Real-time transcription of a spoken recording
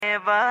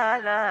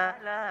वाला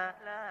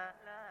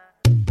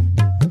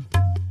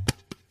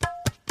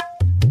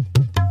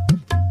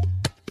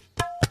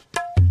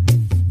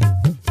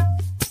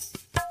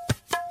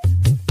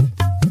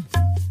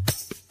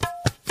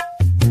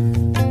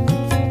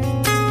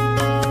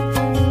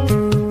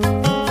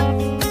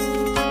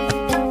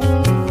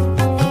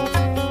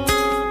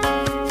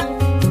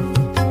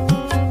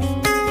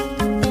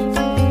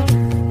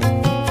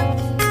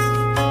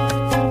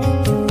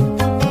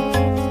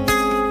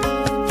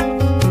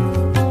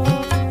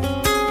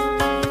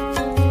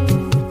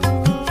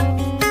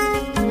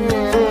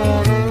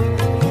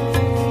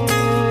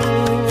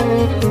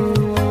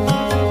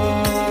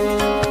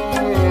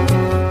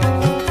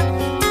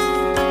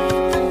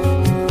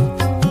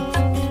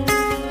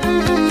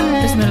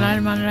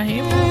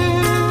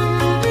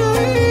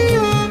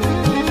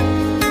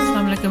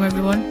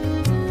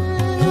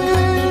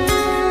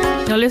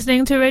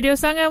Listening to Radio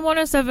Sangam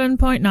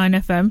 107.9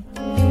 FM.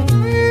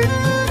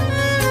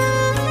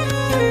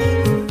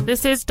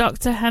 This is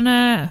Dr.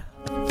 Hannah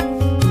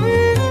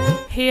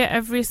here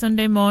every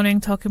Sunday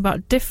morning talking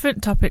about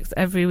different topics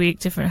every week,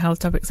 different health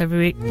topics every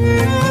week.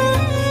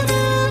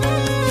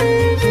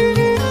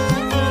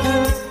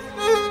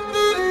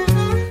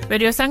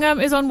 Radio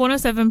Sangam is on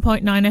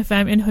 107.9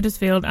 FM in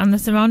Huddersfield and the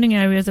surrounding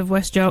areas of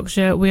West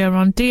Yorkshire. We are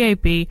on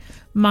DAB,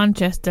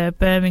 Manchester,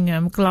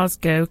 Birmingham,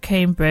 Glasgow,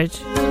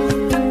 Cambridge.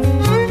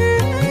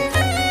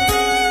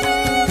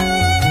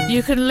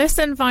 You can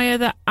listen via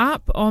the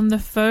app on the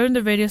phone,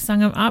 the Radio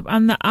Sangam app,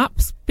 and the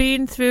app's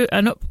been through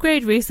an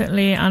upgrade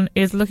recently and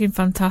is looking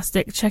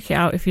fantastic. Check it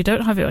out if you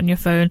don't have it on your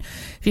phone.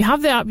 If you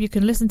have the app, you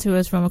can listen to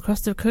us from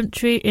across the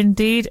country,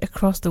 indeed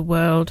across the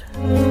world.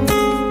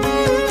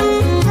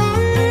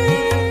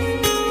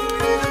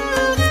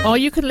 Or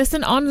you can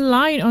listen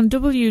online on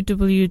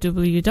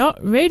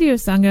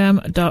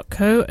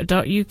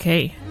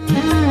www.radiosangam.co.uk.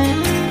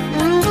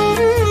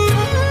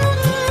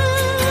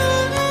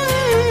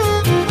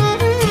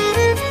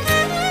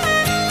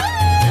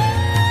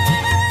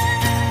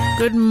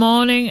 Good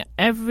morning,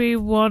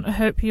 everyone. I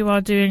hope you are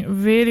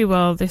doing really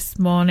well this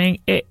morning.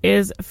 It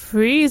is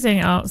freezing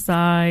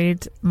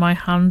outside. My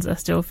hands are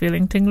still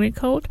feeling tingly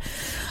cold.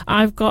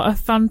 I've got a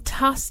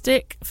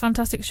fantastic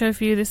show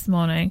for you this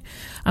morning.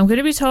 I'm going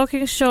to be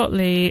talking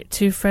shortly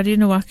to Freddie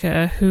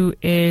Nwaka, who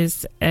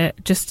is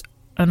just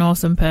an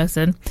awesome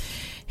person.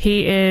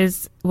 He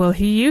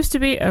used to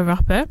be a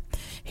rapper.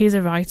 He's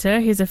a writer.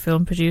 He's a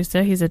film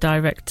producer. He's a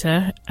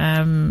director.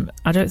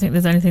 I don't think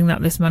there's anything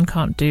that this man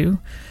can't do.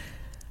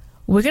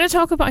 We're going to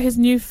talk about his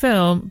new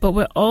film, but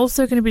we're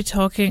also going to be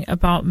talking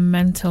about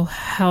mental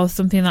health,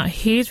 something that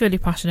he's really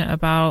passionate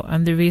about,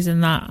 and the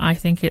reason that I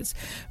think it's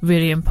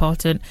really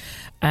important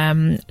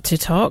to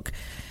talk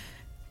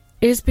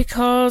is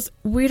because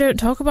we don't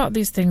talk about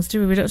these things, do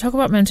we? We don't talk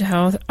about mental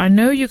health. I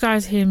know you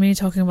guys hear me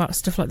talking about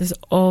stuff like this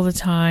all the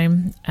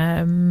time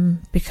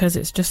because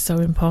it's just so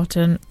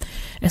important,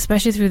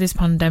 especially through this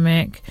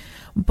pandemic.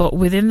 But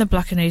within the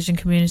Black and Asian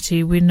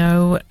community, we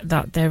know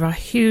that there are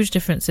huge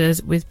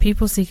differences with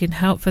people seeking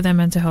help for their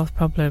mental health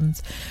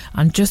problems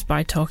and just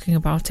by talking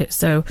about it.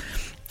 So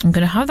I'm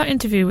going to have that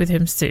interview with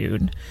him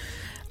soon.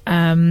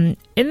 In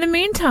the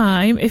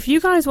meantime, if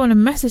you guys want to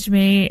message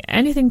me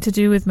anything to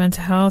do with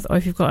mental health, or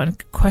if you've got a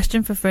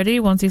question for Freddie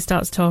once he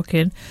starts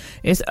talking,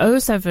 it's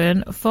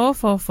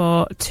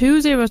 07444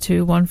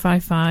 202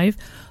 155,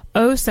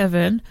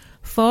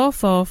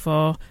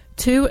 07444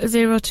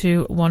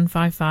 202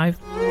 155.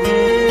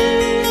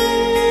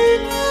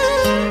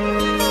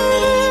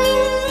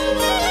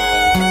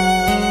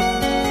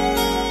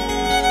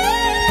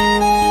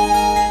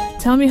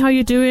 Tell me how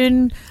you're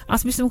doing.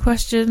 Ask me some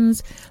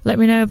questions. Let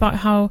me know about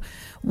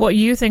what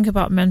you think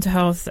about mental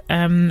health.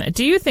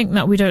 Do you think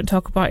that we don't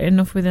talk about it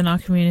enough within our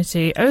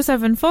community?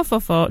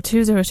 07444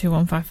 202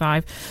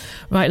 155.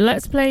 Right,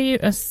 let's play you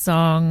a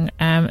song.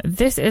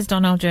 This is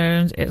Donell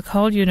Jones. It's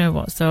called You Know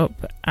What's Up,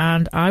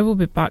 and I will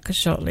be back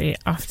shortly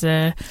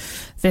after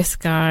this,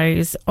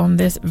 guys, on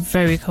this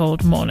very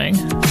cold morning.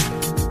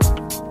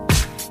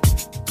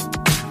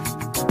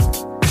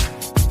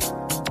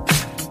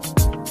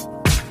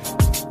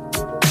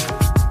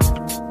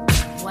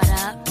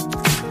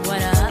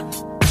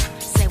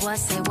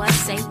 Say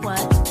what?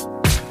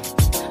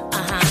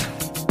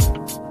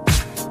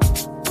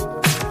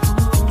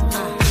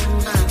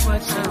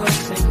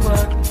 Say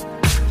what?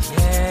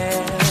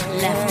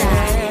 Yeah. Left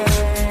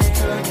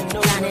Eye.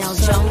 Donell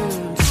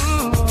Jones.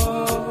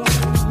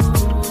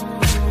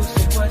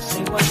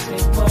 Say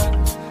what?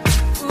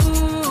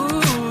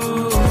 Ooh,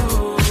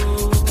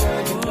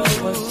 girl, you know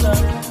what's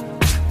up.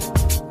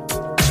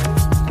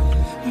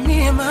 Me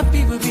and my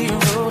people be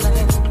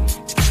rolling,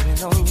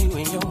 skating on you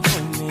and your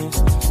homies.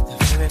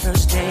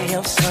 First day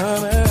of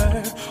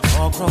summer,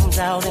 all grown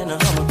out in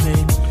a Hummer,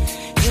 baby.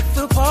 Hit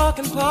the park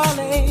and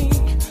parlay.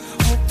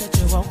 Hope that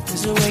you walk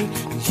this way.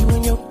 You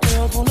and your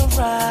girl wanna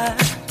ride,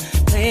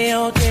 play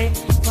all day,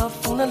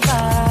 puff on the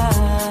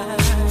line.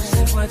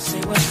 Say what?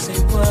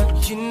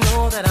 You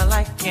know that I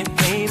like it,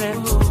 baby.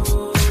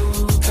 Ooh,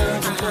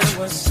 girl, you know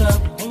what's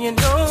up, and you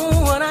know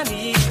what I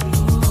need.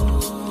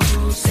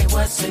 Ooh, say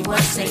say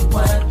what, say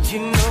what. You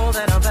know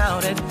that I'm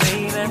about it,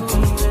 baby.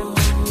 Ooh,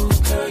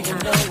 girl, you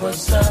know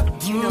what's up.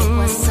 You know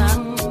what's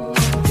up.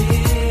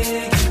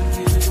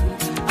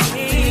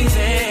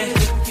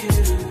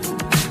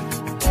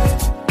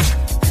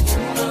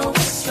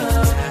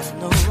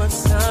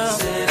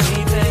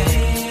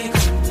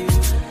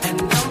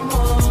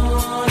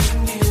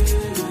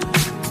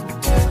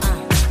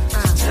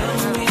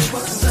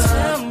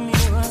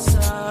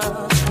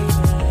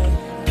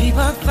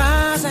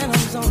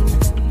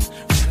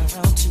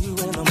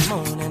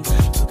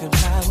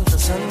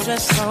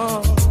 On.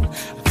 I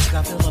think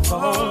I feel the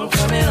phone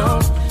coming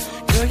on.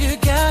 Girl, you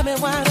got me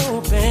wide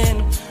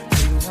open.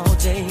 Waiting all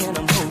day and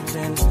I'm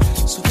hoping.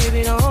 So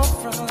baby, don't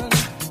front.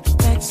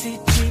 Backseat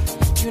deep,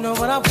 you know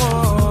what I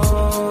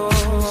want.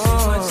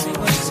 Say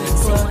what.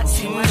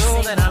 You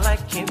know that I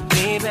like it,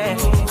 baby.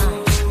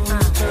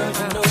 Girl,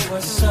 you know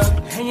what's up.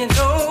 And you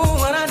know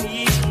what I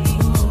need.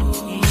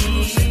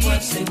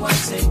 Say what.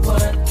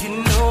 You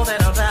know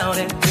that I'm about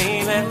it,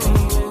 baby.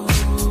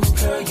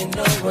 Girl, you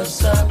know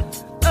what's up.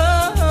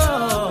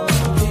 Oh,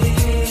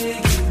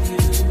 baby,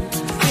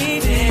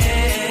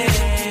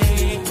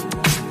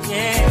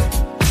 yeah.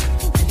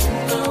 You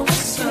know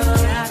what's up. I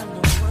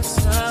know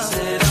what's up.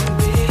 Said I'm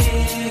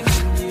big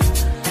on you,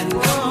 and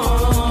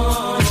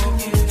on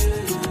you.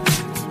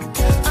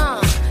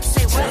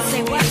 Say what.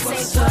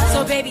 So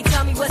baby,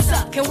 tell me what's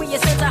up. Can we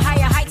ascend to higher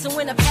heights and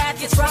when the path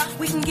gets rough,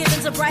 we can get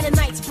into brighter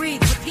nights,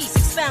 breathe with peace,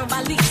 expound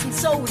by leaps and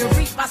soul to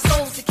reap our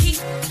souls to keep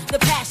the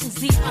passions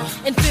deep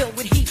and filled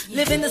with heat.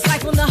 Living this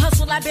life on the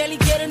hustle, I barely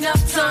get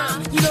enough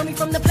time. You know me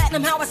from the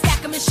platinum, how I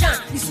stack 'em and shine.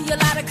 You see a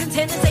lot of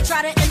contenders, they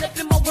try to end up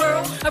in my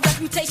world. A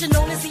reputation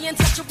known as the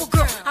untouchable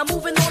girl. I'm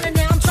moving on and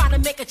now I'm trying to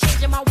make a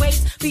change in my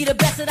ways. Be the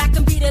best that I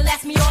can be to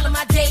last me all of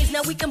my days.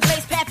 Now we can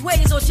blaze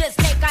pathways or just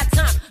take our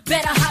time.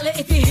 Better holler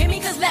if you hear me,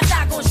 cause left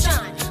eye gon'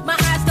 shine. My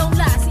eyes don't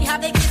lie, see how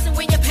they glisten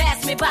when you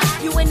pass me by.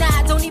 You and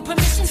I don't need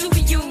permission to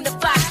be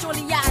unified.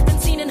 Surely I done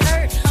seen and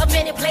heard of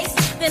many places.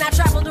 Then I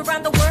traveled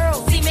around the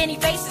world, see many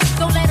faces.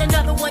 Don't let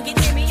another one get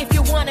near me if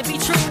you wanna be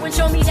true. And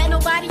show me that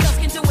nobody else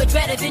can do it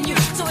better than you.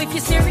 So if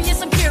you're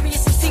serious, I'm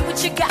curious to see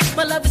what you got.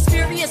 My love is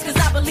furious cause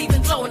I believe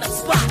in blowing up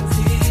spots.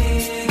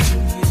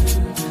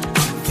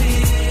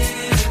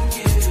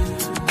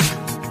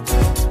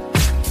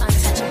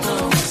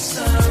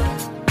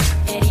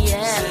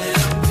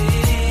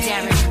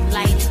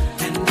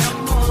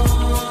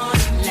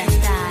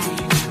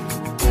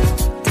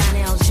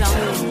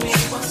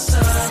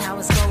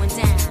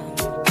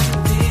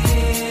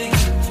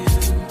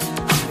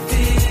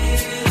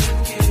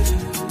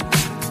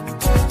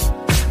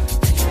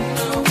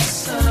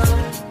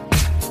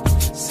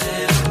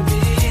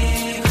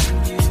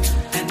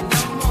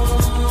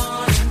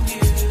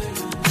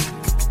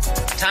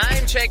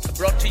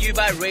 Brought to you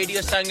by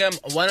Radio Sangam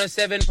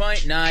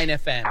 107.9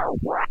 FM.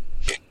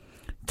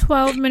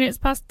 12 minutes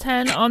past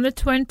 10 on the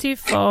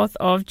 24th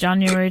of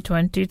January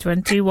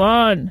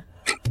 2021.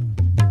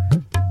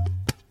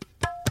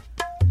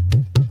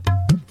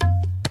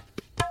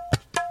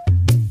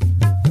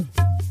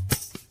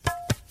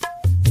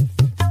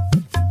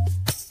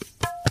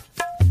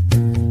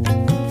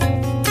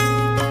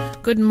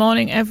 Good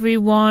morning,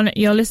 everyone.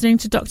 You're listening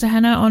to Dr.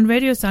 Henna on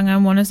Radio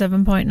Sangam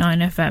 107.9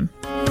 FM.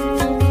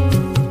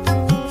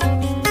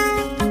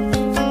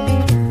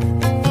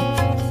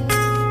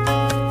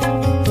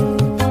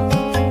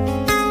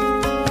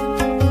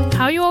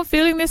 How are you all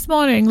feeling this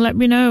morning? Let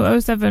me know.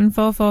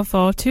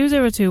 07444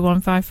 202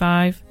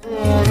 155.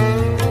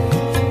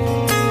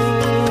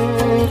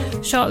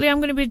 Shortly, I'm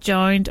going to be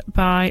joined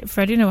by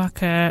Freddie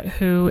Nwaka,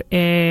 who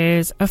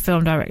is a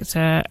film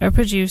director, a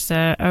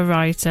producer, a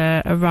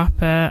writer, a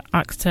rapper,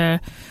 actor.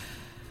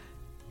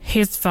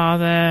 His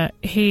father,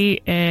 he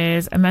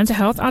is a mental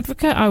health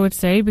advocate, I would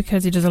say,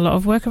 because he does a lot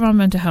of work around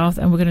mental health,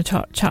 and we're going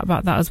to chat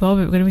about that as well,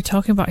 but we're going to be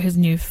talking about his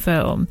new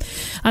film.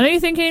 I know you're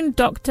thinking,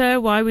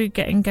 Doctor, why are we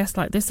getting guests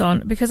like this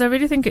on? Because I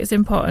really think it's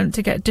important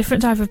to get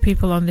different type of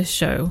people on this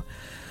show,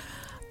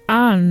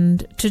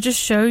 and to just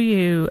show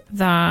you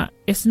that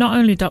it's not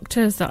only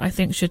doctors that I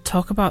think should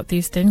talk about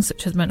these things,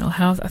 such as mental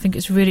health. I think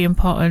it's really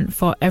important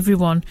for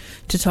everyone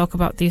to talk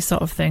about these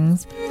sort of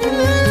things.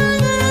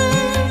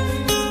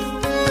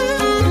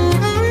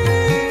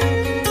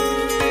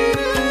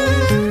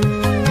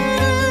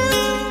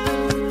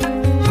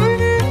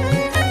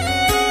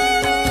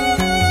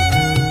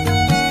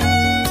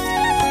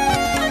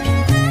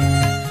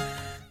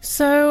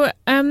 So,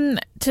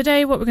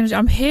 today what we're going to do,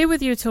 I'm here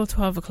with you till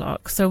 12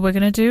 o'clock, so we're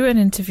going to do an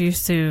interview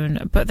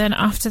soon, but then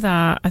after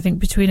that, I think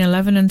between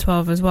 11 and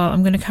 12 as well,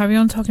 I'm going to carry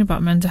on talking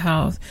about mental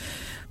health,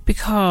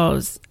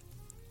 because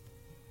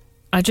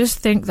I just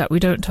think that we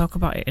don't talk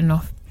about it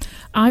enough.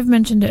 I've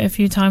mentioned it a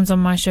few times on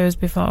my shows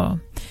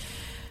before,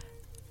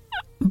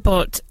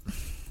 but,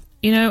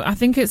 you know, I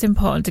think it's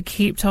important to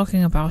keep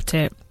talking about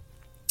it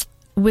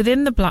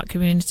within the Black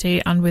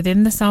community and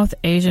within the South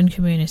Asian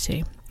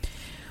community.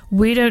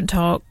 We don't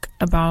talk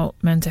about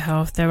mental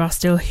health. There are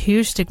still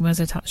huge stigmas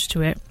attached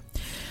to it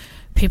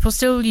People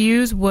still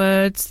use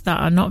words that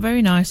are not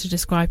very nice to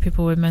describe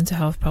people with mental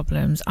health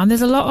problems. And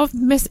there's a lot of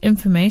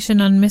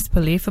misinformation and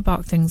misbelief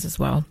about things as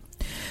well.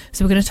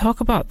 So we're going to talk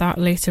about that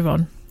later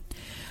on.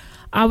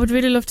 I would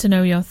really love to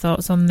know your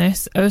thoughts on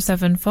this.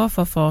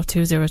 07444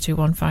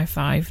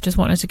 202155. Just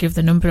wanted to give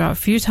the number out a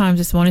few times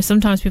this morning.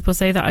 Sometimes people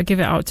say that I give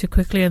it out too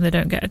quickly and they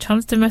don't get a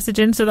chance to message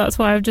in, so that's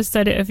why I've just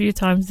said it a few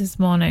times this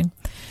morning.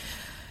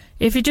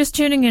 If you're just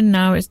tuning in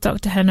now, it's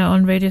Dr. Henna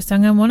on Radio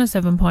Sangam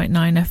 107.9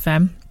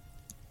 FM.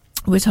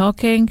 We're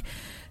talking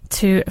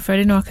to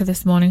Freddie Nwaka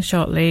this morning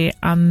shortly,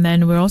 and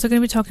then we're also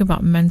going to be talking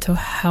about mental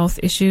health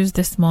issues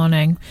this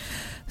morning.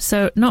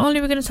 So not only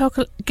are we going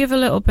to give a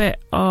little bit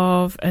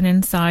of an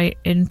insight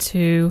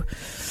into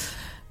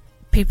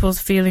people's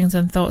feelings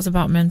and thoughts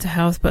about mental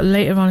health, but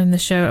later on in the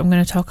show I'm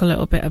going to talk a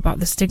little bit about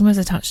the stigmas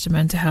attached to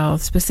mental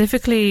health,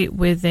 specifically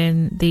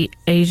within the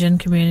Asian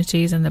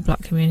communities and the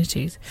Black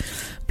communities,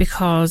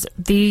 because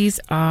these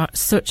are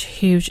such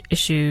huge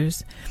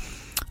issues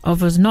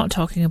of us not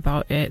talking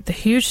about it, the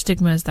huge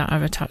stigmas that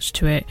are attached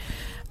to it.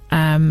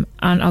 And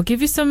I'll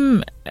give you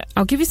some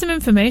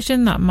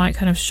information that might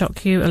kind of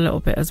shock you a little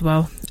bit as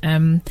well,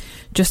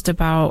 just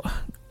about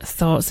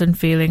thoughts and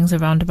feelings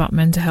around about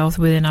mental health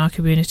within our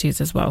communities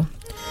as well.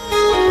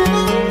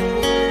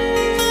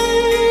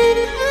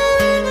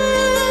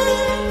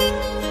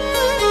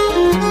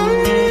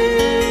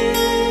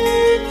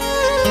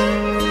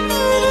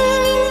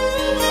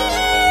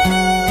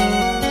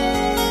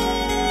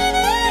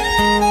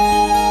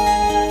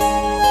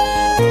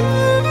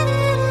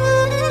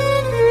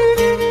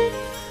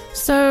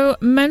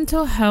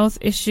 Mental health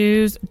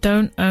issues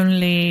don't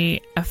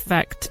only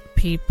affect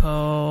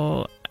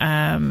people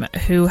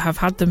who have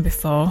had them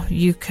before.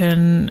 You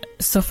can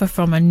suffer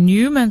from a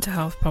new mental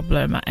health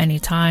problem at any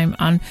time,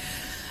 and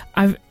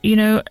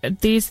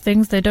these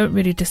things, they don't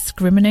really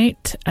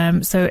discriminate,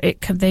 so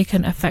they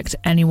can affect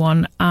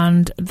anyone,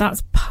 and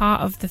that's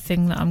part of the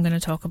thing that I'm going to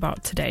talk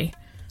about today.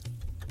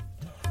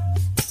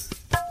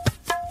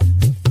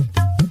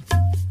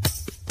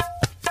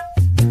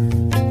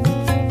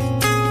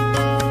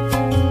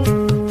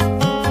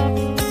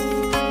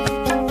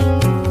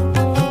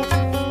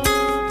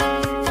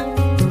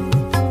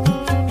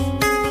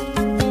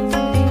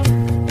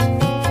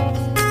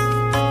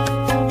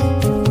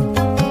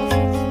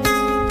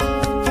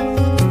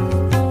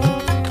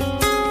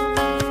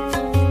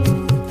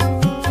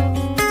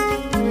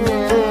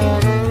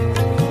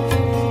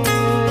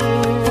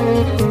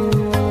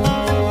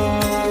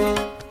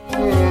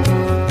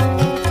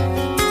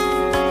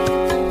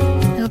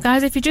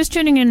 If you're just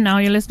tuning in now,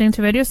 you're listening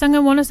to Radio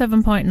Sangam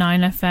 107.9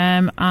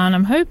 FM, and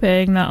I'm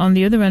hoping that on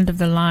the other end of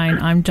the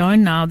line, I'm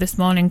joined now this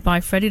morning by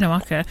Freddie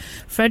Nwaka.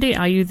 Freddie,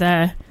 are you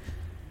there?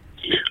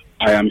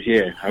 I am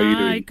here. How are you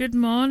doing? Hi, good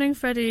morning,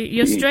 Freddie.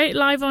 You're straight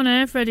live on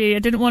air, Freddie. I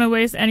didn't want to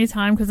waste any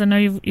time because I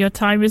know your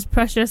time is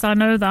precious. I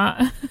know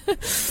that.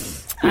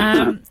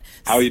 How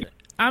are you?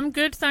 I'm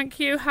good,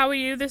 thank you. How are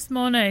you this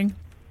morning?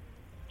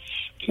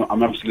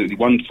 I'm absolutely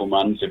wonderful,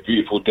 man. It's a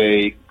beautiful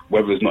day.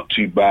 Weather's not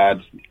too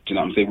bad. Do you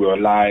know what I'm saying? We're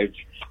alive.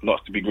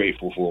 Lots to be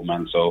grateful for,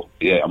 man. So,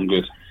 yeah, I'm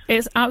good.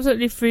 It's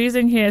absolutely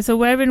freezing here. So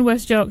we're in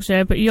West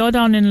Yorkshire, but you're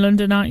down in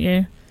London, aren't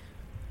you?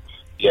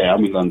 Yeah,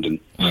 I'm in London.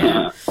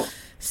 Yeah.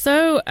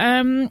 So,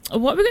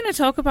 what we're going to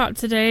talk about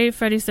today,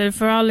 Freddie, so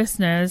for our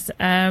listeners,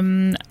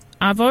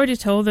 I've already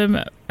told them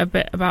a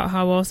bit about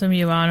how awesome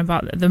you are and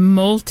about the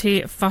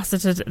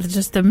multifaceted,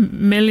 just the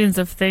millions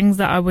of things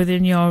that are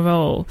within your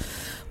role.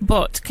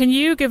 But can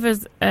you give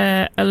us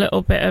a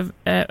little bit of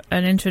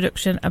an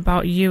introduction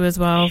about you as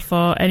well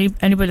for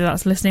anybody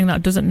that's listening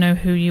that doesn't know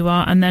who you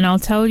are, and then I'll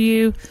tell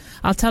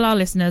our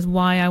listeners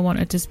why I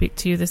wanted to speak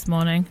to you this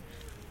morning.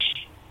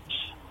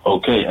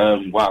 Okay.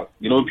 Wow.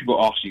 You know when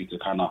people ask you to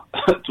kind of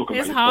talk about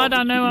it's yourself, hard.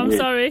 I know. I'm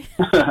sorry.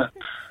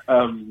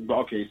 But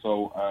okay.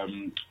 So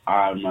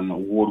I'm an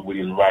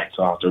award-winning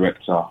writer,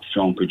 director,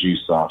 film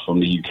producer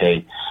from the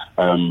UK.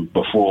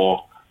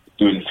 Before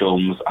doing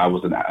films, I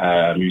was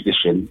a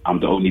musician. I'm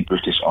the only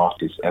British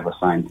artist ever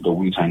signed to the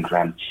Wu-Tang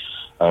Clan.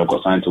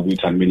 Got signed to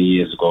Wu-Tang many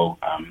years ago.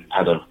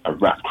 Had a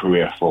rap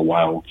career for a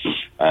while,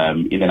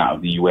 in and out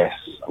of the US.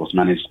 I was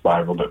managed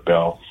by Robert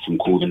Bell from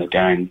Kool and the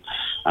Gang,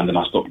 and then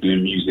I stopped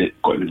doing music,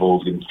 got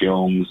involved in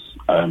films.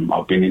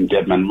 I've been in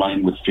Dead Man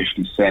Running with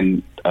 50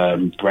 Cent,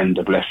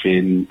 Brenda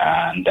Blethyn,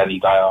 and Danny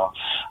Dyer.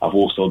 I've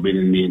also been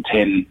in The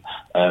Intent,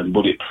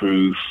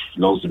 Bulletproof,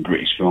 loads of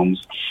British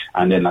films,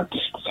 and then I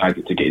just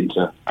decided to get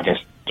into, I guess,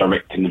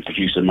 directing and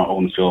producing my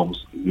own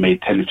films.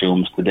 Made 10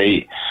 films to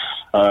date.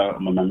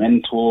 I'm a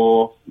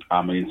mentor.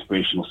 I'm an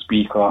inspirational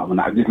speaker.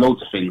 I did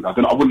loads of things. I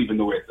wouldn't even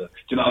know where to. Do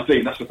you know what I'm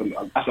saying?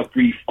 That's a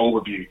brief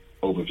overview.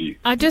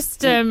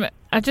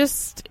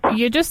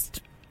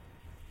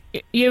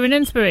 You're an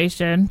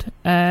inspiration.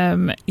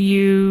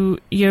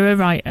 You're a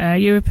writer.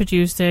 You're a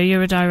producer.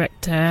 You're a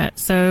director.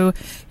 So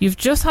you've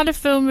just had a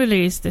film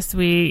release this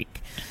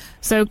week.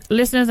 So,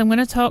 listeners, I'm going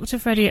to talk to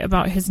Freddie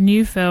about his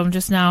new film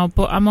just now,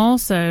 but I'm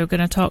also going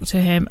to talk to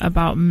him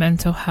about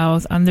mental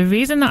health. And the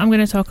reason that I'm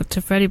going to talk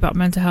to Freddie about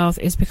mental health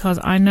is because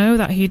I know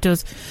that he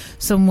does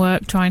some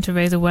work trying to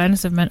raise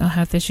awareness of mental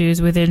health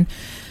issues within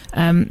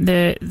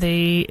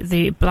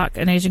the Black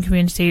and Asian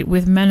community,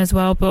 with men as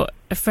well. But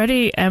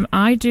Freddie,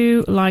 I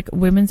do like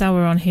Women's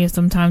Hour on here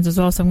sometimes as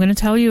well, so I'm going to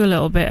tell you a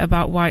little bit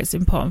about why it's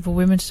important for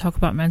women to talk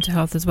about mental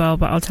health as well,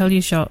 but I'll tell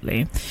you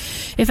shortly.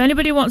 If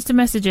anybody wants to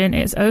message in,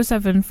 it's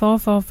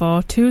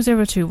 07444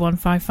 202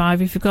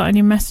 155. If you've got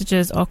any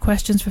messages or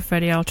questions for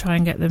Freddie, I'll try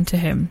and get them to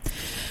him.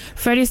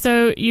 Freddie,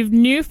 so you've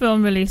new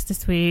film released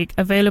this week,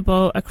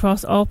 available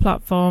across all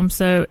platforms.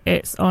 So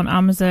it's on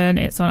Amazon,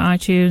 it's on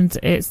iTunes,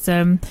 it's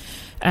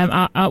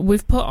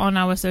we've put on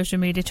our social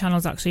media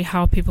channels actually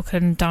how people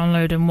can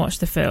download and watch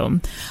the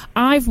film.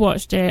 I've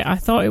watched it. I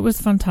thought it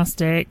was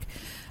fantastic.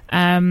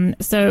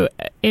 So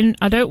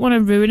I don't want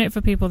to ruin it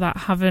for people that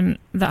haven't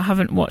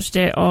watched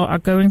it or are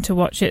going to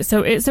watch it.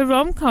 So it's a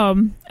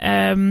rom-com,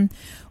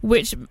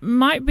 which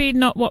might be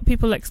not what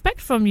people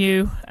expect from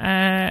you.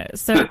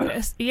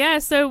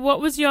 So what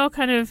was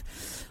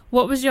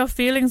your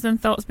feelings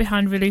and thoughts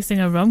behind releasing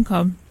a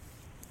rom-com?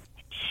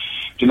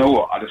 Do you know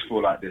what? I just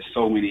feel like there's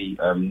so many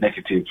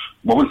negative,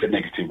 well, I wouldn't say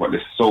negative, but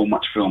there's so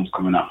much films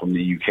coming out from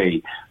the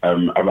UK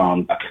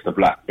around, I guess, the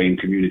black BAME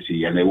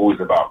community, and they're always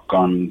about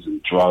guns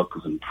and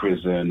drugs and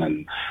prison,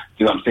 and,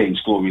 you know what I'm saying,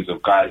 stories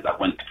of guys that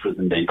went to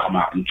prison, they come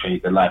out and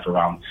change their life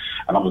around.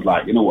 And I was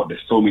like, you know what,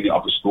 there's so many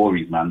other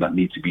stories, man, that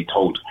need to be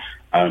told.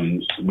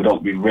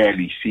 We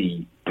rarely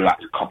see black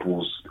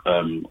couples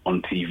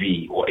on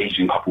TV or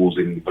Asian couples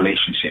in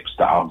relationships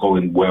that are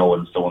going well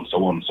and so on and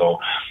so on. So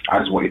I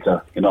just wanted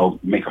to,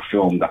 make a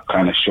film that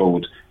kind of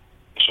showed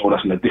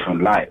us in a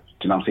different light.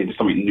 Do you know what I'm saying? Just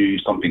something new,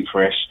 something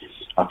fresh.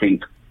 I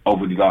think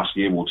over the last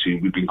year or two,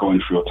 we've been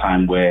going through a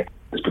time where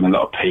there's been a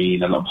lot of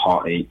pain, a lot of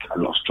heartache, a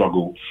lot of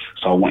struggle.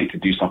 So I wanted to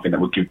do something that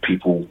would give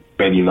people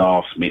belly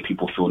laughs, make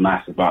people feel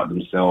nice about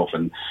themselves.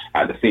 And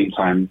at the same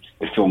time,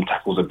 the film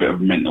tackles a bit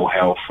of mental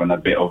health and a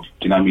bit of,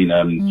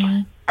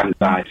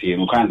 anxiety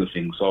and all kinds of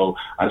things. So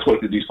I just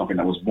wanted to do something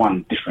that was,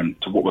 one, different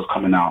to what was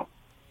coming out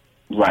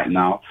right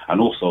now, and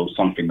also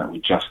something that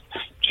would just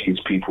change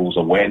people's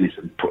awareness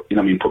and put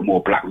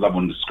more black love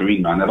on the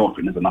screen, man. I don't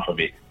think there's enough of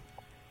it.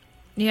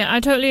 Yeah, I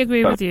totally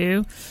agree with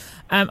you.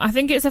 I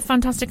think it's a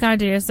fantastic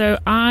idea. So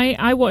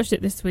I watched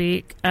it this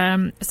week.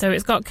 So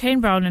it's got Kane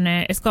Brown in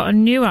it. It's got a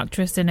new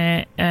actress in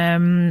it,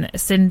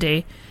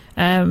 Cindy.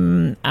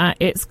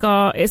 It's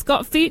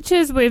got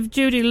features with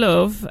Judy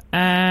Love,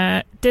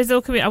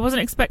 Dizzle. I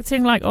wasn't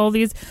expecting like all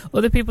these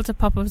other people to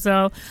pop up as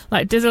well.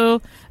 Like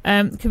Dizzle,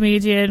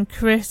 comedian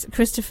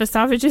Christopher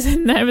Savage is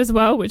in there as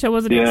well, which I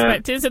wasn't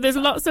expecting. So there's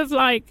lots of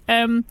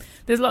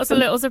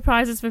little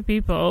surprises for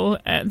people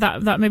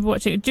that may be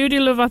watching. Judy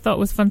Love I thought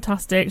was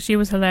fantastic. She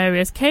was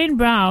hilarious. Kane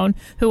Brown,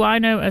 who I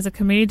know as a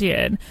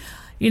comedian,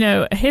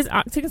 his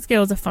acting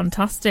skills are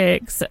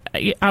fantastic. So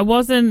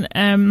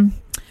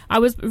I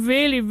was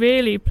really,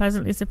 really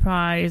pleasantly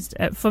surprised.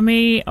 For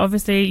me,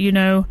 obviously,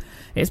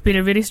 it's been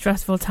a really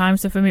stressful time.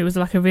 So for me, it was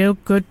like a real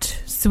good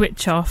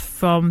switch off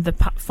from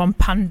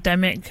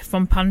pandemic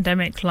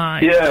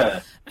life.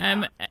 Yeah.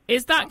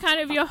 Is that kind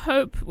of your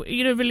hope,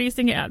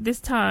 releasing it at this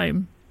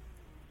time?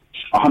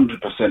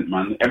 100%,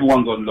 man.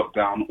 Everyone's on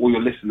lockdown. All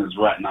your listeners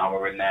right now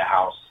are in their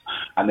house,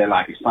 and they're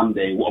like, it's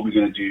Sunday, what are we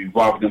going to do?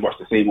 Rather than watch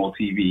the same old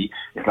TV,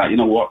 it's like, you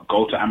know what,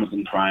 go to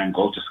Amazon Prime,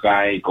 go to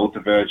Sky, go to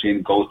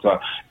Virgin, go to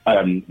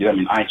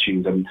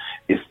iTunes, and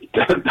it's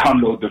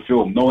download the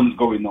film. No one's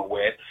going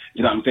nowhere.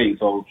 You know what I'm saying?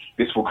 So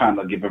this will kind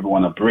of give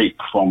everyone a break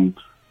from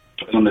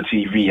putting on the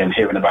TV and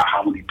hearing about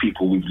how many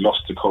people we've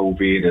lost to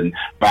COVID and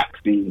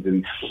vaccines,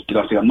 and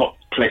I'm not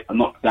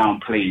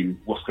downplaying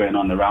what's going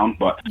on around,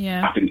 but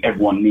I think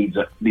everyone needs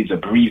a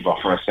breather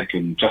for a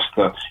second, just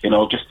to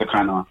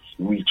kind of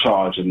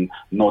recharge and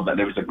know that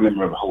there is a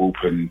glimmer of hope,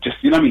 and just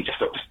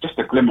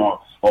a glimmer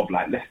of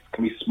like,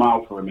 can we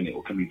smile for a minute,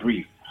 or can we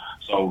breathe?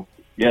 So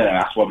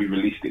that's why we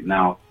released it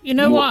now. You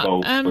know what?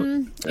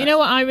 You know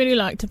what I really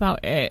liked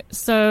about it?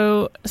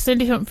 So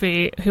Cindy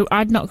Humphrey, who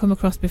I'd not come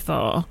across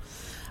before,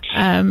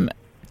 I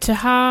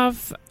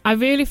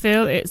really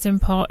feel it's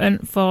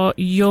important for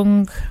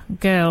young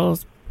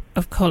girls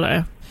of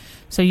colour,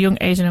 so young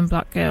Asian and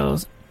black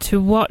girls,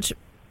 to watch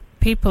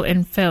people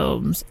in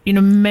films,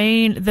 the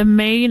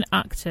main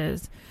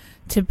actors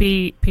to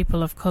be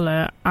people of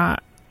colour.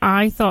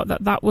 I thought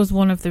that was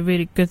one of the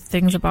really good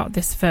things about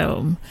this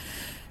film.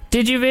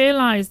 Did you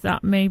realise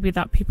that maybe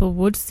that people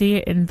would see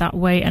it in that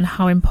way, and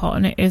how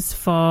important it is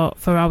for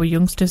our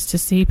youngsters to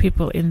see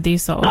people in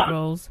these sort of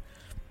roles?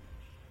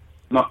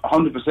 Not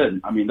 100%.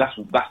 I mean, that's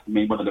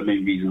one of the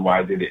main reasons why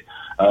I did it.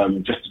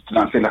 just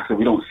to say, like I said,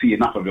 we don't see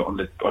enough of it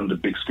on the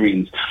big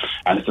screens,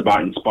 and it's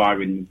about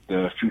inspiring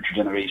the future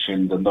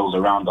generations and those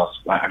around us.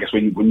 Like, I guess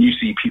when you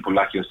see people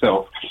like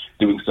yourself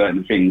doing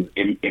certain things,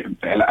 it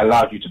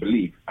allows you to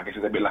believe. I guess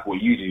it's a bit like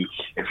what you do.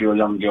 If you're a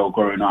young girl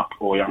growing up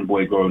or a young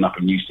boy growing up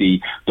and you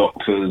see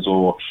doctors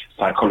or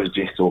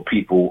psychologists or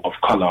people of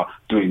colour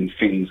doing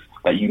things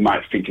that you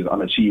might think is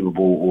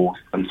unachievable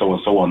and so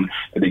on,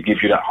 and it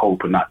gives you that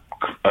hope and that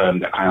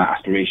kind of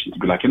aspiration to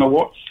be like, you know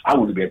what, I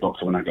want to be a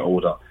doctor when I get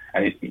older.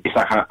 And it's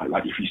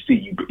like if you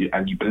see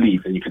and you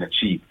believe, then you can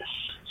achieve.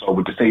 So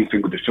with the same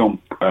thing with the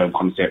film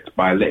concept,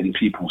 by letting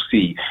people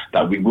see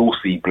that we will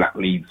see black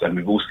leads and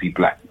we will see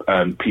black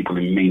people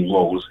in main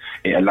roles,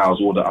 it allows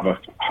all the other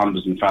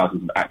hundreds and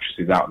thousands of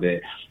actresses out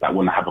there that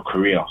want to have a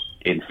career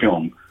in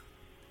film.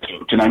 Do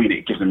you know what I mean?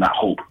 It gives them that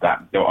hope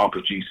that there are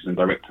producers and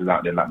directors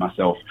out there like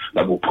myself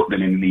that will put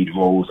them in lead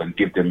roles and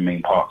give them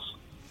main parts.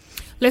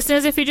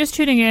 Listeners, if you're just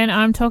tuning in,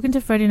 I'm talking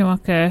to Freddie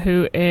Nwaka,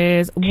 who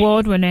is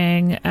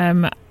award-winning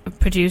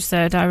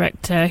producer,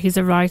 director. He's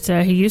a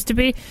writer. He was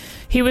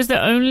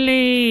the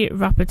only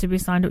rapper to be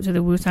signed up to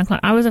the Wu-Tang Clan.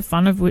 I was a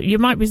fan of you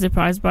might be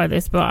surprised by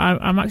this, but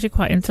I'm actually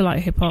quite into like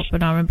hip-hop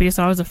and R&B,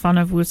 so I was a fan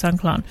of Wu-Tang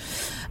Clan.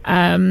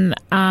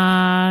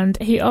 And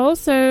he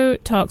also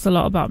talks a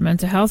lot about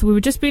mental health. We were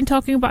just been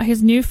talking about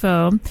his new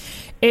film.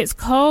 It's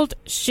called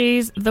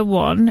She's the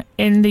One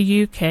in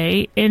the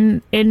UK.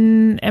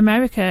 In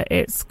America,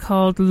 it's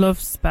called Love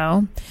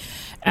Spell.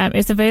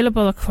 It's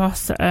available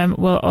across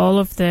all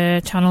of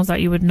the channels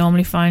that you would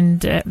normally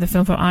find the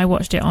film from. I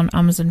watched it on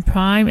Amazon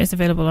Prime. It's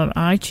available on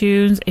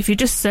iTunes. If you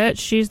just search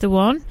She's the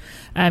One,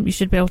 you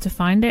should be able to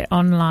find it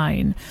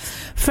online.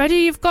 Freddie,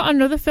 you've got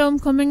another film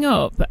coming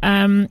up,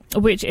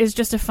 which is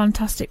just a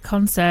fantastic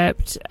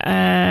concept.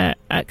 Can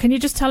you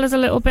just tell us a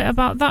little bit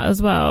about that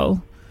as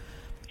well?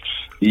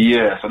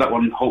 Yeah, so that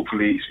one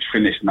hopefully is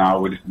finished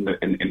now. We're just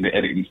in the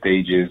editing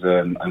stages,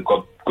 and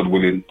God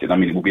willing, I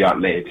mean, it will be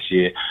out later this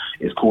year.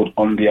 It's called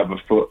On the Other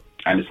Foot,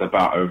 and it's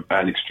about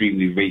an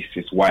extremely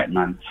racist white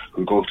man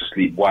who goes to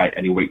sleep white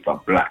and he wakes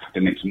up black the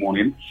next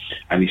morning,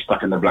 and he's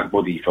stuck in the black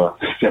body for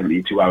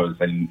 72 hours,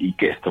 and he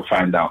gets to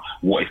find out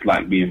what it's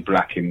like being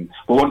black I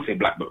won't say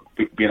black, but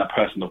being a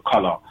person of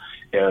colour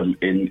in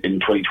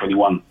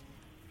 2021.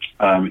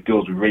 It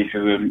deals with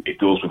racism, it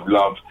deals with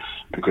love,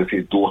 because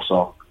his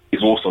daughter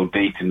is also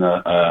dating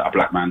a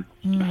black man.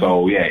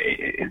 So yeah,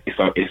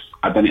 it's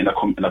I've done it in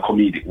a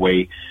comedic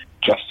way,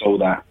 just so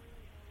that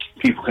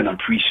people can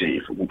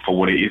appreciate it for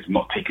what it is,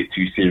 not take it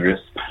too serious.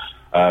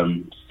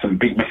 Some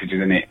big messages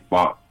in it,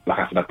 but like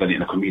I said, I've done it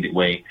in a comedic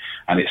way,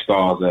 and it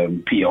stars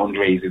Peter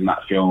Andres in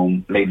that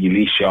film, Lady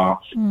Alicia.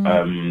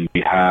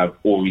 We have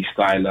Ori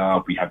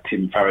Styler, we have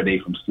Tim Faraday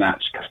from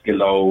Snatch,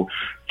 Castillo,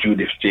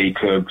 Judith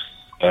Jacobs,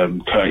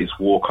 Curtis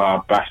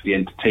Walker, Bash the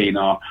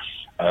Entertainer.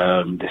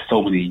 There's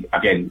so many,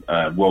 again,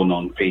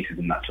 well-known faces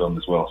in that film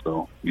as well.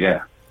 So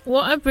yeah,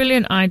 what a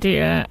brilliant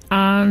idea!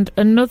 And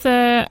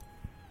another,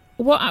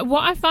 what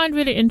I find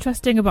really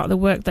interesting about the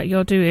work that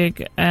you're doing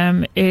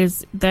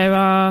is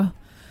there's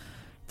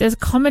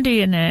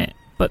comedy in it,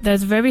 but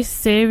there's very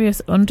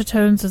serious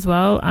undertones as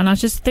well. And I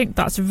just think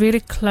that's a really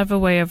clever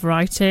way of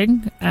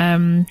writing.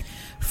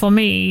 For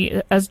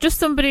me, as just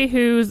somebody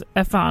who's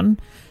a fan,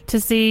 to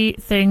see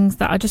things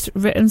that are just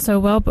written so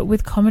well, but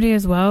with comedy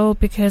as well,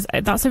 because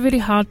that's a really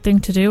hard thing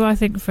to do, I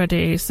think,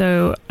 Freddie.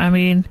 So, I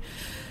mean,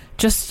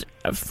 just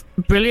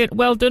brilliant.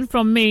 Well done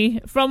from me,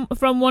 from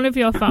one of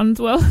your fans.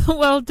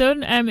 Well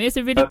done.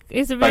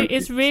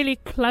 It's really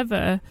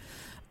clever.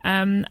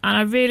 And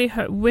I really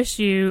wish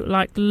you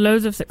like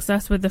loads of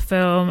success with the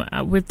film,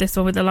 with this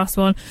one, with the last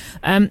one.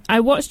 I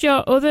watched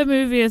your other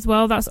movie as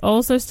well. That's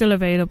also still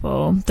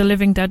available, the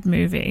Living Dead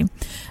movie.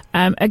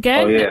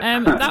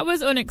 That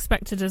was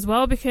unexpected as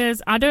well,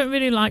 because I don't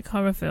really like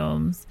horror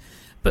films.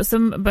 But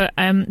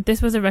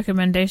this was a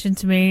recommendation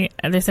to me.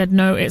 They said,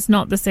 no, it's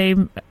not the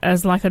same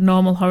as like a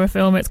normal horror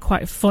film. It's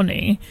quite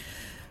funny.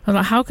 I'm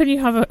like, how can you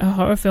have a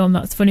horror film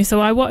that's funny?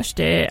 So I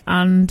watched it,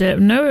 and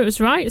no, it was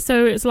right.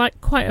 So it's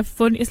like quite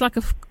it's like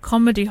a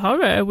comedy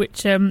horror,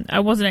 which I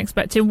wasn't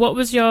expecting. What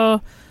was your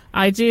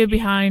idea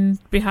behind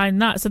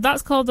that? So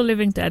that's called The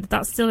Living Dead.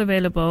 That's still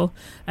available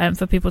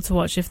for people to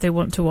watch if they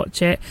want to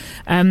watch it.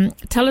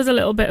 Tell us a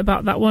little bit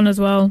about that one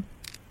as well.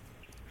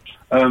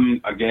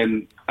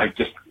 Again, I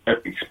just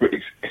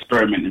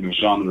experimenting with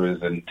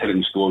genres and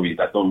telling stories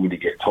that don't really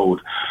get told.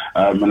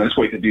 And I just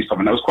wanted to do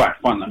something that was quite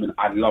fun. I mean,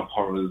 I love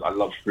horrors, I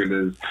love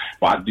thrillers,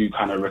 but I do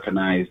kind of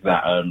recognise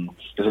that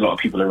there's a lot of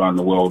people around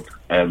the world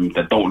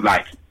that don't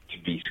like to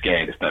be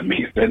scared, if that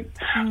makes sense.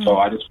 So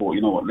I just thought,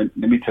 you know what, let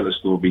me tell a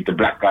story. The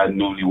black guy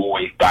normally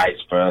always dies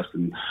first,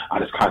 and I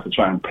just kind of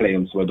try and play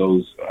on some of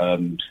those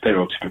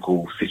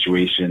stereotypical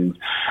situations.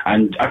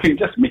 And I think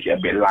just make it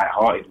a bit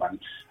light-hearted, man.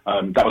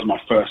 That was my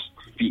first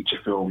feature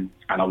film,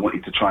 and I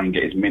wanted to try and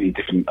get as many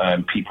different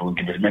people,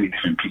 give as many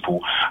different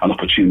people an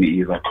opportunity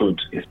as I could.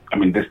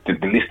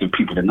 The list of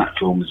people in that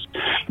film is,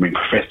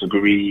 Professor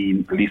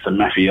Green, Lisa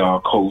Mafia,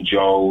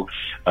 Kojo,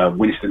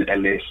 Winston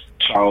Ellis,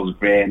 Charles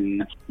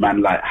Venn,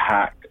 man like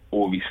Hack,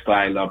 Ori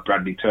Styler,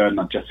 Bradley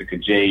Turner, Jessica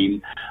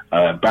Jane,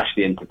 Bash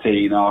the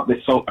Entertainer.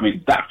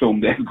 That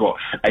film there's got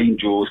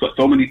Angel. It's got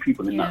so many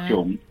people in that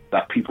film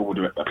that people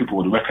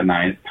would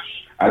recognise.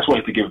 I just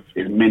wanted to give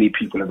as many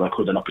people as I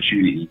could an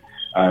opportunity,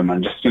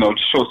 and just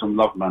show some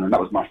love, man. And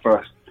that was my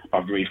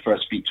very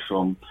first feature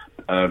film.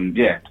 And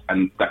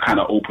that kind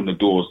of opened the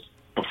doors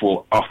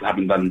after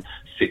having done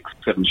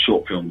 6-7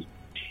 short films.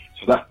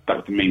 So that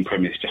was the main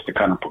premise, just to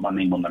kind of put my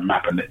name on the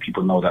map and let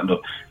people know that,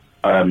 look,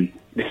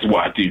 this is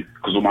what I do,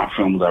 because all my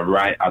films I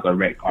write, I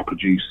direct, I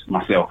produce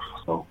myself.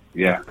 So,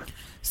 yeah.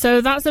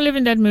 So that's the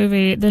Living Dead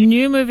movie. The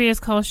new movie is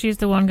called She's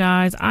the One,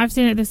 guys. I've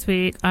seen it this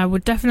week. I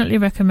would definitely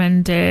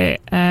recommend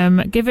it.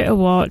 Give it a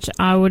watch.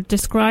 I would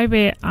describe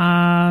it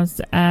as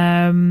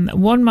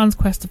one man's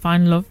quest to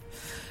find love.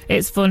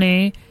 It's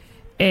funny.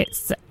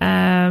 It's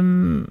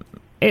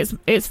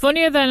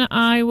funnier than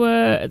I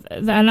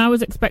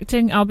was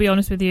expecting. I'll be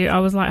honest with you. I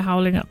was like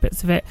howling at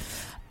bits of it.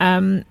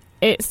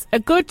 It's a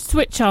good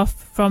switch off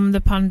from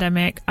the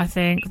pandemic. I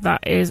think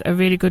that is a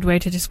really good way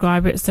to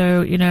describe it.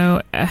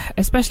 So,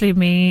 especially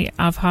me,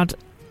 I've had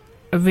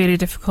a really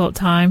difficult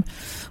time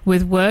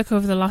with work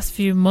over the last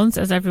few months,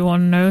 as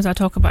everyone knows. I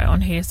talk about it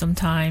on here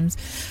sometimes.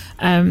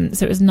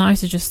 So it was nice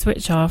to just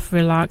switch off,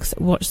 relax,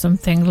 watch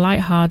something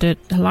lighthearted,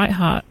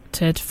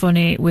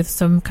 funny, with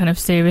some kind of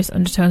serious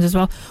undertones as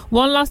well.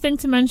 One last thing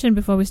to mention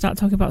before we start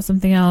talking about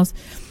something else.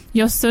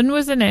 Your son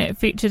was in it,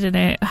 featured in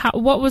it.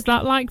 What was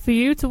that like for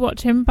you to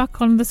watch him back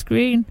on the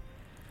screen?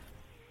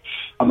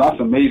 And that's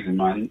amazing,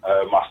 man.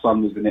 My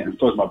son was in it, and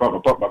so was my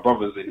brother. My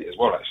brother's in it as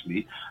well,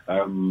 actually.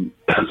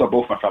 So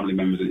both my family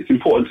members. It's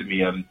important to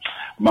me.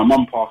 My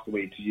mum passed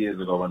away 2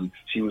 years ago, and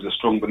she was a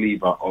strong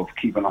believer of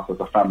keeping us as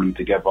a family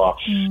together,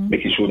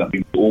 making sure that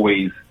we were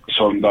always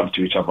showing love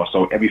to each other.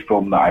 So every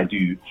film that I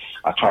do,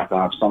 I try to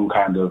have some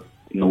kind of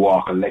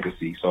arc and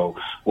legacy. So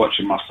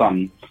watching my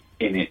son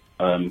in it,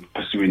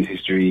 pursuing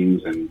his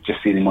dreams and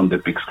just seeing him on the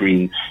big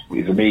screen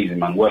is amazing,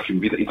 man. Working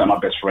with, he's like my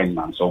best friend,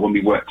 man. So when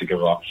we work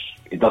together,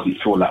 it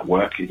doesn't feel like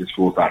work. It just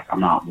feels like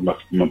I'm out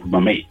with my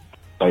mate.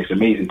 So it's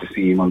amazing to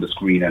see him on the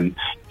screen, and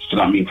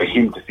for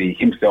him to see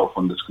himself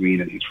on the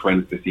screen and his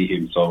friends to see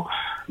him. So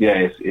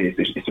yeah,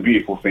 it's a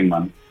beautiful thing,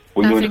 man.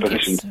 When you're in a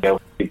position to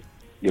give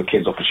your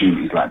kids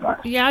opportunities like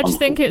that. Yeah, I just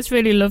think it's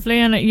really lovely,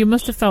 and you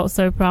must have felt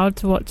so proud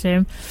to watch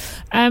him.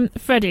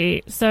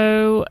 Freddie,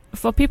 so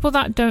for people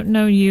that don't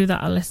know you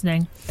that are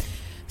listening,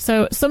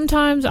 so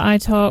sometimes I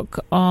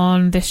talk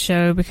on this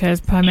show because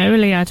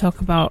primarily I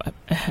talk about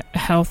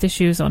health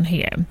issues on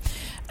here.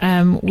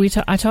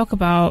 I talk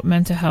about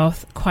mental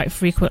health quite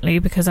frequently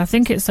because I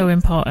think it's so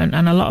important,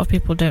 and a lot of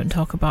people don't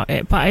talk about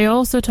it. But I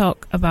also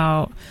talk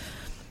about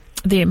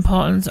the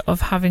importance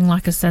of having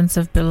like a sense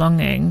of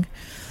belonging.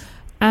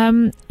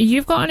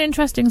 You've got an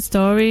interesting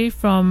story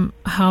from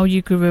how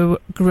you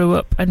grew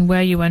up and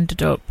where you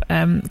ended up.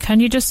 Can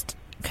you just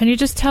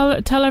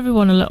tell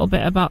everyone a little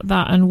bit about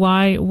that and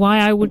why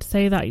I would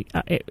say that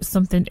it's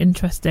something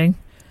interesting?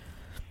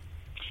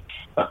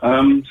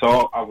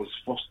 So I was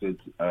fostered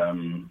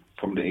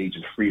from the age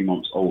of 3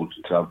 months old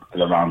till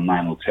around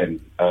 9 or 10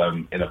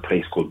 in a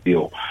place called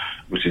Deal,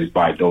 which is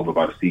by Dover,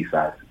 by the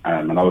seaside.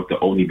 And I was the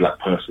only black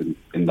person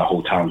in the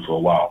whole town for a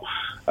while.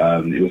 I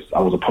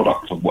was a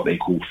product of what they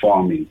call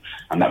farming,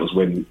 and that was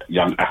when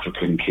young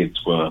African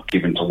kids were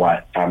given to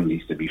white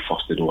families to be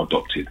fostered or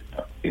adopted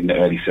in the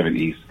early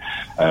 70s,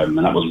 and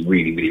that was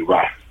really, really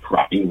rife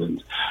throughout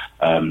England.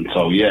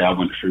 So yeah, I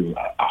went through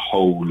a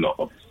whole lot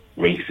of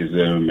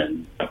racism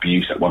and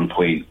abuse at one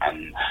point,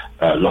 and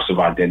loss of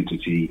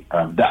identity.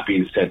 That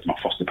being said, my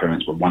foster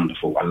parents were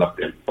wonderful. I loved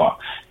them, but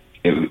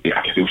I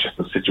guess it was just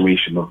a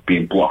situation of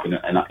being brought up in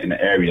an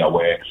area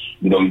where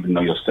you don't even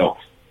know yourself.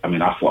 I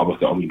mean, I thought I was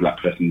the only black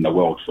person in the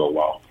world for a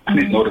while. I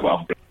didn't know there were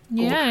other black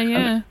people.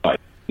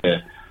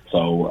 Yeah.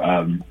 So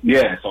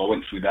I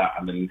went through that,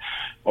 and then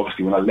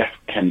obviously when I left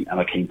Kent and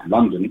I came to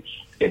London,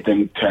 it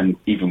then turned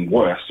even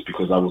worse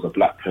because I was a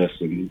black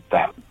person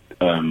that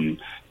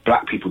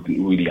black people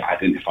didn't really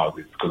identify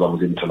with, because I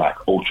was into like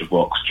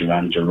Ultravox,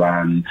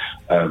 Duran,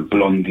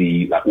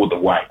 Blondie, like all the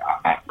white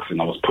acts,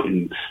 and I was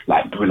putting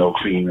like Brillo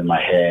cream in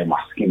my hair,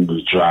 my skin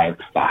was dry.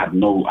 I had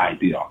no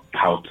idea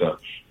how to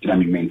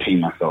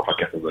maintain myself, I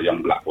guess, as a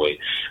young black boy.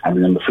 And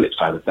then on the flip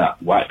side of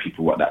that, white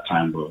people at that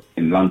time were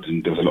in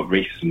London, there was a lot of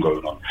racism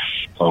going on.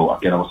 So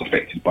again, I was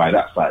affected by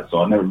that side.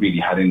 So I never really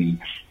had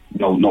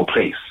no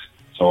place.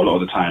 So a lot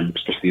of the time,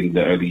 especially in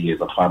the early years,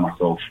 I find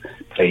myself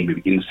playing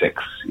with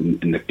insects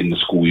in the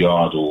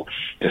schoolyard or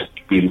just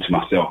being to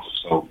myself.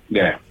 So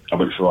yeah, I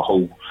went through a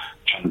whole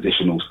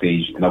transitional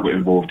stage, and I got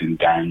involved in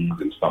gangs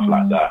and stuff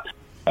like that.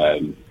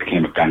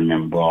 Became a gang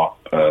member,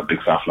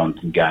 Big South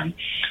London gang.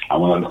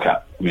 And when I look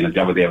at,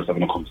 the other day I was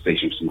having a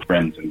conversation with some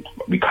friends, and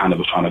we kind of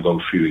were trying to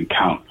go through and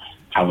count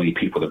how many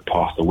people had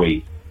passed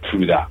away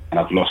through that. And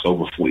I've lost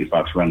over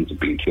 45 friends who've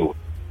been killed.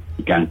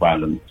 Gang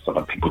violence, I've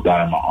had people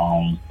die in my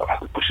arms, I've had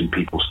to push in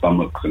people's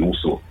stomachs and all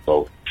sorts.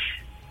 So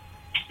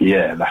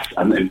yeah,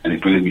 and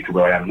it brings me to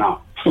where I am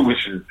now,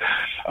 which is,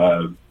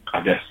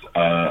 I guess,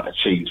 a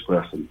changed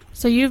person.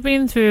 So you've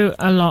been through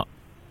a lot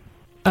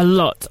a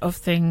lot of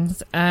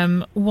things.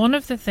 One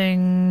of the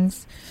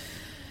things,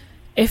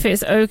 if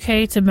it's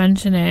okay to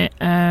mention it,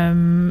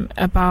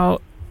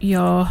 about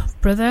your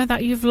brother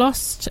that you've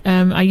lost,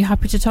 are you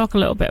happy to talk a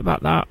little bit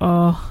about that?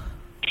 Or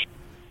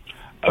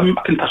I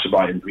can touch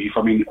about it in brief.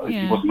 I mean,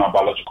 he wasn't my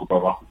biological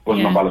brother. But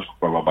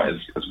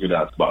as good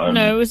as. But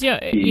no, it was your.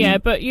 Yeah,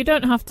 but you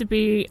don't have to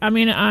be. I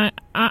mean,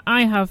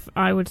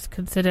 I would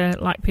consider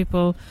like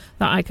people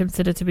that I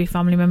consider to be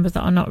family members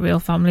that are not real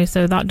family,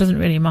 so that doesn't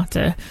really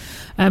matter.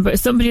 But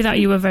it's somebody that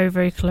you were very,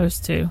 very close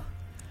to.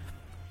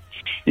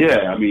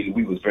 Yeah, I mean,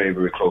 we was very,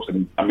 very close,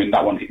 and I mean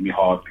that one hit me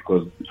hard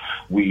because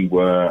we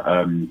were.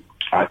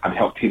 I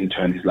helped him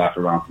turn his life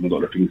around from a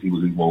lot of things he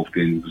was involved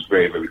in. It was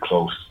very, very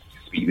close.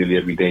 Speak nearly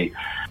every day,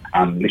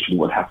 and literally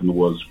what happened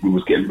was we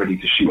was getting ready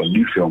to shoot a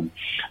new film,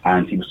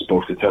 and he was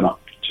supposed to turn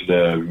up to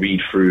the read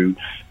through.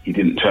 He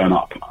didn't turn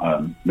up,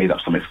 made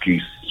up some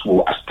excuse.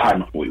 Well, at the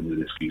time I thought it was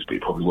an excuse, but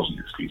it probably wasn't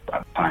an excuse. But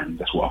at the time,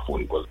 that's what I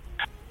thought it was.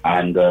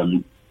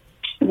 And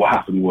what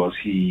happened was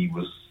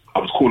I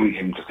was calling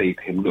him to say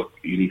to him, look,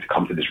 you need to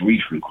come to this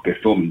read through because they're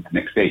filming the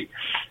next day,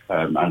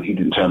 and he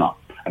didn't turn up.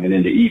 And then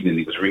in the evening,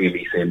 he was ringing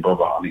me saying,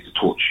 brother, I need to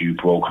talk to you,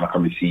 bro. Can I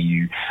come and see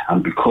you?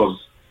 And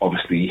because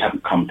obviously he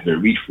hadn't come to the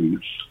read-through,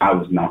 I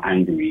was now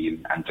angry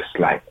and just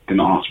like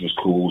didn't answer his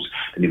calls.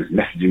 And he was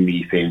messaging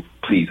me saying,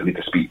 please, I need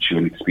to speak to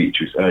you,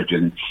 it's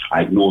urgent.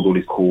 I ignored all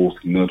his calls,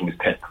 ignored all his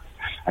texts.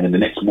 And then the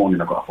next morning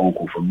I got a phone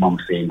call from mum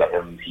saying that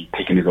he'd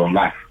taken his own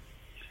life.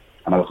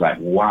 And I was like,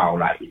 wow,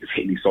 like it just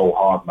hit me so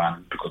hard,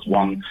 man, because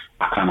one,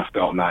 I kind of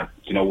felt like,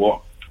 you know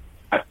what,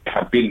 if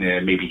I'd been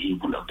there, maybe he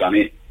wouldn't have done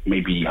it.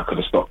 Maybe I could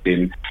have stopped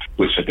him,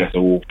 which I guess are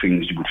all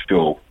things you would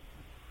feel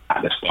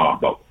at the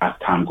start, but as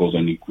time goes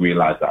on, you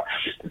realise that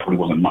there probably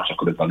wasn't much I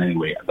could have done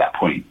anyway at that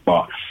point.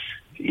 But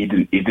he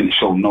didn't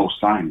show no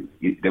sign.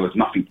 There was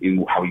nothing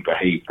in how he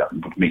behaved that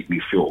would make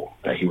me feel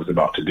that he was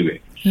about to do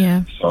it.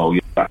 Yeah. So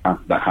that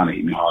kind of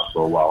hit me hard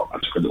for a while. I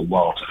took a little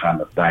while to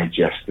kind of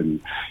digest and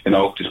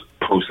just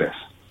process.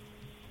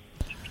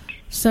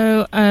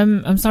 So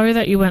I'm sorry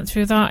that you went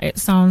through that. It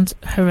sounds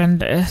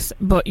horrendous,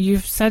 but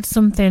you've said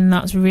something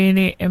that's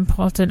really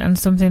important and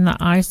something that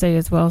I say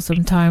as well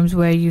sometimes,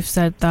 where you've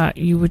said that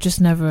you would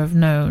just never have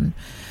known.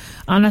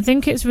 And I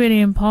think it's really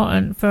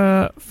important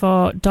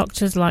for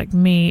doctors like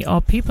me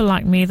or people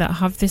like me that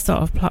have this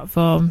sort of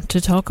platform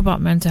to talk about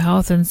mental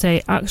health and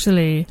say,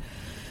 actually,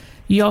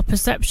 your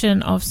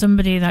perception of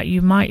somebody that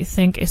you might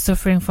think is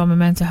suffering from a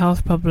mental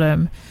health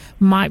problem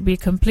might be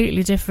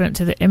completely different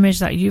to the image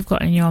that you've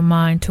got in your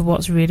mind to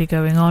what's really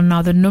going on.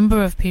 Now, the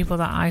number of people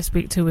that I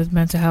speak to with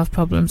mental health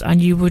problems,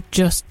 and you would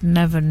just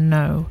never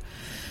know.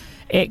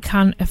 It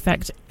can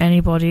affect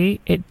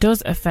anybody. It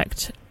does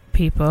affect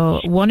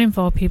people. 1 in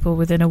 4 people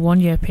within a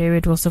 1-year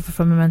period will suffer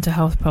from a mental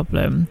health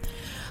problem.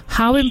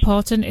 How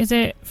important is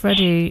it,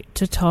 Freddie,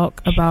 to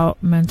talk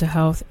about mental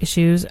health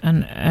issues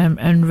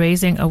and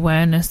raising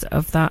awareness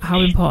of that?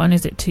 How important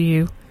is it to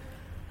you?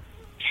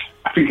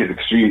 I think it's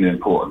extremely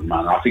important,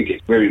 man. I think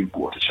it's very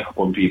important to check up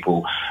on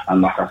people.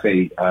 And like I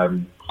say,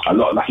 a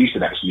lot, like you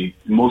said, actually,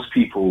 most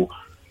people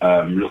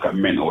look at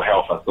mental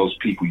health as those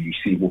people you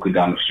see walking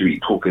down the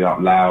street, talking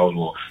out loud,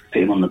 or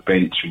sitting on the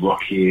bench,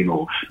 rocking,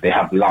 or they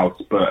have loud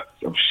spurts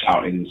of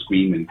shouting and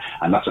screaming.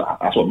 And that's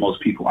what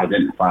most people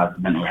identify as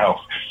mental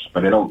health.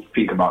 But they don't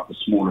think about the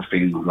smaller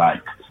things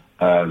like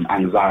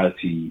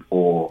anxiety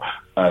or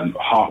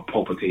heart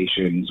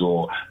palpitations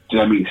or, do you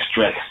know what I mean,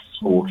 stress.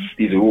 Or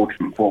these are all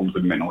different forms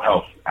of mental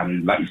health,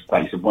 and like you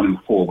said, 1 in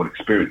 4 will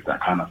experience that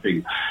kind of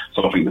thing.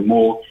 So I think the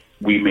more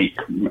we make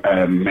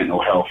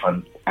mental health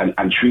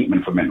and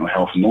treatment for mental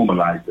health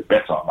normalised, the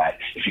better. Like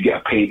if you get a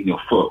pain in your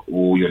foot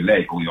or your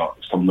leg or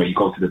somewhere, you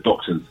go to the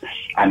doctors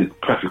and it's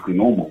perfectly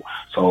normal.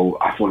 So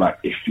I feel like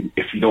if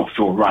you don't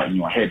feel right in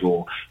your head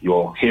or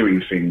you're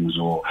hearing things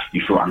or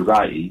you feel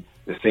anxiety,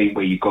 the same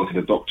way you go to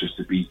the doctors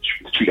to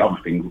treat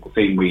other things, the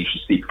same way you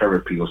should seek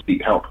therapy or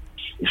seek help.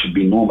 It should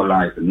be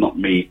normalised and not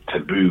made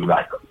taboo.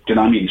 Like, do you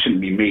know what I mean? It shouldn't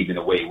be made in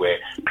a way where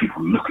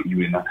people look at you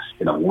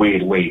in a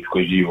weird way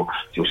because you're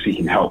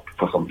seeking help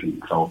for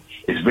something. So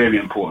it's very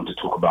important to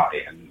talk about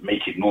it and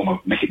make it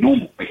normal, make it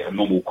a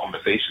normal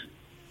conversation.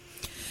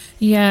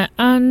 Yeah,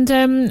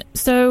 and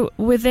so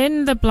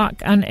within the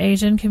Black and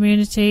Asian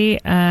community,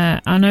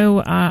 I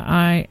know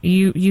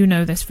you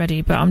know this,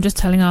 Freddie, but I'm just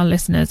telling our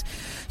listeners.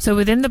 So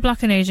within the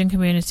Black and Asian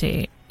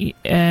community,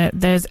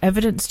 there's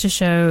evidence to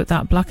show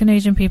that Black and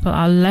Asian people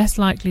are less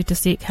likely to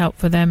seek help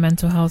for their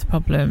mental health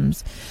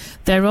problems.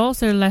 They're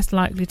also less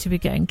likely to be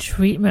getting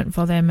treatment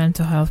for their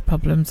mental health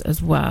problems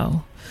as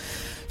well.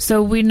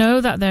 So we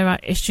know that there are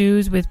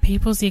issues with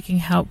people seeking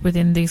help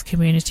within these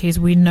communities.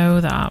 We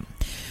know that.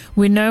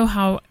 We know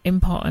how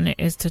important it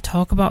is to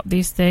talk about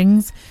these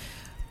things.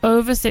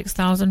 Over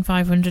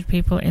 6,500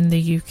 people in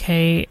the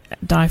UK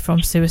die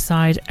from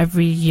suicide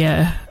every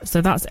year.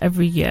 So that's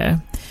every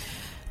year.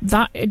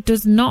 That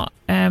does not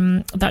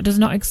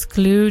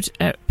exclude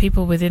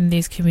people within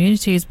these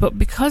communities, but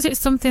because it's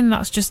something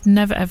that's just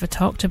never ever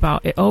talked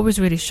about, it always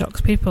really shocks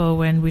people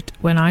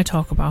when I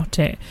talk about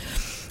it.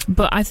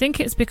 But I think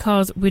it's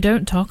because we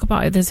don't talk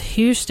about it. There's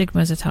huge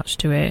stigmas attached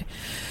to it.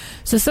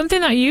 So something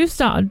that you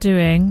started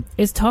doing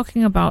is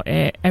talking about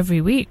it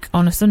every week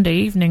on a Sunday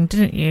evening,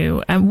 didn't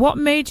you? And what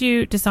made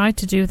you decide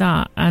to do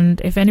that?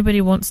 And if anybody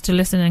wants to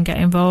listen and get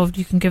involved,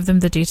 you can give them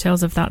the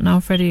details of that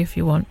now, Freddie, if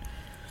you want.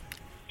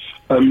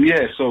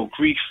 So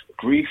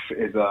Grief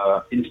is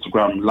a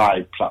Instagram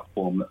live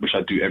platform which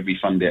I do every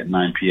Sunday at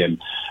 9 p.m.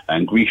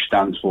 And Grief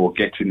stands for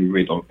Getting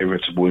Rid of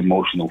Irritable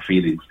Emotional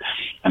Feelings.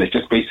 And it's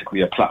just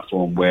basically a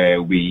platform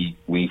where we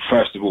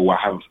first of all, I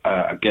have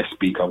a guest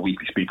speaker, a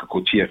weekly speaker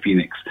called Tia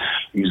Phoenix,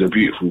 who's a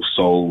beautiful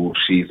soul.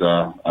 She's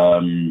a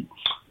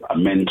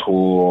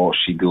mentor.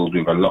 She deals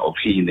with a lot of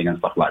healing and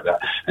stuff like that.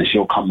 And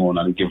she'll come on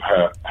and give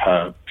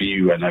her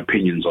view and her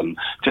opinions on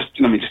just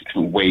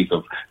different ways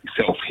of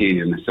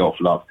self-healing and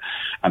self-love.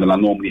 And then I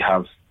normally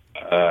have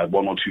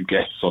one or two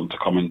guests on to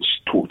come and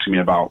talk to me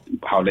about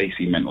how they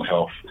see mental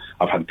health.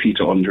 I've had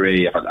Peter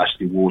Andre, I've had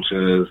Ashley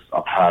Waters,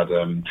 I've had,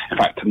 in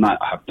fact, tonight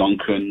I have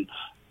Duncan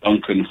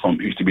from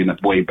who used to be in the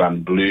boy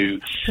band Blue.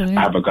 Brilliant.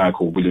 I have a guy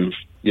called William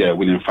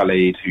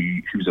Fallade,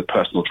 who's a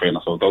personal trainer.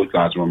 So those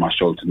guys are on my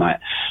show tonight.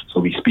 So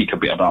we speak a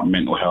bit about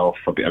mental health,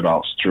 a bit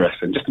about stress,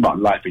 and just about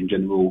life in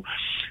general.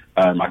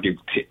 I give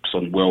tips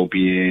on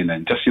well-being,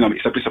 and just,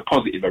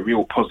 it's a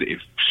real positive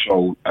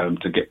show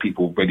to get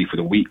people ready for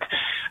the week.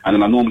 And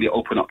then I normally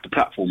open up the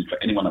platform for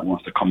anyone that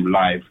wants to come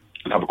live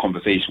and have a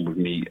conversation with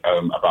me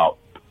about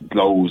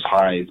lows,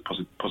 highs,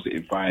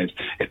 positive vibes.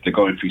 If they're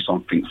going through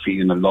something,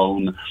 feeling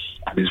alone,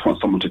 and they just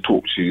want someone to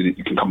talk to,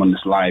 you can come on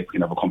this live, you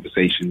can have a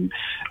conversation.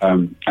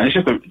 And it's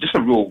just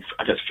a real,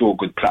 I guess,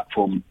 feel-good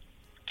platform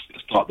to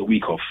start the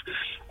week off.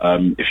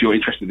 If you're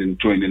interested in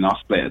joining us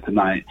later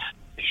tonight,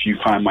 if you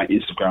find my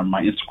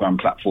Instagram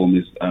platform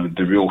is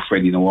The Real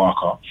Freddie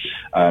Nwaka,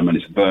 and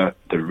it's the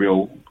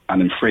Real,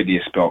 and then Freddie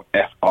is spelled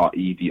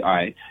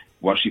Fredi.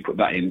 Once you put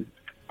that in,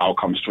 I'll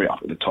come straight up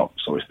at the top.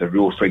 So it's The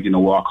Real Freddie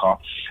Nwaka,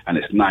 and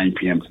it's 9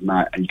 p.m.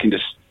 tonight. And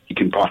you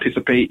can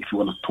participate if you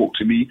want to talk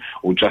to me,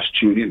 or just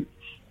tune in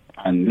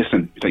and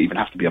listen. You don't even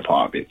have to be a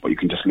part of it, but you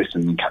can just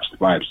listen and catch the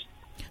vibes.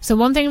 So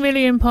one thing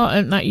really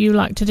important that you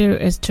like to do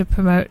is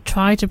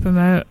try to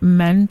promote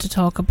men to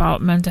talk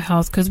about mental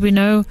health, because we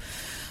know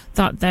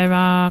that there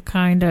are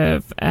kind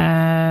of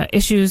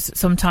issues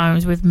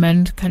sometimes with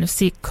men kind of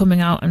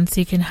coming out and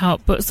seeking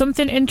help. But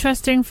something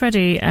interesting,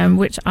 Freddie,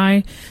 which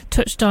I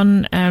touched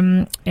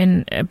on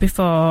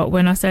before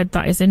when I said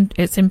that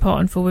it's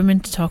important for women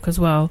to talk as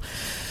well.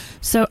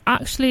 So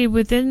actually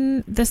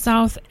within the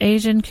South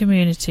Asian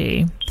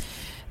community,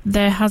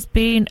 there has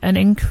been an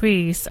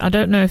increase. I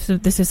don't know if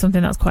this is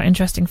something that's quite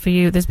interesting for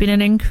you. There's been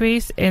an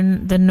increase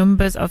in the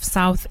numbers of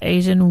South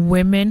Asian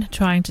women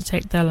trying to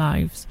take their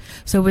lives.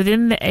 So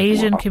within the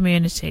Asian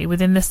community,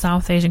 within the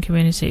South Asian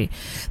community,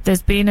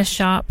 there's been a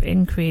sharp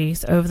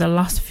increase over the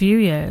last few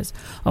years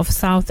of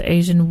South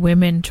Asian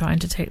women trying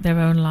to take their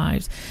own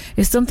lives.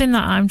 It's something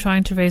that I'm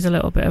trying to raise a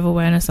little bit of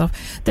awareness of.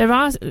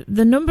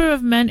 The number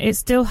of men is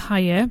still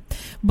higher,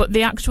 but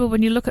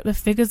when you look at the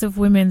figures of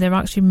women, there are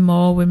actually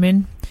more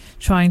women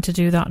trying to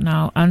do that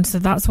now. And so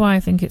that's why I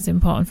think it's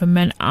important for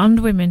men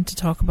and women to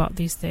talk about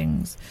these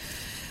things.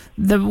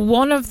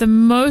 One of the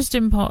most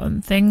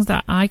important things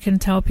that I can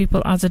tell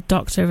people as a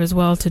doctor as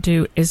well to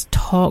do is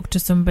talk to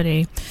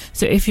somebody.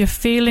 So if you're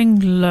feeling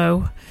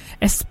low,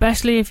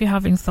 especially if you're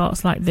having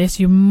thoughts like this,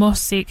 you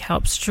must seek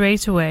help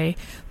straight away.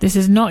 This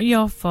is not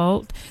your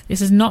fault.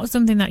 This is not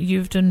something that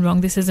you've done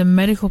wrong. This is a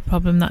medical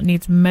problem that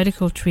needs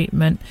medical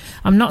treatment.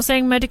 I'm not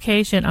saying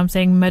medication, I'm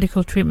saying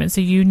medical treatment. So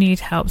you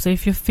need help. So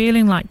if you're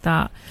feeling like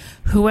that,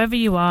 whoever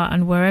you are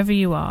and wherever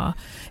you are,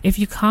 if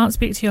you can't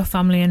speak to your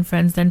family and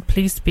friends, then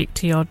please speak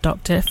to your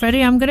doctor.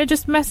 Freddie, I'm going to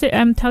just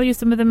tell you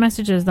some of the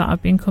messages that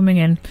have been coming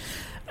in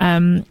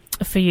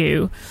for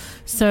you.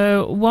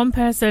 So one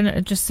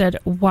person just said,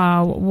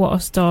 wow, what a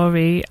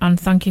story, and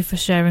thank you for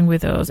sharing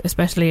with us,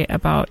 especially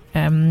about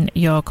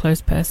your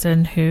close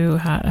person who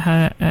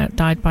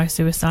died by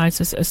suicide.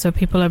 So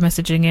people are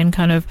messaging in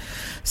kind of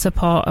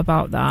support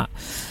about that.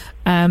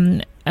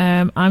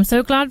 I'm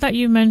so glad that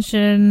you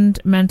mentioned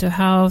mental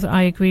health.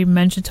 I agree,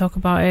 men should talk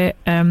about it.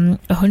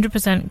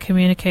 100%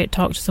 communicate,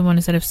 talk to someone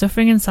instead of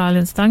suffering in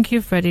silence. Thank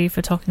you, Freddie,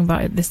 for talking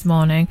about it this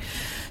morning.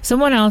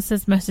 Someone else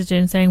has messaged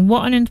in saying,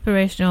 what an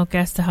inspirational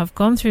guest to have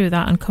gone through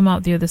that and come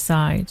out the other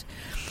side.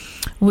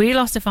 We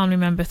lost a family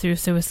member through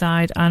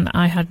suicide and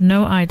I had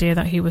no idea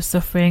that he was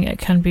suffering. It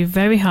can be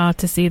very hard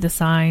to see the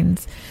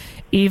signs,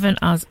 even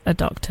as a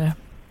doctor.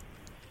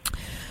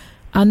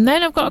 And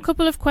then I've got a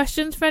couple of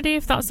questions, Freddie,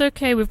 if that's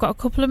okay. We've got a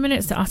couple of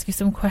minutes to ask you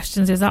some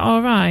questions. Is that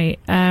all right?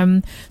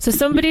 So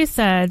somebody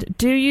said,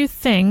 do you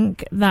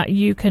think that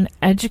you can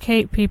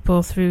educate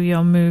people through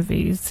your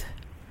movies?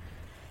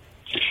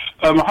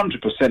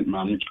 100%,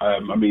 man.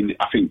 I mean,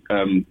 I think,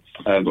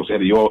 Dr.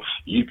 Eddie,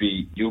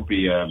 you'll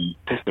be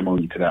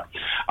testimony to that.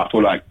 I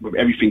feel like with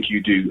everything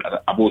you do,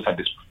 I've always had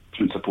this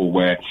principle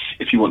where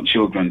if you want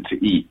children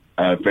to eat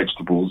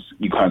vegetables,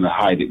 you kind of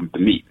hide it with the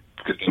meat,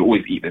 because they'll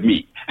always eat the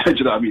meat. Do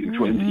you know what I mean? If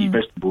you want them to eat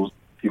vegetables,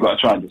 you've got to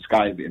try and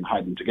disguise it and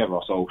hide them together.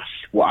 So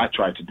what I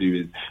try to do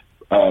is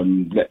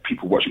let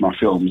people watch my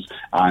films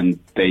and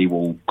they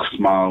will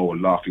smile or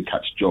laugh and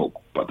catch a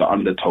joke, but the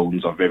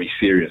undertones are very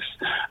serious.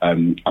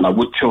 And I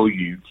would tell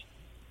you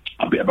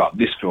a bit about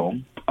this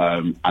film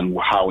and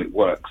how it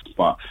works,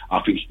 but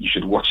I think you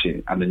should watch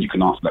it and then you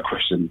can answer that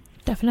question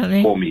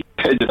Definitely. for me.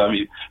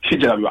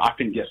 I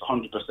think yes,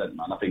 100%,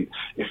 man. I think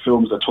if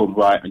films are told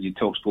right and you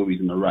tell stories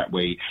in the right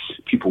way,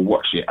 people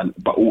watch it,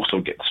 but also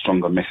get the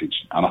stronger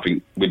message. And I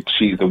think with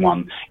She's the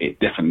One, it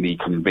definitely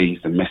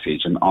conveys the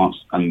message and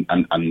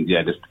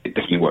yeah, it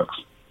definitely works.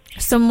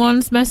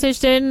 Someone's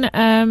messaged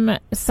in.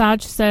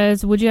 Saj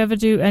says, "Would you ever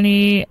do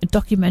any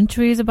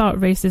documentaries about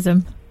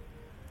racism?"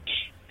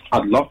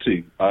 I'd love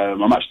to.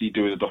 I'm actually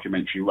doing a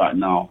documentary right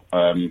now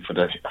I think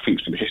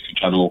it's for the History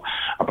Channel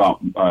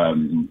about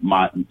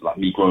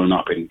me growing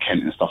up in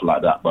Kent and stuff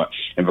like that. But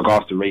in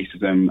regards to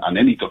racism and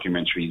any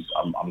documentaries,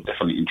 I'm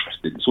definitely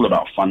interested. It's all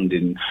about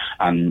funding,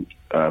 and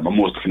I'm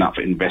always looking out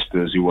for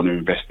investors who want to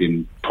invest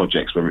in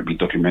projects, whether it be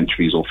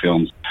documentaries or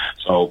films.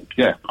 So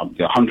yeah,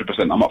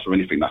 100%. I'm up for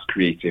anything that's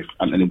creative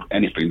and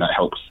anything that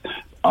helps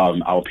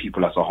our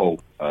people as a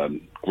whole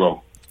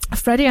grow.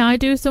 Freddie, I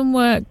do some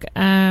work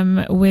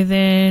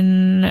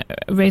within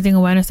raising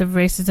awareness of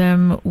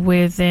racism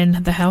within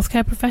the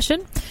healthcare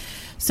profession.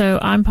 So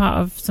I'm part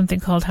of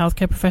something called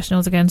Healthcare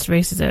Professionals Against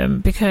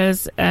Racism,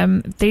 because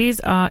these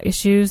are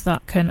issues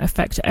that can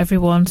affect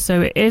everyone.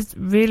 So it is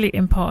really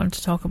important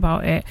to talk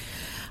about it.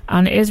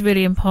 And it is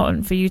really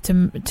important for you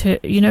to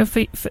you know,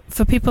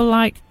 for people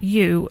like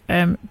you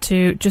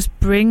to just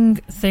bring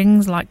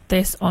things like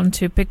this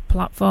onto big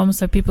platforms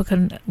so people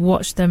can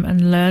watch them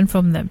and learn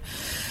from them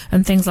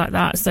and things like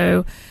that.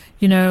 So,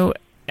 you know,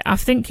 I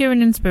think you're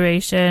an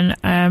inspiration.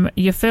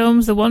 Your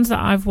films, the ones that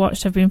I've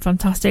watched, have been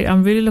fantastic.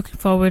 I'm really looking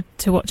forward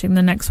to watching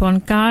the next one.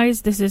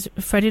 Guys, this is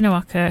Freddie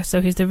Nwaka.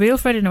 So he's the real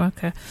Freddie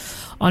Nwaka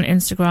on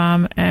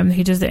Instagram.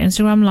 He does the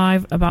Instagram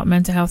Live about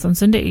mental health on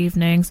Sunday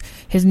evenings.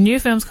 His new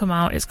film's come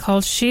out. It's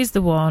called She's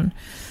the One.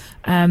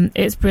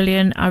 It's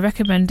brilliant. I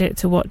recommend it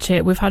to watch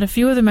it. We've had a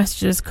few other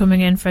messages coming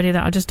in, Freddie,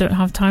 that I just don't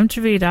have time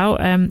to read out,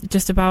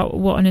 just about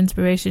what an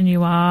inspiration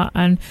you are,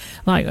 and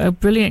like a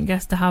brilliant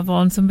guest to have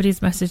on.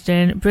 Somebody's messaged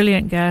in,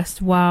 brilliant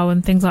guest, wow,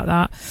 and things like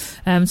that.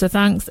 So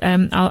thanks.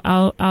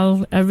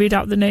 I'll read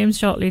out the names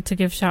shortly to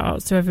give shout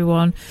outs to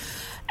everyone.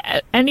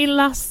 Any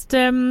last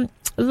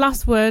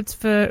words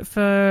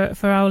for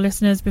our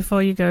listeners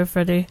before you go,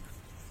 Freddie?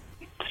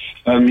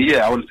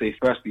 Yeah, I want to say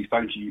firstly,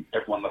 thank you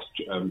everyone that's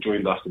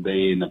joined us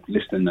today and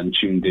listened and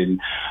tuned in.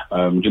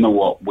 You know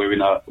what? We're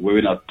in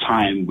a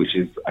time which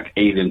is like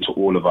alien to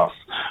all of us,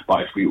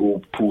 but if we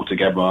all pull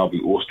together,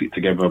 we all stick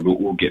together, we'll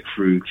all get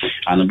through.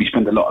 And we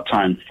spend a lot of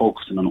time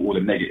focusing on all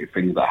the negative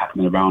things that are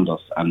happening around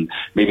us, and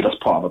maybe that's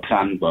part of a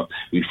plan, but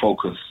we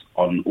focus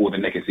on all the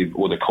negative,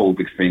 all the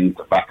COVID things,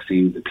 the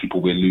vaccines, the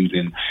people we're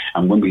losing,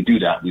 and when we do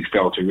that, we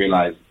fail to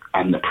realise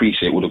and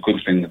appreciate all the good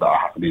things that are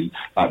happening,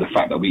 like the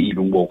fact that we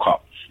even woke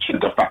up,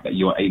 the fact that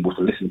you're able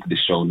to listen to this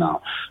show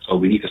now. So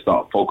we need to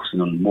start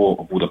focusing on more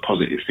of all the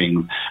positive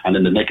things, and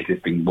then the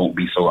negative thing won't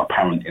be so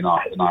apparent in our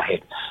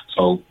head.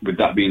 So with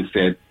that being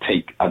said,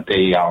 take a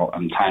day out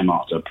and time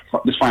out to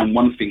just find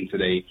one thing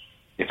today.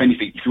 If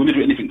anything, if you want to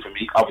do anything for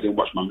me other than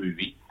watch my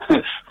movie,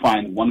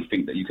 find one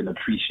thing that you can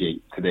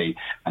appreciate today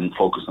and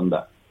focus on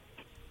that.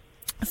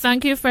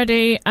 Thank you,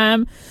 Freddie.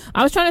 I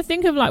was trying to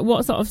think of like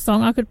what sort of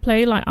song I could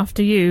play like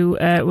after you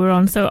were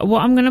on. So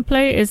what I'm going to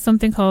play is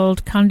something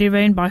called Candy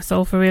Rain by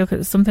Soul For Real, because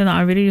it's something that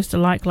I really used to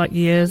like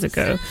years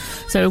ago.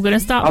 So we're going to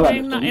start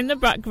playing that in the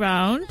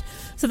background.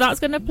 So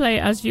that's going to play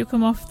as you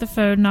come off the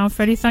phone now.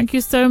 Freddie, thank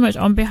you so much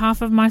on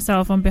behalf of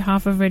myself, on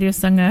behalf of Radio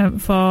Sangam,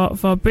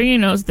 for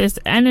bringing us this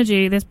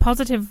energy, this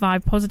positive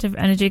vibe, positive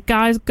energy.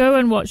 Guys, go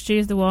and watch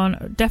She's the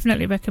One.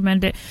 Definitely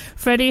recommend it.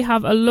 Freddie,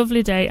 have a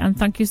lovely day, and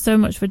thank you so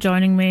much for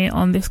joining me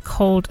on this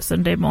cold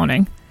Sunday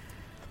morning.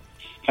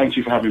 Thank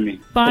you for having me.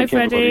 Bye,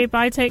 Freddie.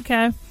 Bye, take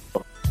care.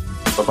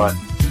 Bye-bye.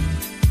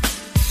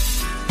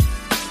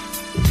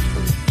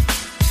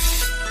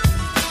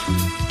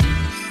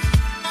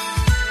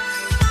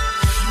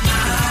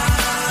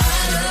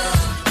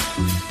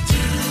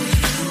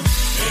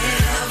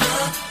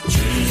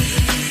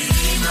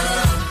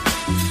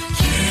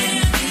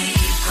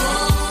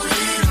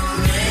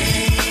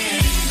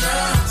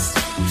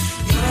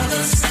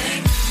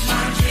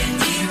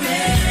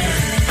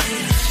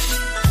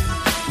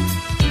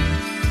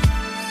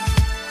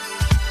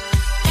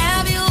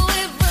 Have you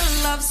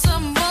ever loved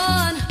someone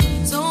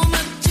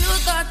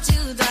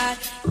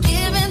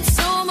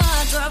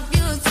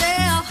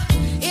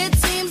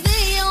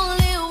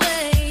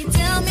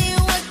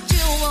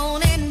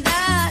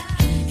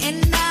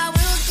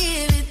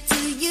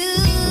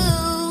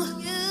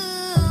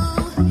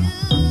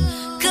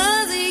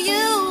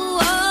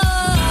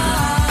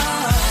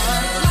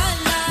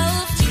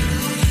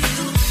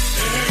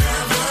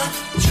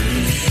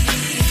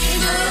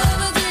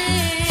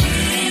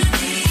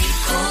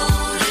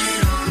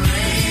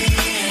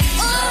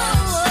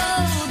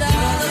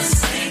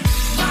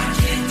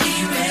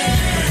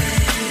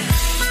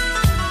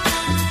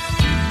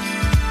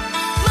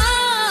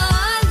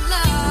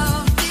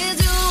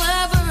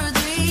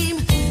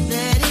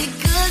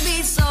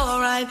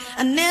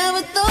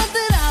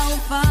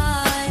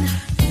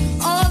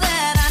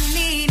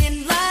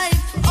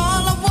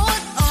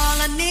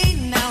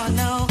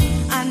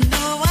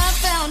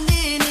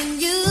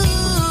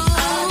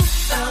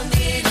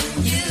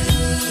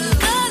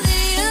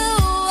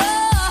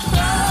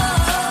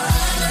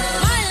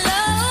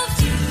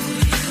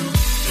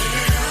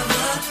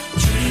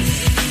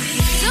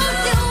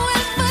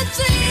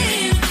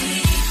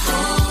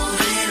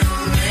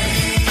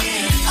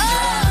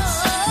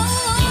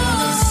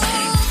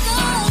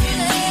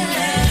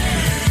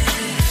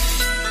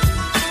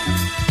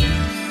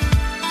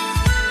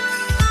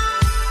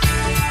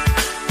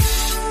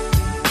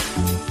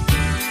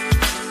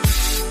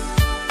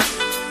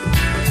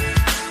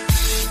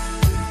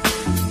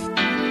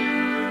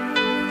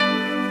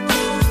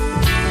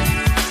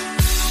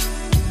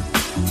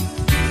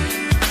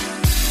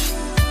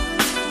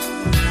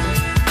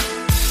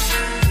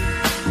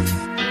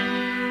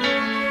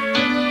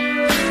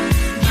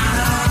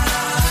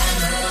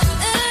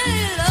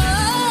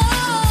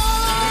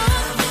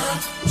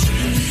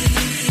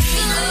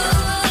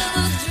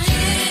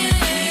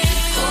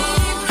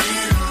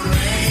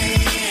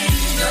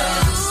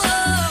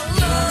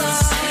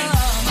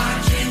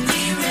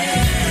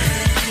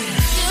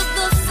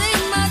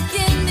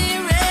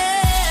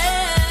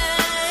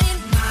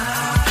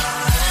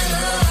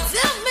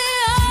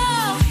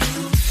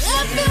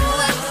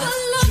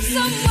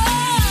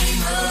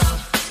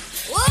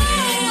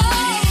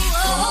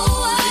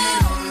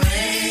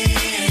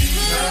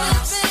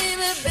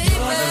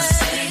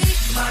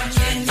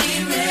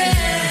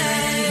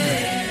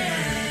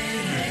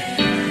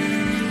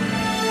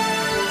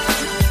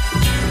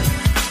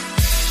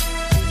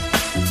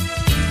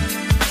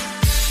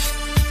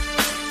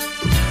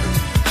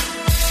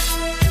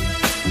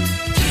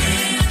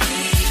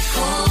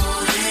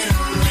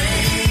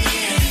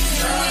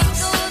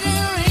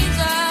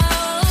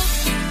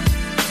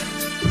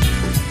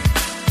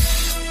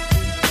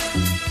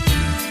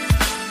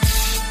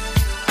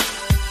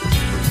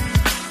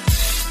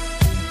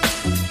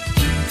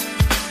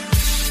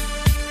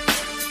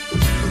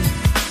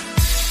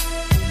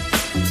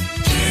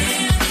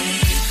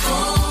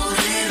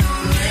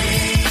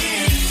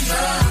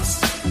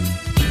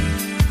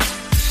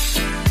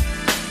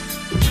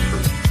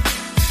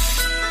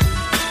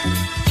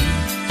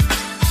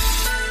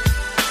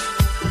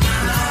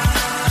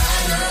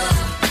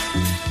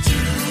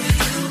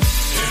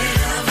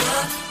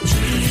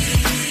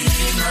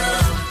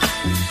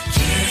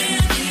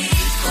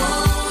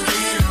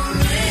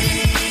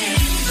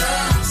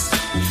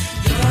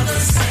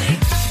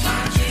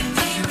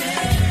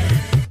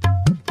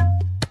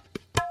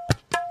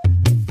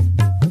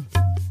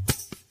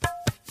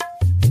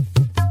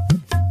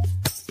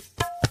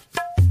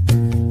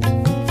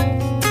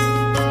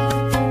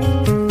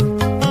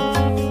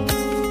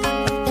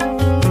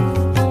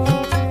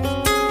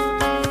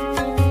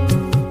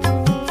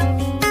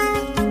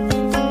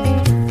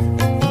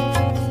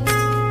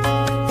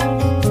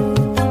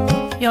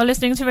You're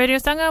listening to Radio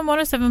Sangam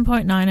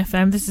 107.9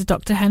 FM. This is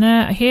Dr.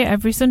 Henna here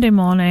every Sunday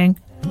morning.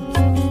 We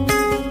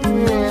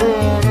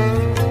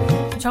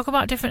talk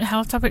about different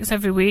health topics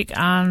every week,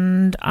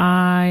 and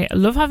I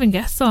love having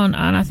guests on,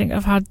 and I think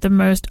I've had the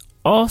most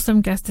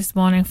awesome guest this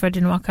morning,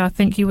 Freddie Nwaka. I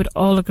think you would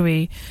all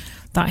agree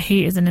that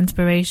he is an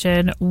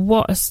inspiration.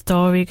 What a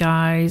story,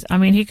 guys. I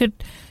mean, he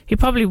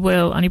probably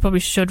will, and he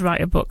probably should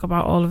write a book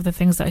about all of the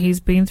things that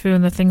he's been through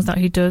and the things that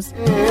he does.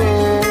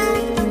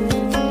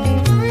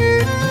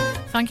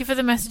 Thank you for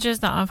the messages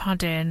that I've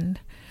had in.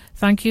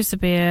 Thank you,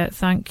 Sabir.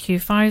 Thank you,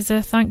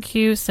 Pfizer. Thank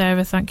you,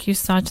 Sarah. Thank you,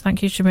 Saj.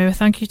 Thank you, Shamira.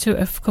 Thank you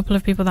to a couple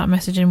of people that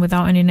message in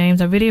without any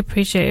names. I really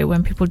appreciate it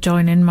when people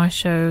join in my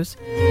shows.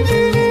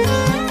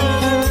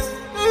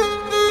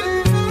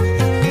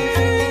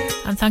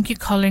 And thank you,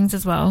 Collings,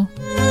 as well.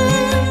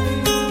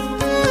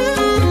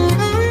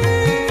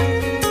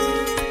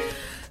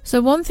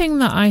 So one thing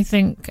that I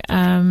think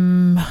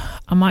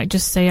I might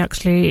just say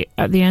actually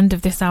at the end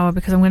of this hour,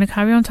 because I'm going to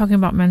carry on talking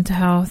about mental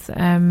health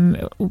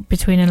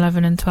between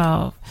 11 and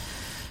 12,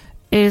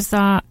 is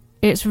that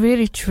it's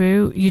really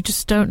true. You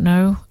just don't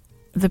know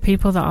the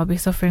people that will be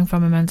suffering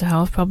from a mental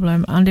health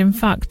problem. And in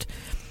fact,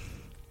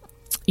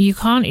 you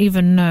can't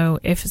even know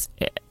if...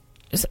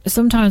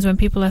 Sometimes when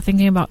people are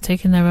thinking about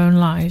taking their own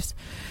lives,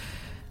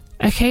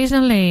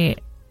 occasionally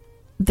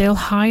they'll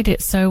hide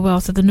it so well.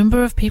 So the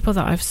number of people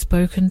that I've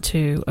spoken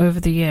to over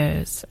the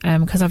years,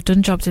 because I've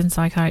done jobs in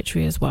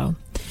psychiatry as well,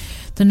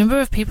 the number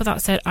of people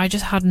that said, I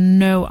just had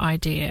no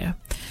idea.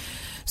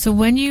 So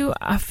when you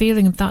are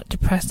feeling that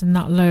depressed and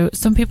that low,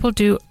 some people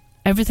do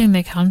everything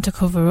they can to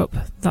cover up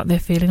that they're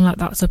feeling like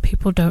that, so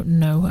people don't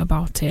know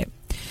about it.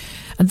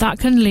 And that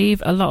can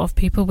leave a lot of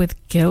people with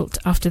guilt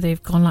after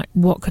they've gone like,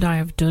 what could I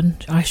have done?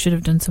 I should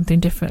have done something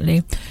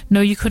differently.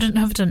 No, you couldn't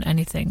have done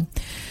anything.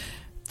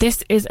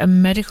 This is a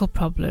medical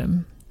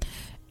problem.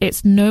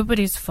 It's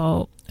nobody's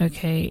fault,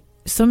 okay?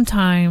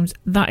 Sometimes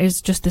that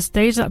is just the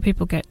stage that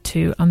people get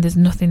to, and there's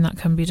nothing that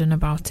can be done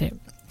about it.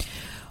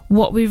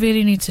 What we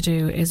really need to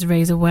do is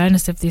raise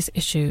awareness of these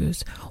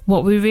issues.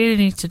 What we really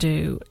need to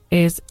do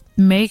is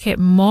make it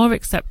more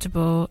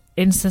acceptable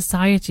in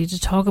society to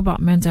talk about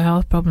mental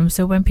health problems,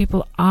 so when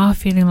people are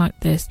feeling like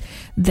this,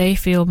 they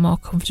feel more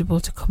comfortable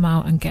to come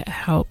out and get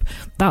help.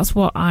 That's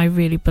what I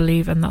really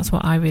believe, and that's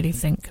what I really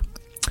think.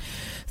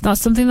 That's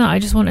something that I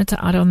just wanted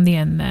to add on the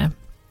end there.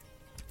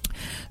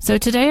 So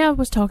today I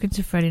was talking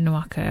to Freddie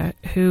Nwaka,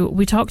 who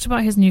we talked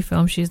about his new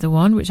film, She's the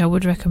One, which I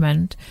would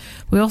recommend.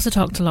 We also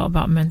talked a lot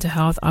about mental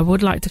health. I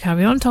would like to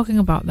carry on talking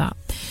about that.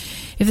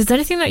 If there's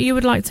anything that you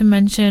would like to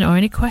mention or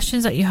any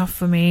questions that you have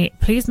for me,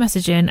 please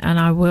message in and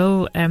I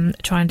will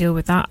try and deal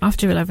with that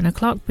after 11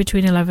 o'clock,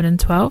 between 11 and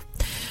 12.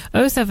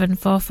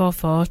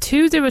 07444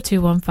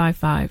 202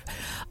 155.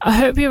 I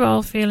hope you're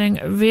all feeling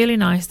really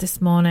nice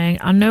this morning.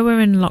 I know we're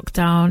in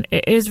lockdown.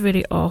 It is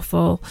really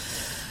awful.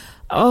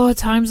 Oh,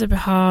 times are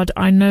hard.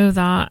 I know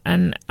that.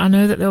 And I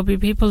know that there'll be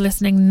people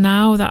listening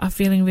now that are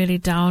feeling really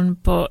down,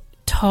 but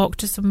talk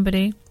to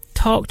somebody.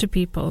 Talk to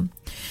people.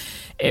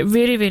 It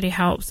really, really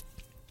helps.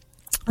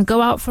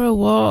 Go out for a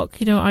walk.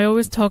 You know, I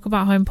always talk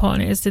about how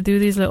important it is to do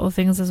these little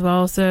things as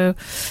well. So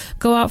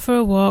go out for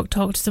a walk,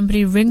 talk to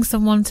somebody, ring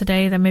someone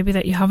today that maybe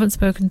that you haven't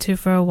spoken to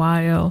for a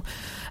while.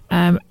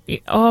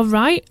 Or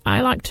write.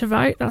 I like to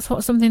write. That's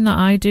something that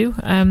I do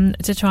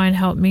to try and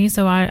help me.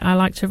 So I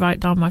like to write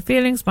down my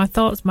feelings, my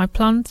thoughts, my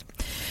plans.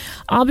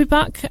 I'll be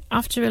back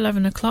after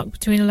 11 o'clock,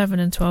 between 11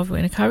 and 12. We're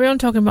going to carry on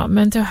talking about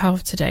mental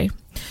health today.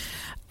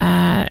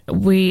 I'm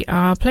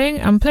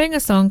playing a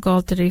song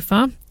called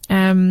Tarifa.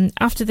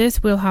 After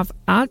this, we'll have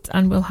ads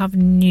and we'll have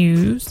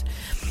news.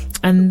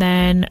 And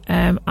then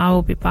I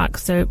will be back.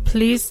 So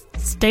please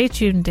stay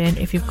tuned in.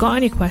 If you've got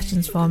any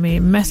questions for me,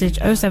 message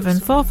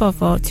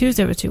 07444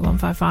 202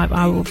 155.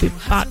 I will be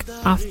back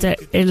after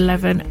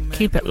 11.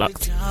 Keep it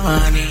locked.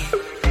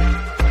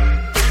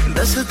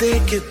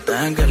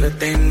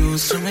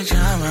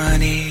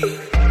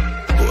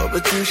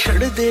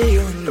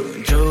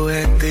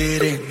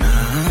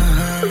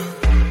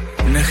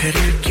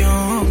 नखरे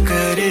क्यों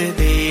कर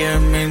दिया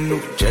मैनू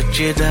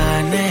जचदा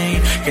नहीं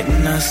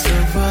कितना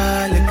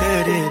सवाल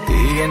कर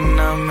दिया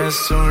ना मैं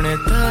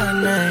सुनता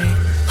नहीं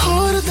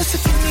और दस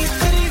कितनी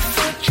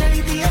तारीफां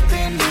चाहिदियां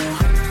तैनू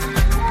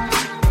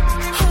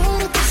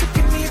और दस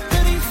कितनी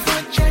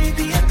तारीफां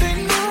चाहिदियां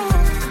तैनू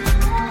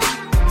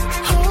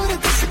और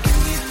दस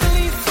कितनी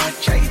तारीफां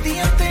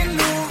चाहिदियां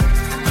तैनू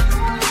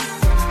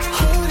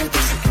और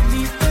दस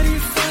कितनी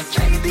तारीफां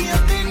चाहिदियां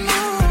तैनू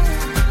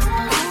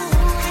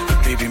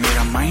बेबी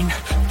मेरा माइंड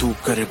तू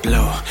करे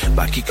ब्लो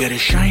बाकी करे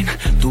शाइन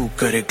तू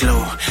करे ग्लो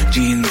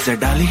जीन्स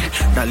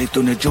डाली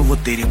तूने जो वो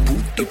तेरी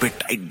बूटी पे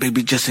टाइट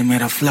बेबी जैसे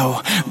मेरा फ्लो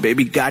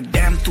बेबी गॉड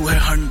डैम तू है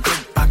 100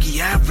 बाकी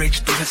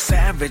एवरेज तू है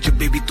सैवेज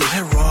बेबी तू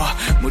है रॉ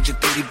मुझे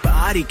तेरी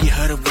बारी की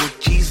हर वो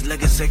चीज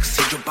लगे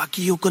सेक्सी जो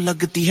बाकियों को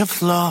लगती है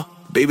flaw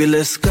baby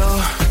let's go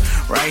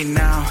right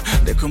now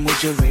देखो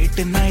मुझे वेट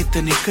ना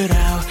इतनी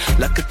कराओ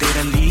लक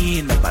तेरा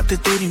लीन बात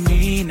तेरी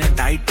मीन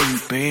डाइटिंग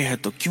पे है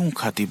तो क्यों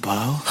खाती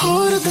भाव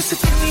और दस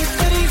कितनी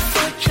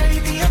तारीफां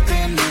चाहिदियां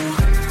तैनू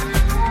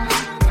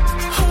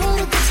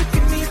और दस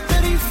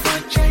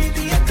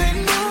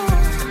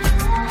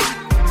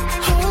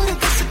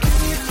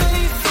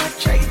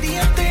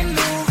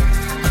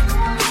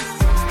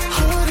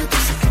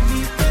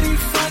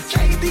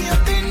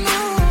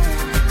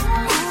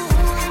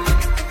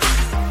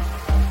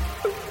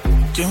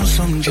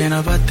समझे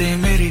ना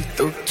बातें मेरी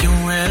तो क्यों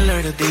है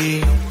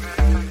लड़दी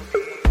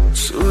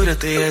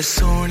सूरत है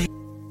Soni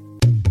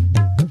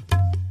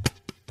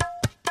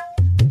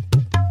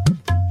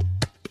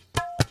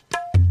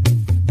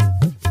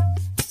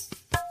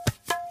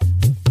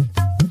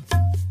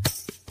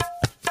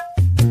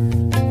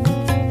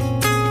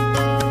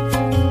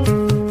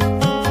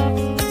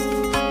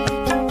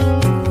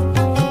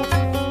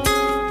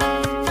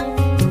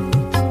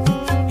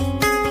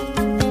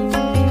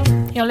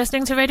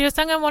Listening to Radio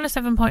Sangam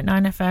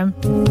 107.9 FM.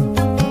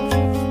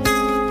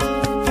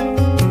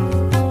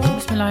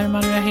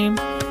 Bismillahirrahmanirrahim.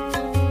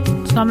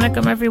 Assalamu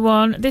alaikum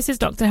everyone. This is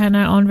Dr. Henna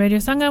on Radio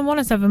Sangam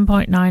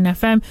 107.9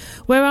 FM.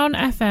 We're on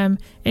FM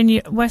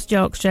in West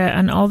Yorkshire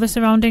and all the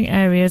surrounding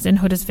areas in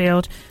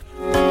Huddersfield.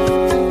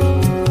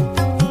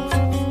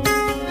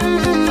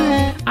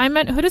 I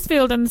meant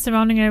Huddersfield and the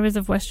surrounding areas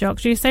of West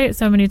Yorkshire. You say it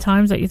so many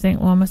times that you think,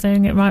 well, am I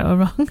saying it right or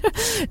wrong?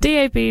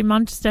 DAB,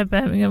 Manchester,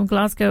 Birmingham,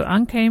 Glasgow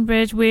and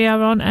Cambridge. We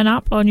are on an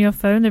app on your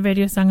phone, the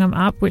Radio Sangam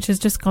app, which has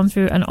just gone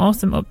through an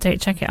awesome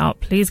update. Check it out,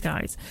 please,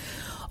 guys.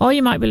 Or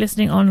you might be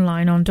listening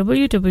online on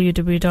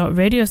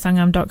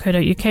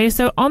www.radiosangam.co.uk.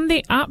 So on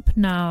the app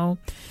now,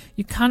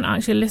 you can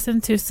actually listen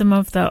to some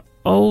of the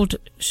old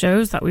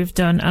shows that we've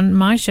done, and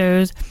my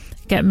shows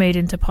get made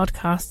into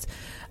podcasts.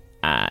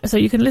 So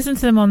you can listen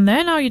to them on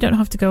there now. You don't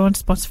have to go on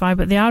Spotify,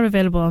 but they are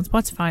available on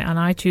Spotify and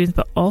iTunes,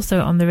 but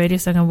also on the Radio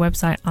Sangam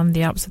website and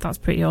the app. So that's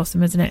pretty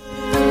awesome, isn't it?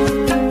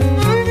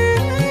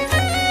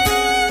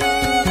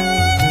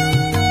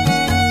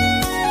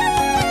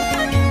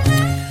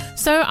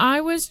 So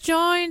I was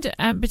joined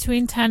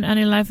between 10 and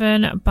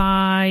 11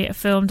 by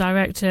film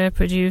director,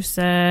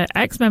 producer,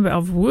 ex-member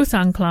of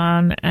Wu-Tang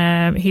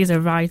Clan. He's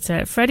a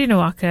writer, Freddie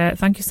Nwaka.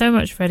 Thank you so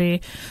much, Freddie,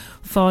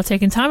 for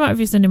taking time out of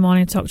your Sunday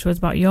morning to talk to us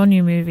about your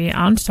new movie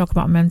and to talk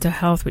about mental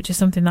health, which is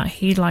something that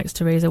he likes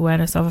to raise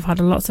awareness of. I've had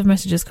lots of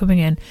messages coming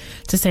in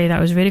to say that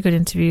was a really good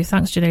interview.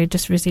 Thanks, Junaid.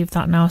 Just received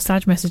that now.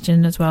 Saj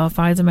messaging as well.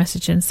 Faiza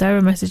messaging.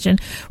 Sarah messaging.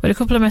 We had a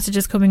couple of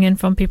messages coming in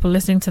from people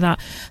listening to that.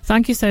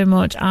 Thank you so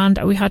much. And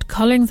we had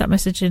Collins that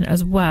messaged in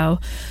as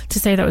well to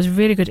say that was a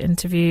really good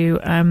interview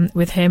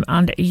with him.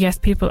 And yes,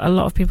 a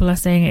lot of people are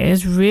saying it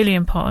is really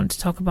important to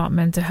talk about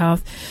mental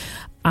health.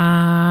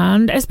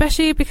 And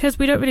especially because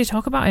we don't really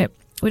talk about it.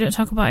 We don't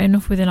talk about it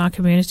enough within our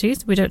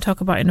communities. We don't talk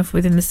about it enough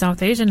within the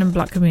South Asian and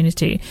Black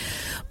community.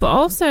 But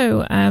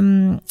also,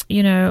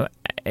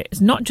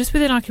 it's not just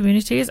within our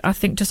communities. I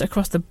think just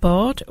across the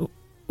board,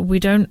 we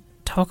don't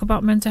talk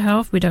about mental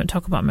health. We don't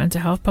talk about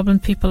mental health problems.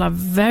 People are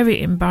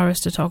very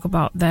embarrassed to talk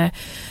about their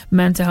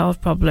mental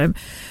health problem.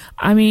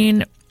 I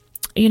mean,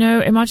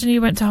 imagine you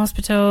went to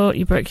hospital,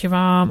 you broke your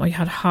arm, or you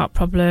had a heart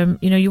problem.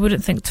 You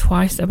wouldn't think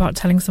twice about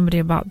telling somebody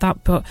about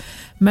that, but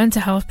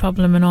mental health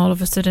problem, and all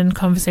of a sudden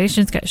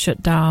conversations get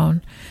shut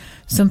down.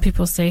 Some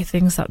people say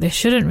things that they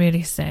shouldn't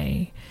really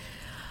say.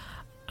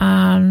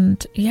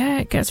 And yeah,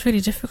 it gets really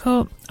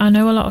difficult. I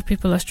know a lot of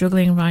people are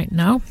struggling right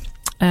now.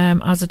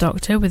 As a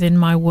doctor within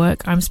my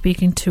work, I'm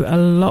speaking to a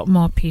lot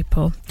more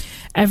people.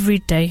 Every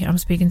day I'm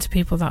speaking to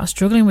people that are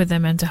struggling with their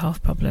mental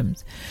health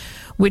problems,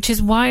 which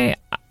is why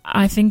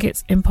I think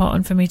it's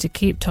important for me to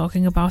keep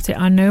talking about it.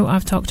 I know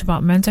I've talked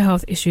about mental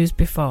health issues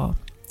before.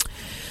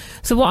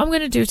 So what I'm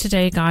going to do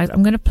today, guys,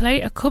 I'm going to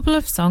play a couple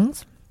of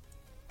songs.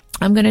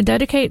 I'm going to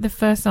dedicate the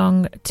first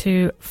song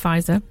to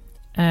Faiza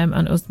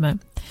and Uzma.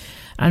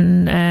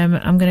 And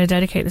I'm going to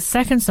dedicate the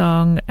second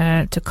song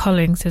to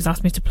Collins, who's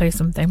asked me to play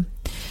something.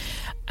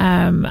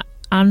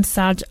 And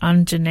Saj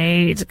and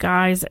Junaid,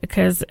 guys,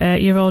 because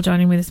you're all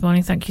joining me this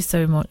morning. Thank you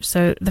so much.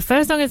 So the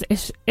first song is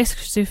Ishq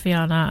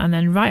Sufiana, and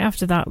then right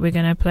after that we're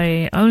going to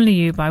play Only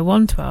You by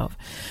 112.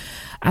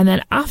 And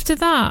then after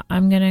that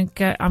I'm going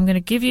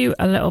to give you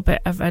a little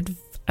bit of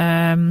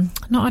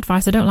not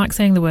advice, I don't like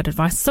saying the word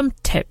advice, some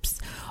tips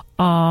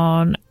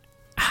on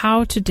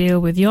how to deal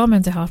with your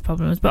mental health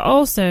problems, but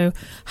also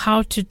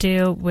how to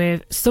deal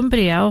with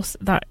somebody else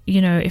that,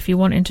 if you're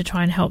wanting to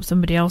try and help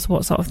somebody else,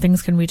 what sort of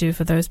things can we do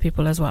for those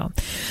people as well.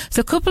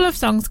 So a couple of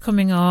songs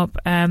coming up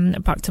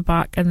back to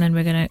back, and then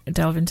we're going to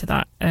delve into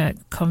that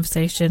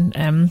conversation,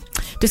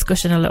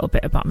 discussion a little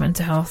bit about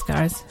mental health,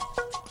 guys.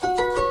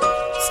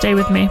 Stay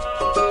with me.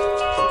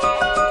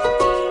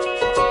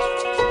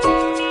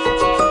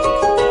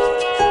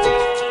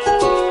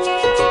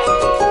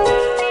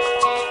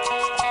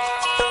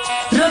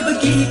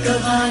 की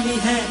कहानी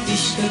है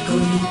इश्क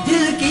कोई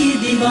दिल की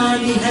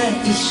दीवानी है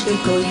इश्क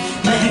कोई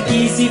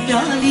महकी सी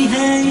प्याली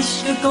है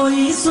इश्क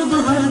कोई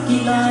सुबह की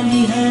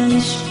लाली है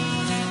इश्क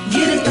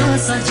गिरता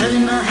सा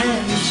झरना है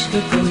इश्क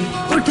कोई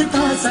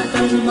उठता सा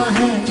कलमा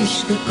है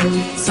इश्क कोई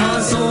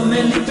सांसों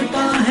में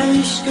लिपटा है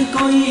इश्क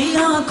कोई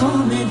आंखों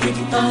में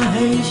दिखता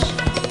है इश्क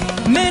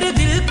मेरे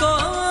दिल को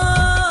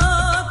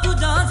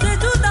तुझा से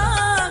जुदा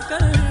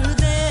कर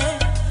दे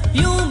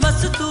यूं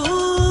बस तू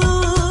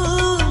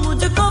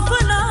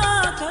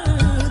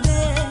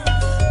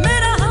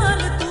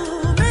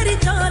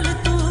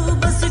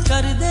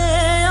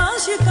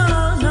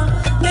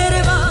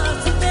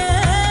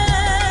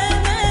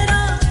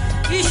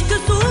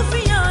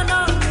सूफियाना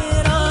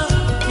मेरा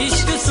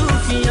इश्क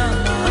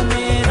सूफियाना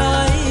मेरा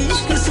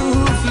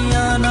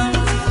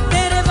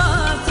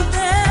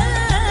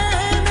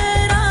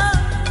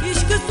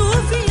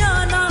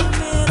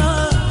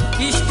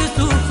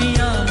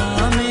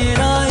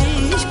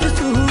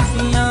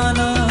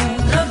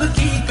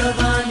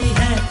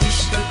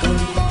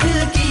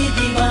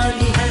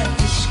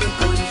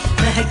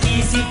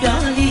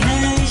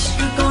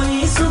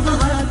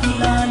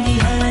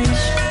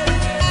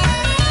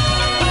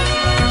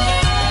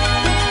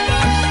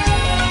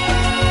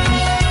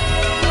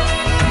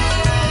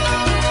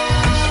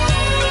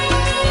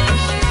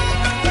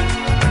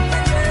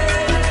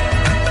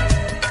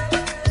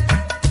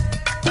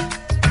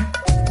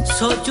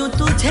सोचूं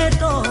तुझे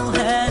तो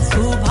है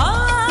सुबह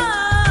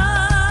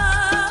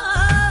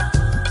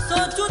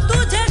सोचूं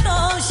तुझे तो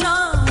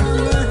शाम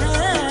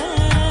है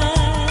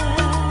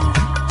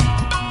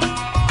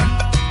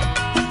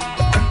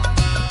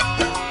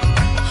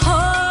हो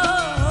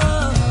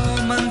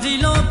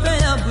मंजिलों पे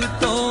अब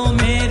तो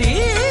मेरी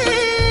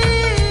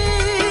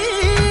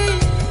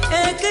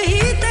एक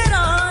ही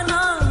तेरा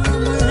नाम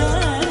है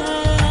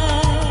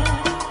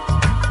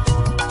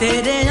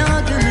तेरे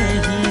आग में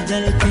ही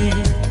जलते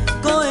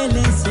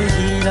कोयले से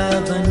हीरा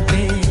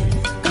बनके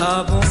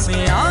ख्वाबों से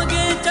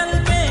आगे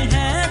चलते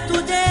हैं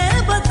तुझे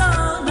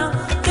बताना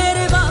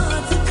तेरे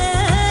वास्ते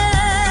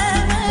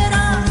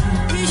मेरा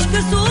इश्क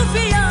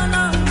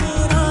सूफियाना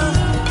मेरा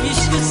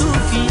इश्क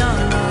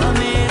सूफियाना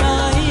मेरा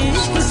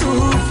इश्क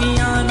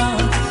सूफियाना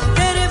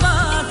तेरे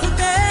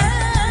वास्ते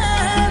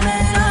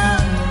मेरा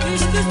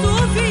इश्क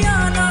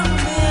सूफियाना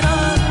मेरा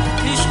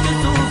इश्क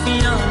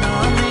सूफियाना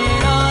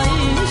मेरा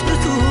इश्क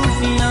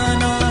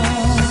सूफियाना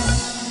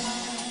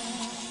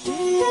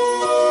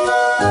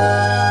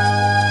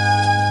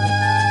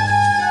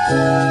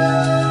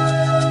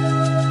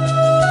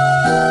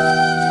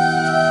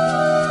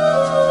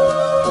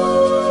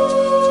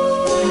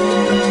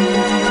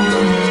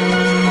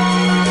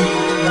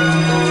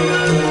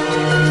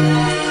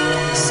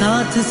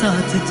साथ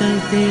साथ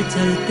चलते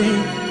चलते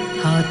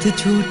हाथ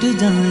छूट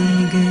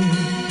जाएंगे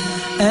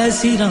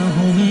ऐसी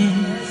राहों में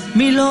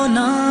मिलो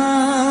ना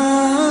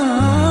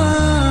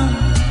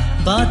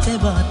बातें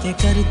बातें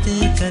करते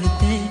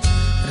करते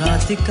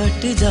रात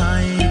कट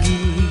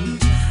जाएगी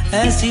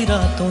ऐसी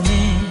रातों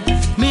में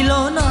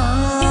मिलो ना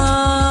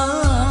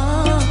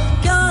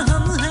क्या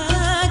हम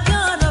हैं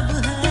क्या रब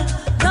है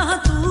जहाँ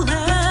तू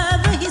है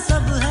वही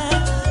सब है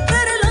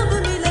मेरे लब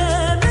मिले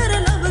मेरे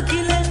लब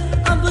खिले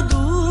अब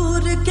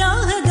दूर क्या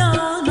है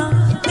जाना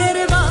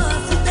तेरे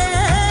वास्ते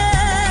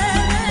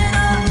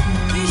मेरा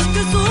इश्क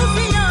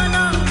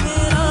सूफियाना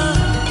मेरा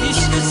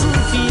इश्क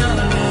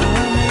सूफियाना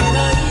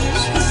मेरा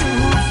इश्क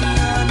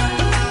सूफियाना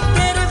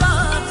तेरे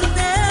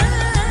वास्ते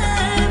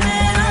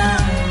मेरा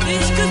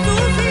इश्क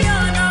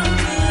सूफियाना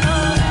मेरा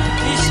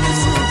इश्क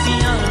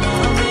सूफियाना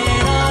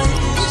मेरा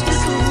इश्क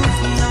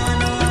सूफियाना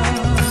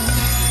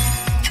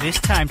This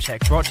time check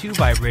brought to you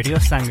by Radio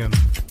Sangam.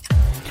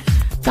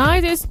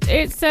 Guys,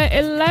 it's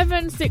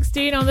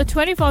 11:16 on the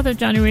 24th of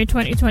January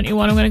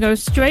 2021. I'm going to go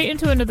straight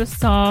into another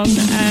song.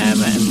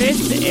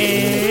 This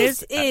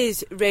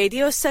is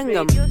Radio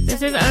Sangam.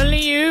 This is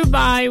Only You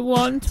by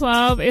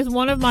 112. It's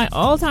one of my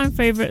all-time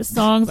favourite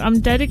songs. I'm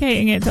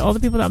dedicating it to all the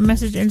people that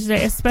messaged in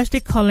today,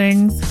 especially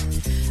Collins,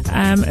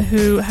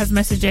 who has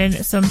messaged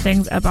in some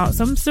things about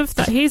some stuff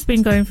that he's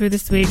been going through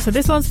this week. So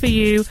this one's for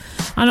you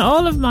and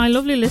all of my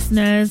lovely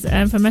listeners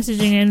for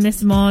messaging in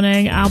this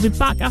morning. I'll be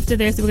back after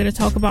this. We're going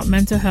to talk about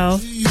mental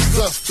health.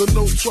 Jesus, the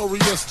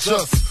notorious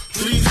just.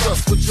 Please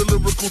us with your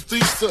lyrical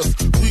thesis.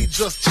 We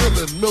just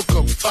chillin', milk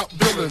 'em, top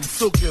billin',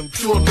 silkin',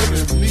 pure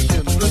linen,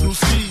 neatin', little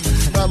seeds,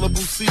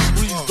 Malibu sea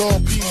breeze,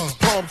 dawn peas,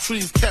 palm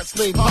trees, cats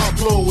named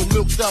Pablo and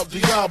milked out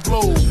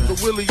Diablo. The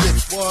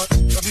williest, what?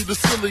 I be the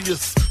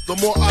silliest. The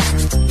more I,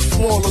 the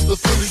smaller the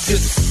silly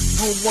gets.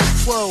 Room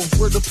 112,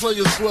 where the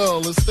players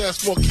dwell, and stash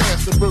more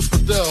cash than Bert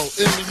Fidel.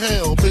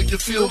 Inhale, make you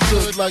feel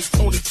good like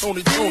Tony.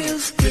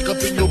 Pick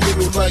up in your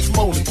middle like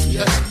Moni.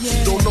 Yeah.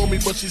 She don't know me,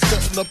 but she's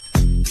setting up.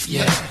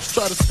 Yeah.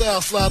 Try to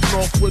style sliding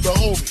off with a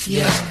homie.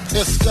 Yeah.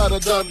 Escada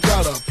done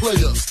gotta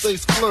player, stay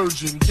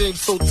splurging. Game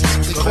so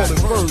tight, they call it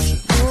virgin.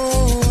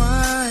 Oh,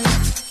 I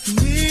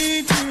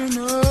need to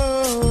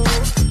know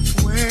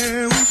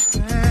where we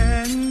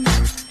stand.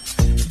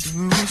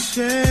 Do we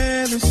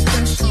share the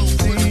special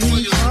thing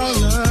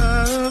called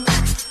love?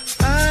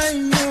 I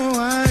know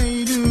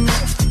I do.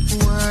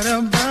 What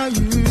about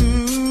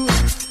you?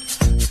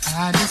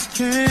 I just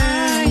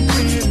can't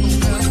get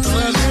enough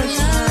of your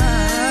time.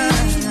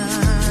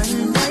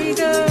 What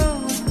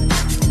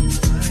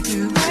do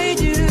I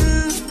do?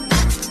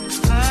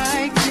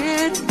 I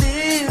can't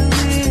live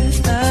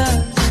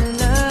without your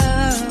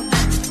love.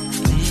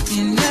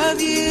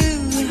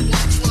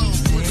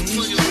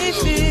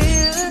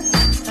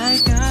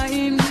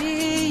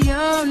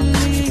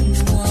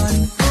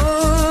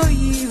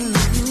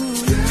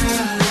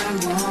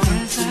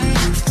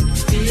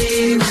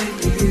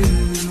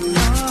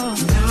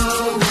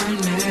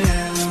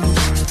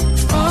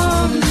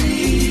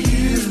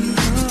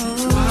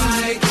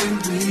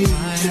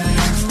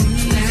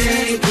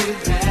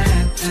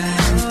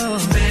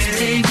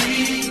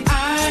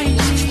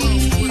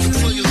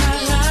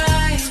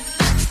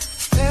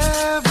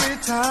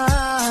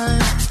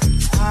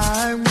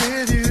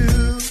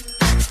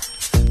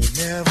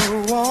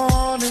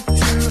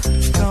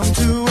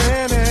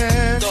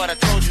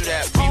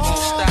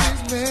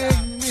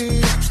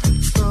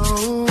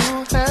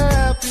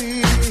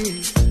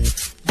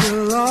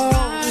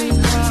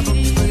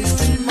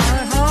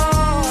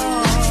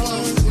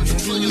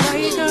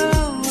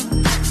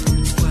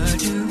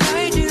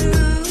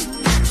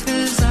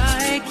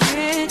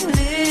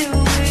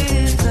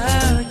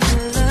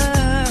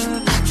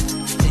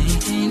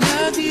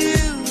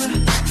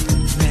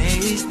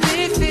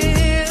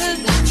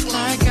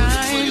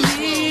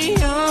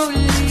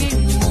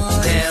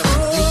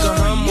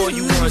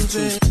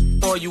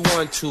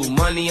 to.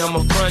 Money,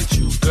 I'ma front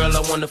you. Girl,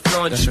 I wanna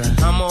flaunt you.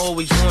 right. I'ma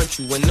always want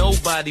you when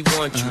nobody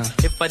wants you.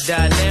 If I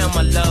die now,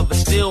 my love will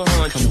still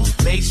haunt you.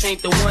 Mace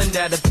ain't the one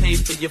that'll pay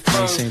for your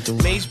phone.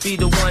 Mace be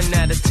the one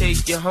that'll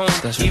take you home.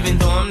 Even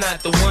though I'm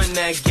not the one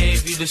that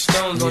gave you the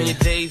stones on your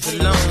days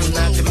alone,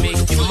 not to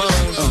make you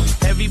moan.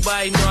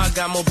 Everybody know I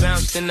got more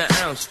bounce than an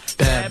ounce.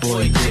 Bad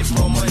boy, get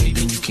more money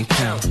than you can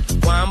count.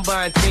 Why I'm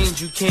buying things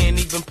you can't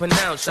even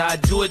pronounce. I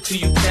do it to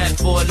you, cat,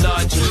 for a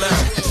large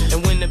amount.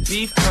 And when the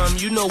beef come,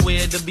 you know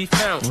where to be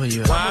found.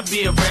 Why I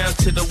be around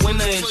till the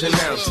winner is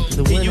announced?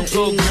 Here you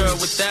go, girl,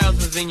 with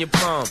thousands in your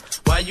palm.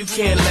 Why you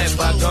can't let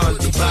bygones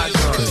be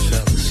bygones?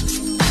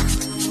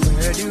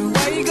 Where do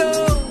I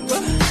go?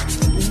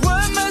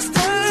 What must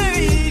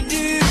I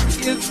do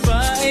if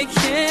I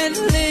can't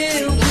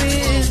live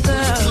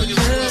without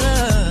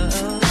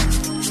love?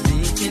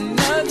 Thinking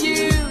of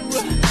you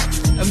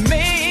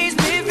amaze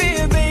me,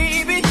 feel,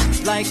 baby,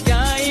 like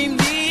I'm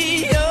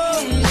the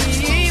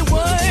only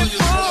one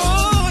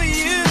for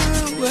you.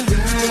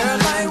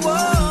 Girl, I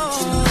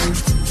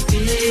want,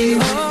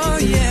 oh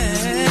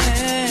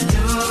yeah,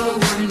 no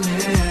one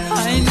else.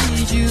 I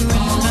need you in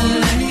my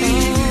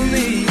life,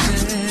 baby.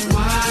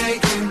 Why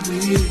can't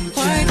we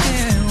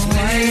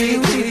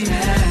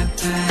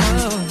happen?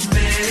 Oh,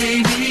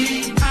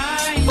 baby,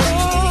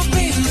 oh,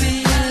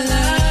 baby, I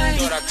like. I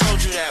thought I told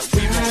you that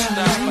we won't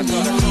stop. I thought I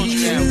told you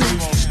that we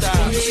won't stop. I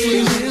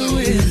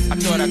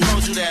thought I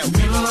told you that we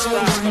won't stop. I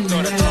thought I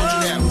told you that we won't stop. I thought I told you that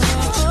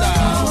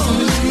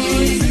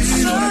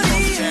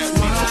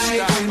we won't stop.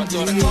 I thought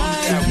I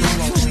told you that we won't stop. I thought I told you that we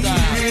won't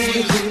stop.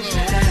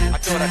 I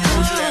thought I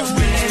told you that we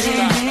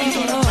won't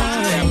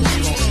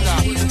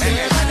stop.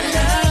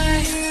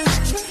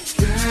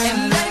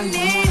 And I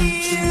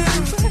need you.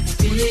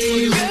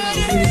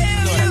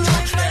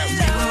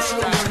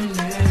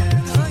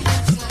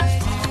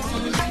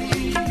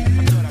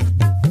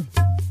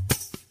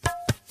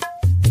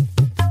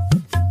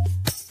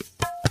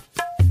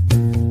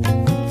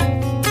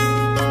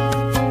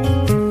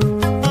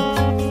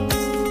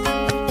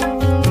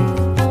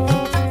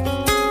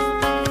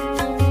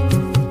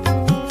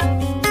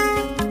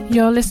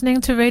 You're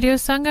listening to Radio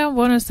Sangam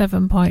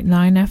 107.9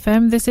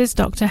 FM. This is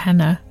Dr.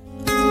 Henna.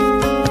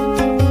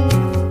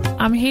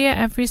 I'm here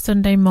every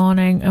Sunday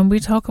morning and we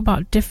talk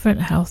about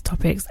different health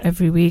topics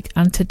every week,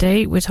 and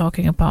today we're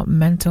talking about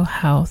mental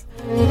health.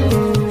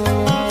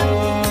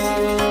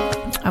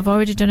 I've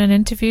already done an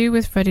interview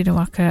with Freddie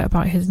Nwaka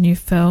about his new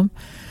film,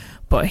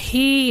 but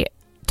he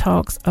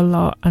talks a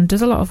lot and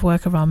does a lot of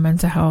work around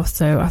mental health,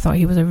 so I thought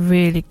he was a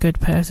really good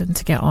person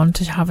to get on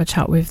to have a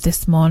chat with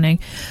this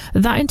morning.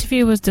 That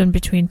interview was done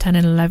between 10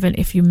 and 11.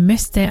 If you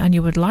missed it and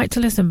you would like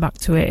to listen back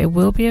to it, it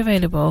will be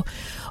available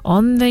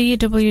on the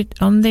Radio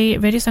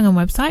Sangam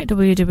website,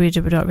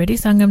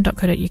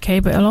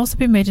 www.radiosangam.co.uk, but it'll also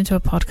be made into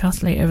a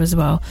podcast later as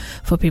well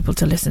for people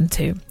to listen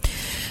to.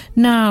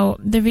 Now,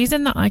 the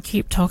reason that I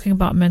keep talking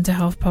about mental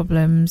health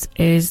problems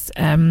is,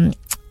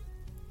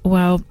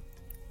 well,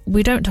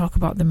 we don't talk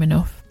about them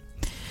enough.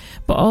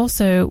 But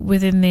also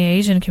within the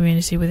Asian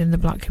community, within the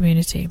black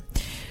community,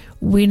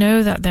 we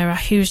know that there are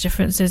huge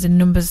differences in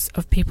numbers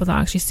of people that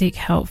actually seek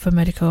help for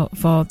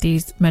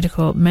these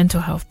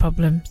mental health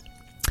problems.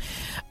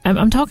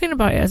 I'm talking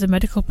about it as a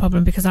medical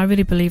problem because I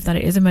really believe that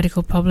it is a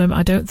medical problem.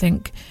 I don't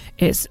think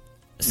it's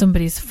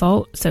somebody's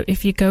fault. So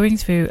if you're going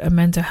through a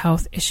mental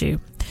health issue,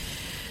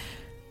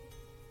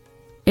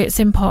 it's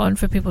important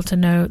for people to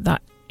know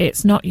that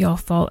it's not your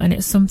fault and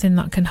it's something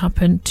that can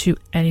happen to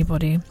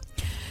anybody.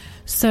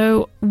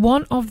 So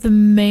one of the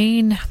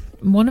main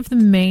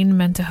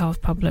mental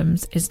health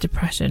problems is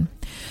depression.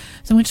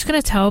 So I'm just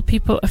going to tell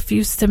people a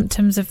few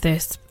symptoms of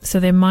this so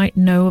they might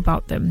know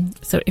about them.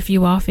 So if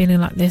you are feeling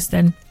like this,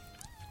 then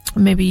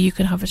maybe you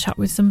can have a chat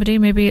with somebody.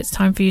 Maybe it's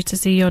time for you to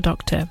see your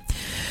doctor.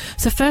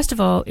 So first of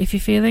all, if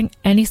you're feeling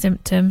any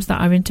symptoms that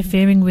are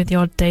interfering with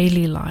your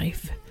daily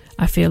life,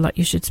 I feel like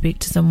you should speak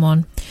to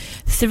someone.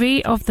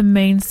 3 of the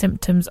main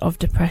symptoms of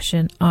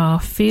depression are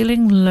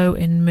feeling low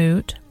in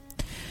mood,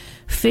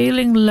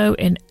 feeling low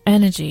in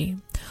energy,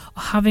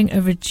 or having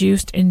a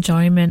reduced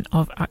enjoyment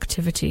of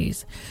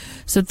activities.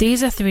 So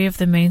these are 3 of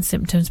the main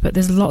symptoms, but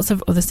there's lots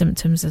of other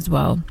symptoms as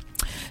well.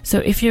 So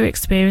if you're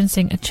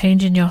experiencing a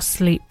change in your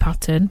sleep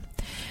pattern,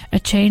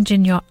 a change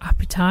in your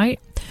appetite,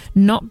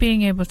 not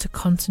being able to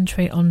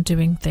concentrate on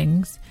doing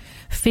things,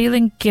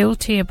 feeling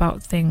guilty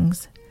about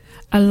things,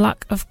 a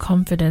lack of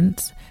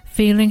confidence,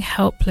 feeling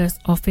helpless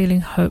or feeling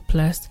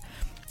hopeless,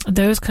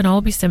 those can all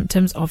be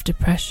symptoms of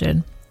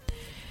depression.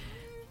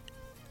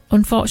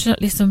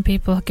 Unfortunately, some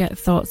people get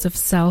thoughts of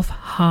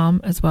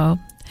self-harm as well,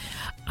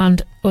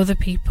 and other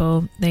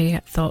people, they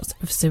get thoughts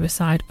of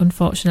suicide.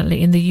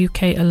 Unfortunately, in the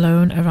UK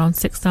alone, around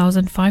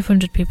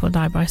 6,500 people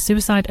die by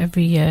suicide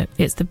every year.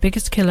 It's the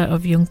biggest killer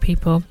of young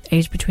people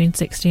aged between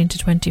 16 to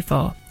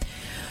 24.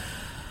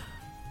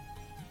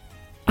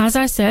 As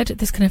I said,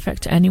 this can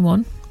affect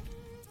anyone.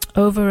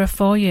 Over a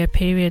 4-year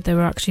period, there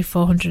were actually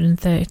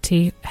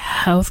 430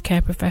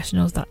 healthcare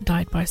professionals that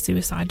died by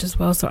suicide as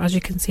well. So as you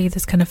can see,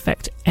 this can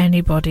affect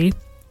anybody.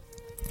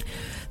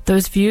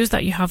 those views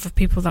that you have of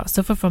people that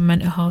suffer from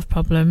mental health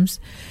problems,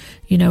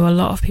 you know, a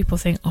lot of people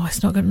think, oh,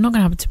 it's not going to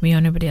happen to me or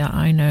anybody that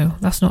I know.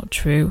 That's not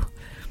true.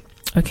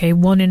 Okay,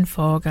 1 in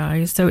 4,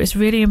 guys. So it's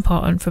really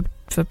important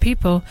for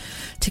people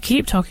to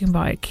keep talking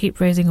about it, keep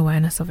raising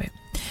awareness of it.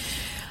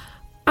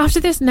 After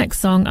this next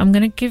song, I'm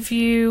going to give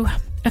you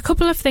a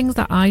couple of things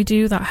that I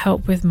do that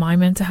help with my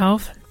mental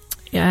health.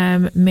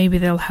 Maybe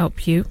they'll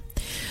help you.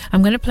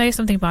 I'm going to play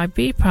something by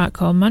B Pratt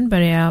called Man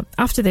Buriya.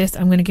 After this,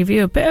 I'm going to give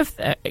you a bit of,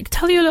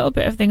 tell you a little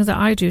bit of things that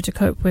I do to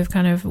cope with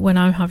kind of when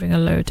I'm having a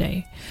low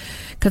day,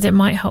 because it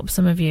might help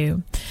some of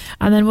you.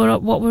 And then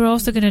what we're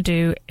also going to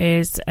do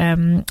is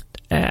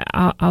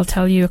I'll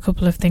tell you a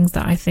couple of things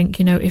that I think,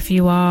 you know, if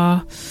you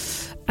are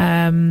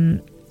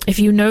if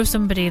you know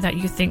somebody that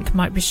you think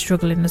might be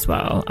struggling as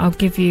well, I'll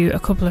give you a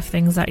couple of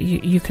things that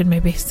you can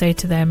maybe say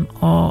to them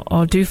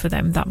or do for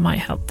them that might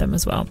help them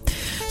as well.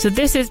 So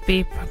this is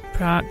B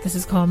Pratt. This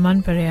is called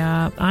Man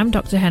Buriya. I'm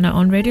Dr. Henna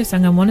on Radio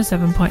Sangam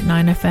 107.9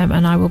 FM,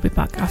 and I will be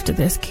back after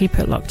this. Keep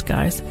it locked,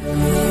 guys.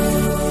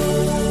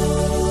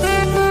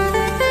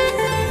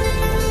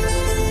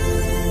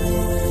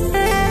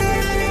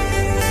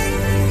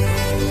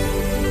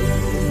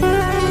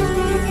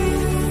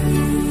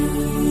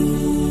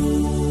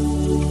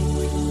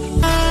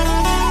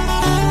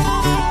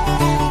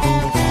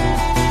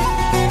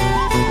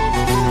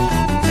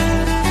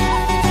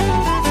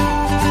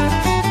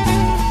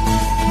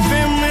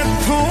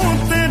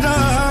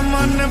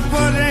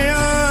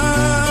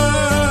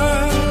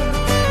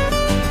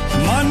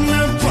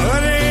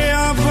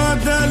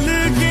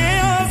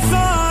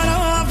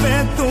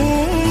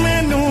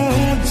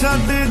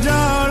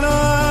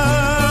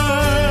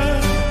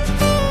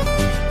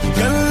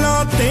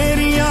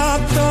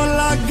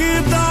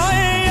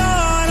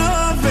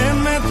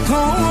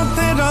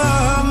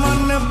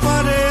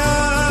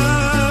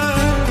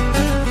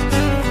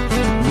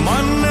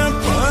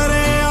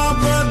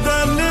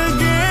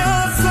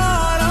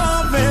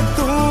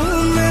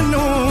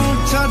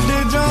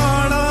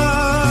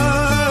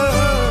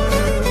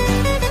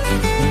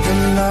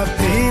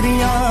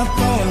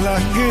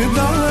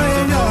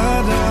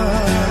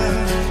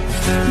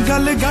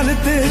 गल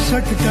ते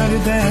शक कर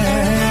दे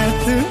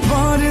तू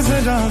बार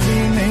जरा भी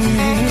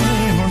नहीं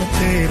हुण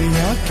तेरी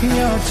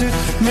आँखियाँ च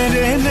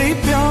मेरे लिए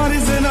प्यार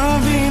जरा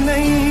भी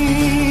नहीं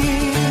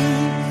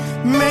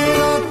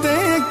मेरा ते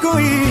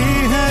कोई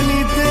है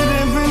नहीं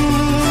तेरे बिन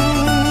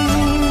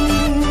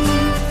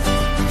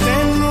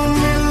तेनू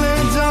मिल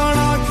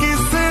जाना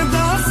किसे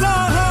दा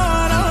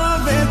सहारा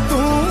वे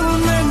तू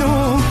मैनू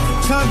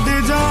छड्ड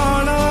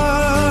जाना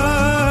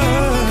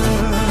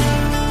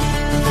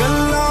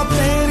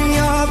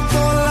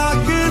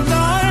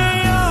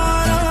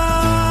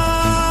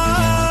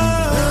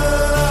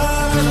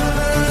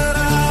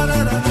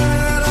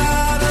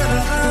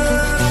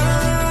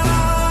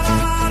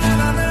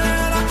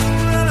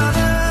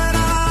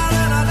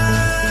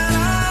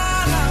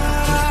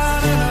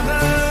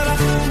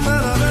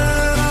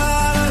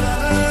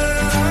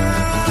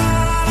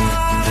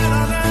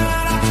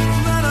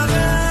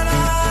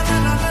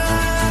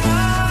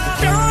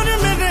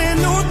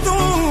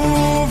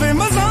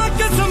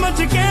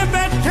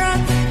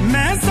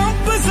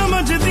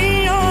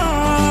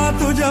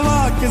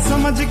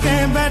समझ के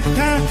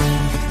बैठा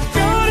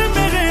प्यार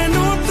मेरे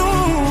नू तू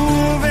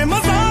वे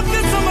मजाक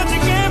समझ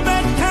के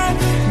बैठा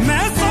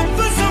मैं सब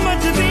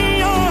समझ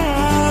दिया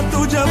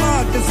तू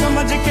जवाक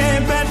समझ के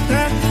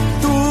बैठा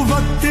तू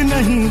वक्त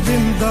नहीं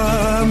दिंदा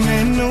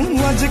मैनू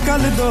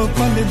अजकल दो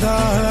पल दा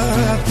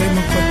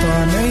तेनू पता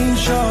नहीं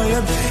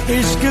शायद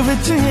इश्क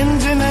विच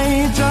इंज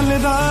नहीं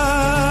चलदा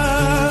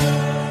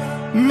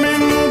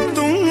मैनू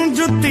तू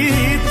जुत्ती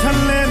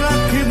थल्ले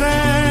रख दे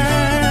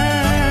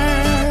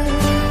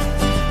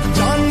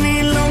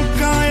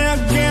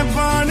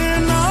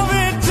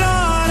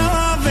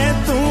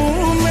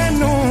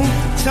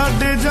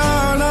छड़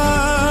जाना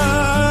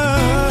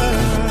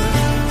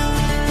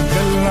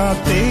गल्लां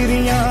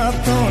तेरियां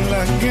तो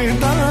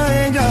लगदा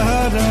है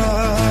यारा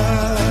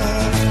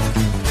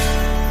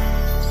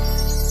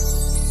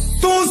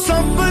तू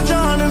सब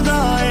जानदा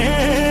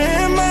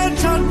है मैं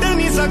छड़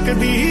नहीं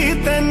सकदी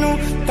तैनू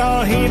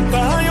ताही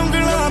ता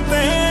उंगलां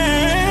ते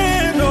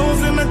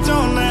रोज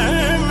नचाउना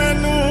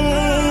मैनू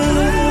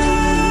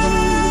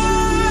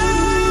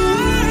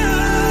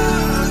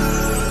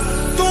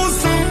तू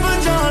सब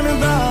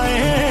जानदा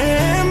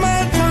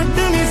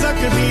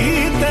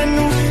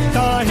ਤੈਨੂੰ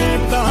ਤਾਹੇ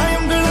ਤਾਂ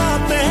ਉਂਗਲਾਂ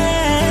ਤੇ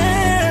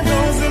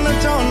ਰੋਜ਼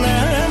ਨਚਾਉਣਾ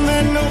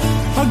ਮੈਨੂੰ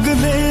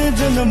ਅਗਲੇ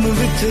ਜਨਮ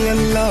ਵਿੱਚ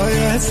ਅੱਲਾ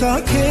ਐਸਾ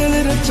ਖੇਲ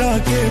ਰਚਾ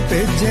ਕੇ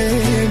ਭੇਜੇ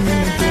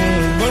ਮੈਨੂੰ ਤੂੰ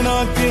ਬਣਾ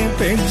ਕੇ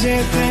ਭੇਜੇ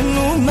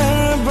ਤੈਨੂੰ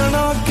ਮੈਂ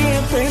ਬਣਾ ਕੇ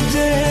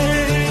ਭੇਜੇ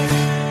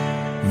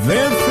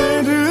ਵੇ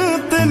ਫਿਰ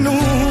ਤੈਨੂੰ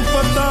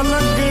ਪਤਾ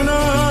ਲੱਗਣਾ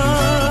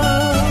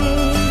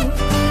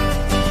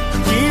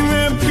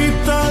ਕਿਵੇਂ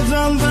ਪੀਤਾ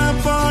ਜਾਂਦਾ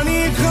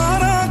ਪਾਣੀ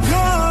ਖਾਰਾ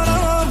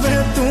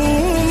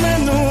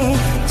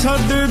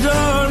ਛੱਡ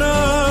ਜਾਣਾ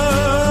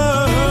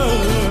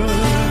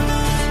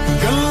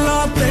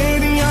ਗੱਲਾਂ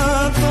ਤੇਰੀਆਂ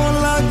ਤੋਂ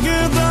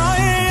ਲੱਗਦਾ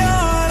ਏ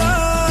ਯਾਰਾ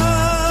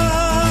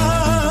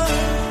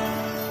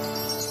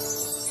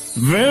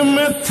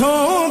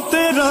किथों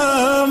तेरा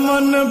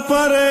मन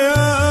परया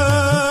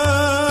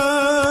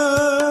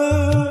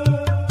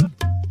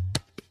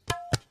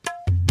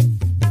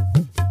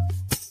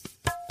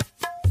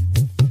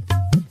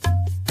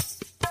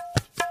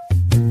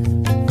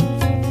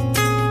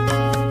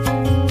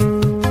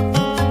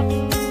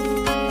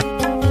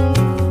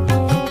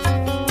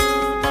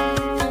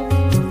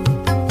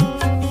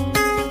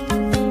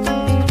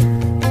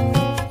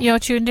You're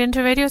tuned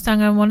into Radio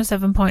Sangam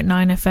 107.9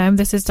 FM.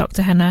 This is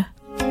Dr. Henna.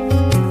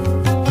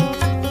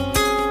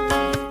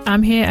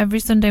 I'm here every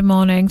Sunday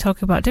morning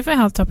talking about different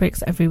health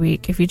topics every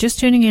week. If you're just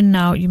tuning in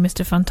now, you missed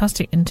a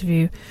fantastic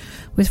interview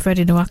with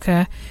Freddie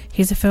Nwaka.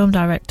 He's a film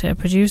director,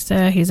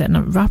 producer, he's a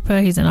rapper,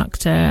 he's an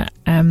actor.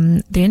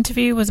 The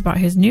interview was about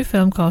his new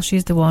film called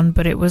She's the One,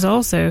 but it was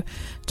also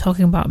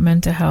talking about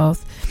mental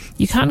health.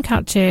 You can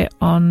catch it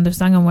on the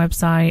Sangam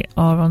website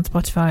or on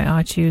Spotify,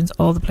 iTunes,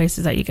 all the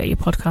places that you get your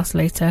podcast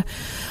later.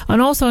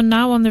 And also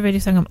now on the Radio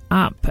Sangam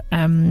app,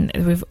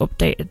 we've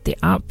updated the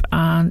app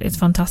and it's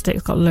fantastic.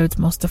 It's got loads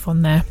more stuff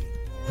on there.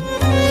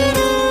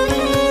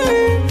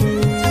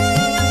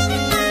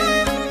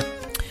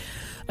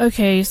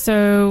 Okay,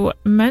 so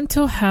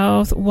mental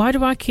health, why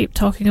do I keep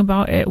talking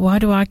about it? Why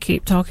do I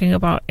keep talking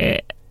about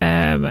it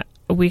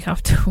week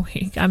after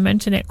week? I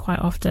mention it quite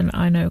often,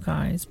 I know,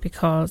 guys,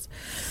 because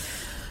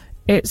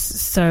it's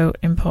so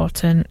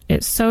important.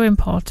 It's so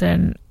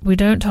important. We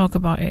don't talk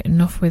about it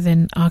enough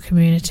within our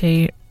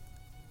community.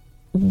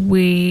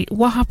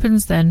 What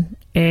happens then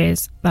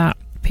is that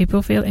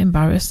people feel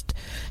embarrassed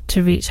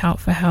to reach out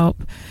for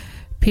help.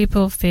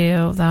 People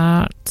feel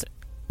that,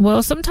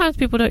 well, sometimes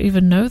people don't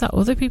even know that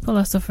other people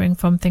are suffering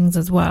from things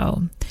as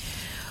well.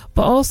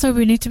 But also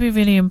we need to be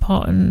really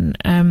important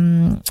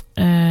and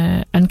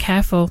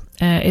careful.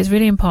 It's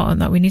really important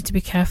that we need to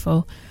be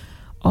careful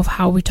of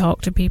how we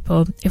talk to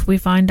people if we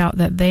find out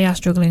that they are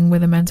struggling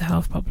with a mental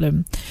health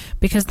problem,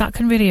 because that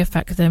can really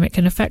affect them. It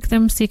can affect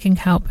them seeking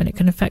help and it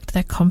can affect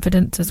their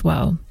confidence as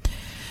well.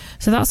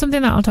 So that's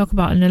something that I'll talk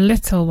about in a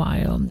little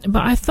while.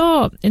 But I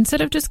thought,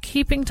 instead of just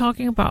keeping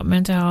talking about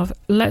mental health,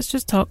 let's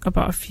just talk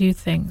about a few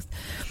things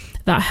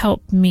that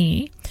help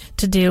me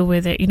to deal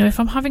with it. You know, if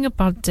I'm having a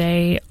bad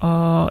day,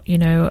 or, you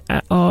know,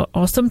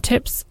 or some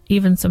tips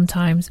even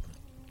sometimes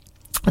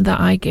that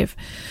I give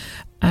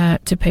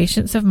to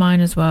patients of mine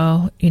as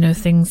well, you know,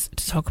 things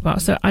to talk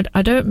about. So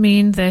I don't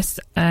mean this.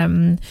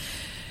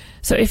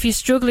 So if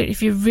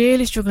you're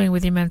really struggling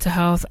with your mental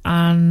health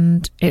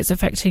and it's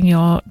affecting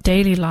your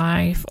daily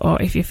life,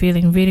 or if you're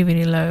feeling really,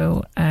 really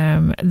low,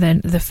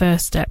 then the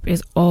first step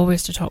is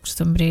always to talk to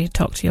somebody,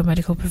 talk to your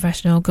medical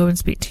professional, go and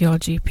speak to your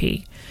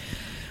GP.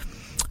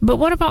 But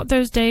what about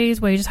those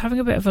days where you're just having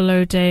a bit of a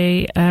low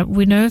day?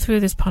 We know through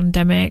this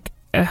pandemic,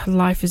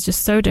 life is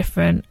just so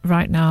different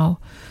right now.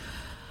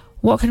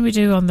 What can we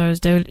do on those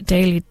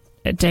daily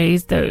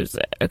days, those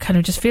kind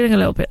of just feeling a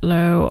little bit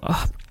low?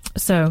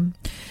 So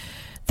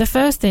the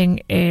first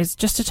thing is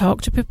just to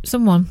talk to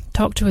someone,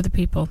 talk to other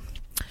people.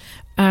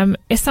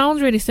 It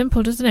sounds really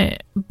simple, doesn't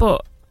it?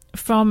 But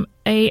from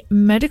a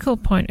medical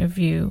point of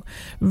view,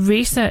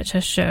 research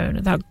has shown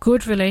that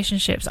good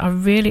relationships are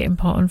really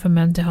important for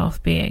mental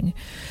health being.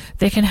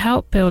 They can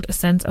help build a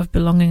sense of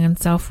belonging and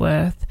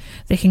self-worth.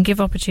 They can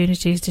give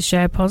opportunities to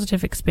share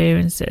positive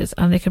experiences,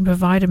 and they can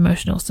provide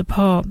emotional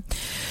support.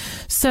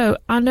 So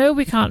I know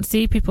we can't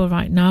see people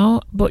right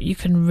now, but you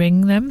can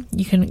ring them.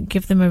 You can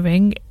give them a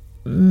ring,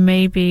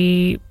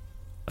 maybe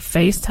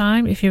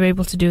FaceTime if you're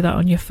able to do that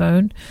on your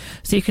phone,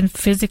 so you can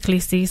physically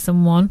see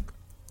someone.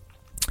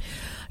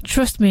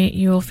 Trust me,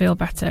 you will feel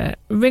better.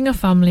 Ring a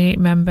family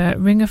member,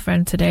 ring a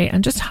friend today,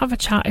 and just have a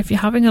chat. If you're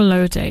having a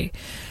low day,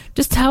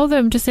 just tell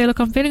them, just say, look,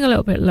 I'm feeling a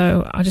little bit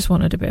low. I just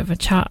wanted a bit of a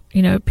chat.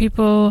 You know,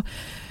 people,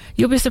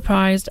 you'll be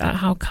surprised at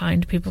how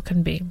kind people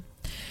can be.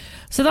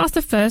 So that's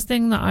the first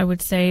thing that I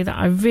would say that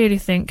I really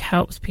think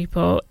helps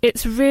people.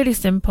 It's really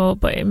simple,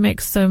 but it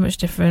makes so much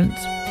difference.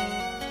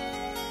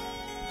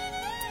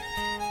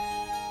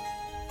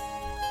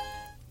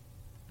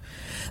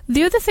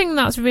 The other thing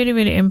that's really,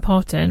 really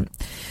important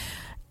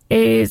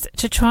is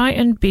to try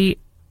and do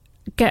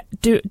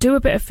a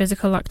bit of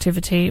physical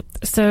activity.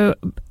 So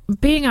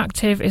being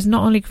active is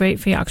not only great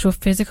for your actual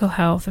physical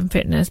health and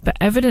fitness, but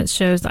evidence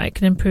shows that it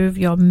can improve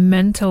your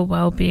mental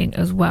well-being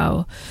as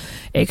well.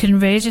 It can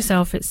raise your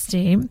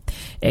self-esteem.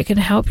 It can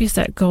help you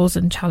set goals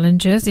and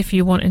challenges if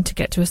you're wanting to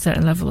get to a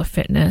certain level of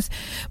fitness.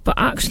 But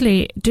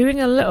actually,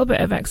 doing a little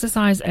bit of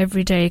exercise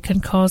every day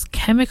can cause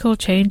chemical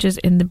changes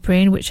in the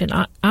brain, which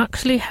can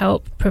actually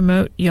help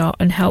promote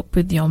and help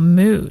with your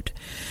mood.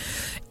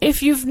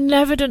 If you've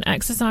never done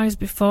exercise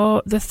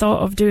before, the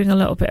thought of doing a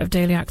little bit of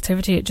daily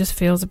activity, it just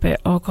feels a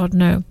bit, oh God,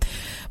 no.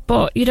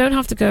 But you don't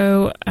have to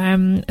go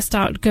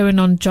start going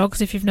on jogs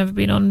if you've never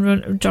been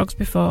on jogs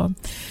before.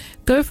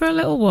 Go for a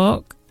little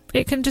walk.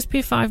 It can just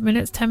be 5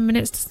 minutes, 10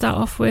 minutes to start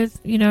off with.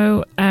 You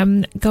know,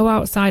 go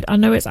outside. I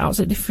know it's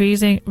absolutely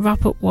freezing.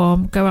 Wrap up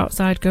warm. Go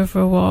outside. Go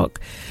for a walk.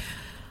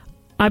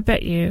 I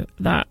bet you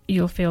that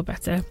you'll feel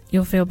better.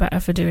 You'll feel better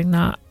for doing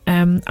that.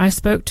 I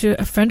spoke to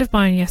a friend of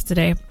mine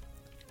yesterday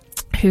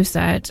who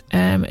said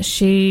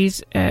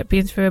she's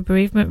been through a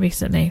bereavement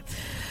recently.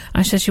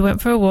 And she said she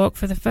went for a walk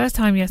for the first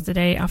time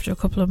yesterday after a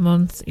couple of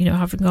months, you know,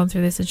 having gone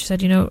through this. And she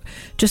said, you know,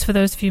 just for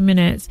those few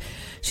minutes,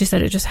 she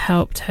said it just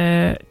helped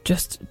her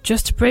just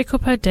to break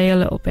up her day a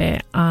little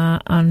bit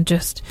and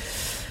just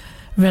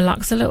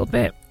relax a little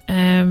bit.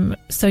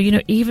 So, you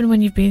know, even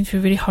when you've been through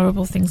really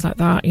horrible things like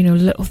that, you know,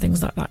 little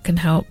things like that can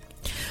help.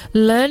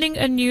 Learning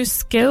a new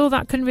skill,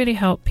 that can really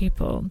help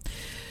people.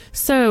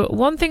 So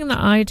one thing that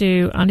I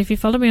do, and if you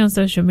follow me on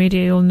social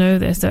media, you'll know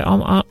this. So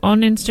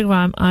on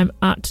Instagram, I'm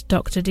at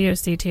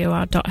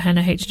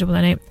dr.doctor.henna.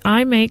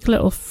 I make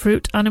little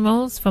fruit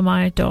animals for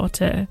my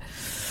daughter.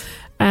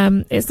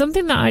 It's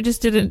something that I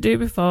just didn't do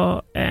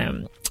before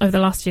over the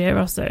last year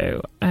or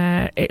so.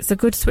 It's a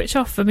good switch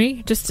off for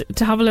me, just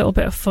to have a little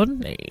bit of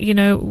fun. You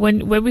know,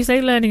 when we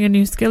say learning a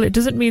new skill, it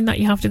doesn't mean that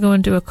you have to go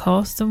and do a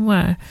course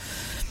somewhere.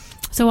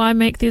 So I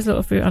make these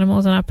little fruit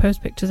animals and I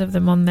post pictures of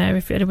them on there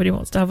if anybody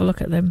wants to have a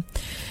look at them.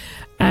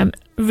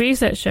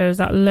 Research shows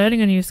that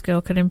learning a new skill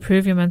can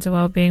improve your mental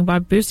well-being by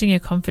boosting your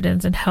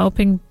confidence and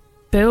helping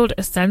build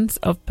a sense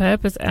of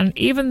purpose. And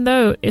even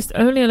though it's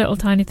only a little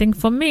tiny thing,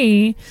 for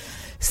me,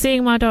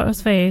 seeing my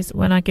daughter's face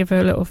when I give her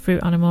a little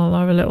fruit animal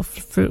or a little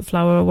fruit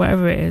flower or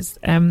whatever it is,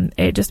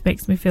 it just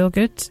makes me feel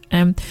good.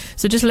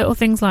 So just little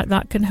things like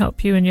that can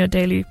help you in your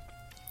daily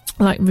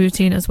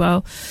routine as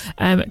well,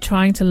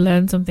 trying to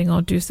learn something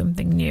or do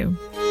something new.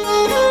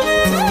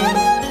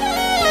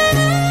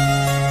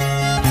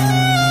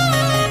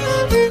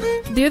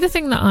 The other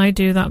thing that I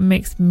do that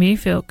makes me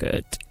feel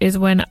good is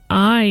when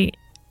I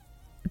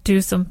do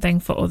something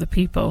for other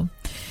people,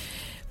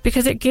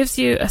 because it gives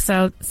you a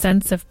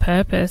sense of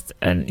purpose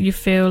and you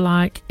feel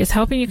like it's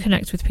helping you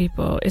connect with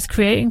people, it's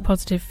creating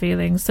positive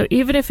feelings. So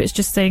even if it's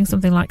just saying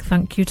something like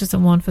thank you to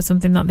someone for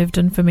something that they've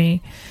done for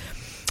me,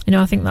 you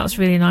know, I think that's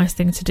a really nice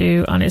thing to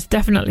do, and it's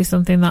definitely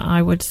something that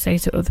I would say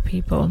to other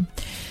people.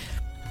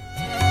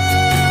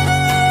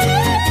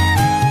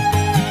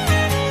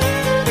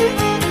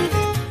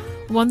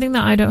 One thing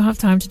that I don't have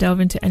time to delve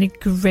into any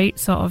great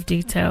sort of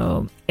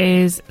detail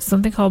is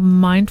something called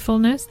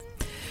mindfulness.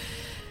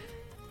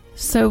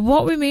 So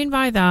what we mean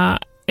by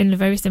that, in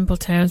very simple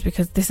terms,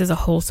 because this is a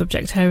whole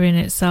subject area in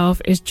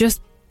itself, is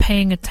just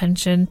paying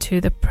attention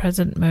to the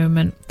present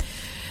moment.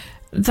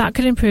 That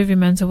can improve your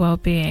mental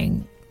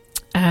well-being.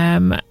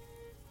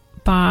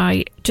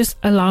 By just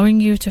allowing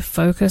you to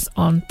focus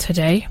on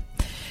today.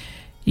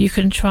 You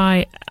can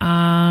try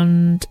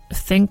and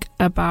think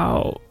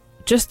about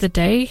just the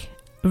day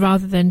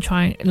rather than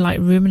trying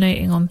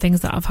ruminating on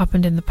things that have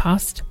happened in the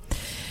past.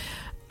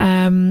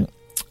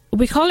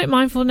 We call it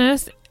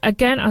mindfulness.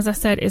 Again, as I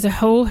said, is a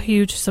whole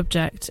huge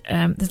subject.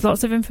 There's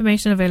lots of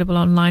information available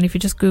online if you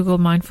just Google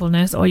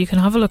mindfulness, or you can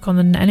have a look on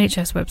the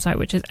NHS website,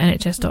 which is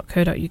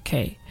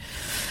nhs.co.uk.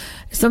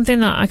 Something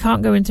that I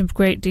can't go into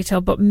great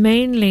detail, but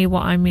mainly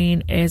what I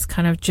mean is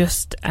kind of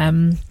just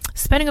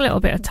spending a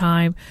little bit of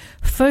time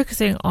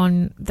focusing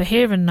on the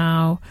here and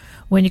now.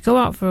 When you go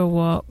out for a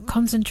walk,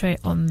 concentrate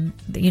on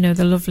the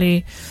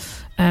lovely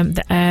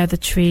the air, the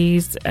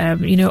trees,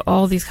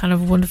 all these kind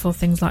of wonderful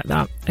things like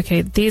that.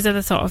 Okay, these are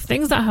the sort of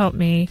things that help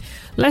me.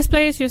 Let's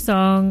play us your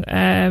song.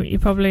 You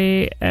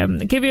probably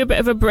give you a bit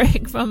of a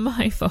break from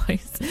my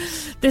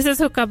voice. This is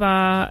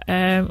Hookaba.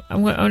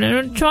 I'm going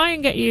to try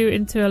and get you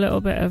into a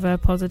little bit of a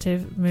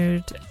positive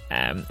mood.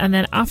 And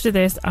then after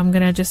this, I'm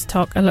going to just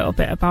talk a little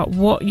bit about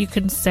what you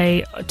can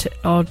say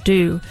or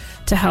do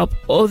to help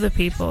other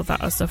people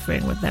that are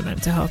suffering with their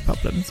mental health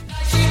problems.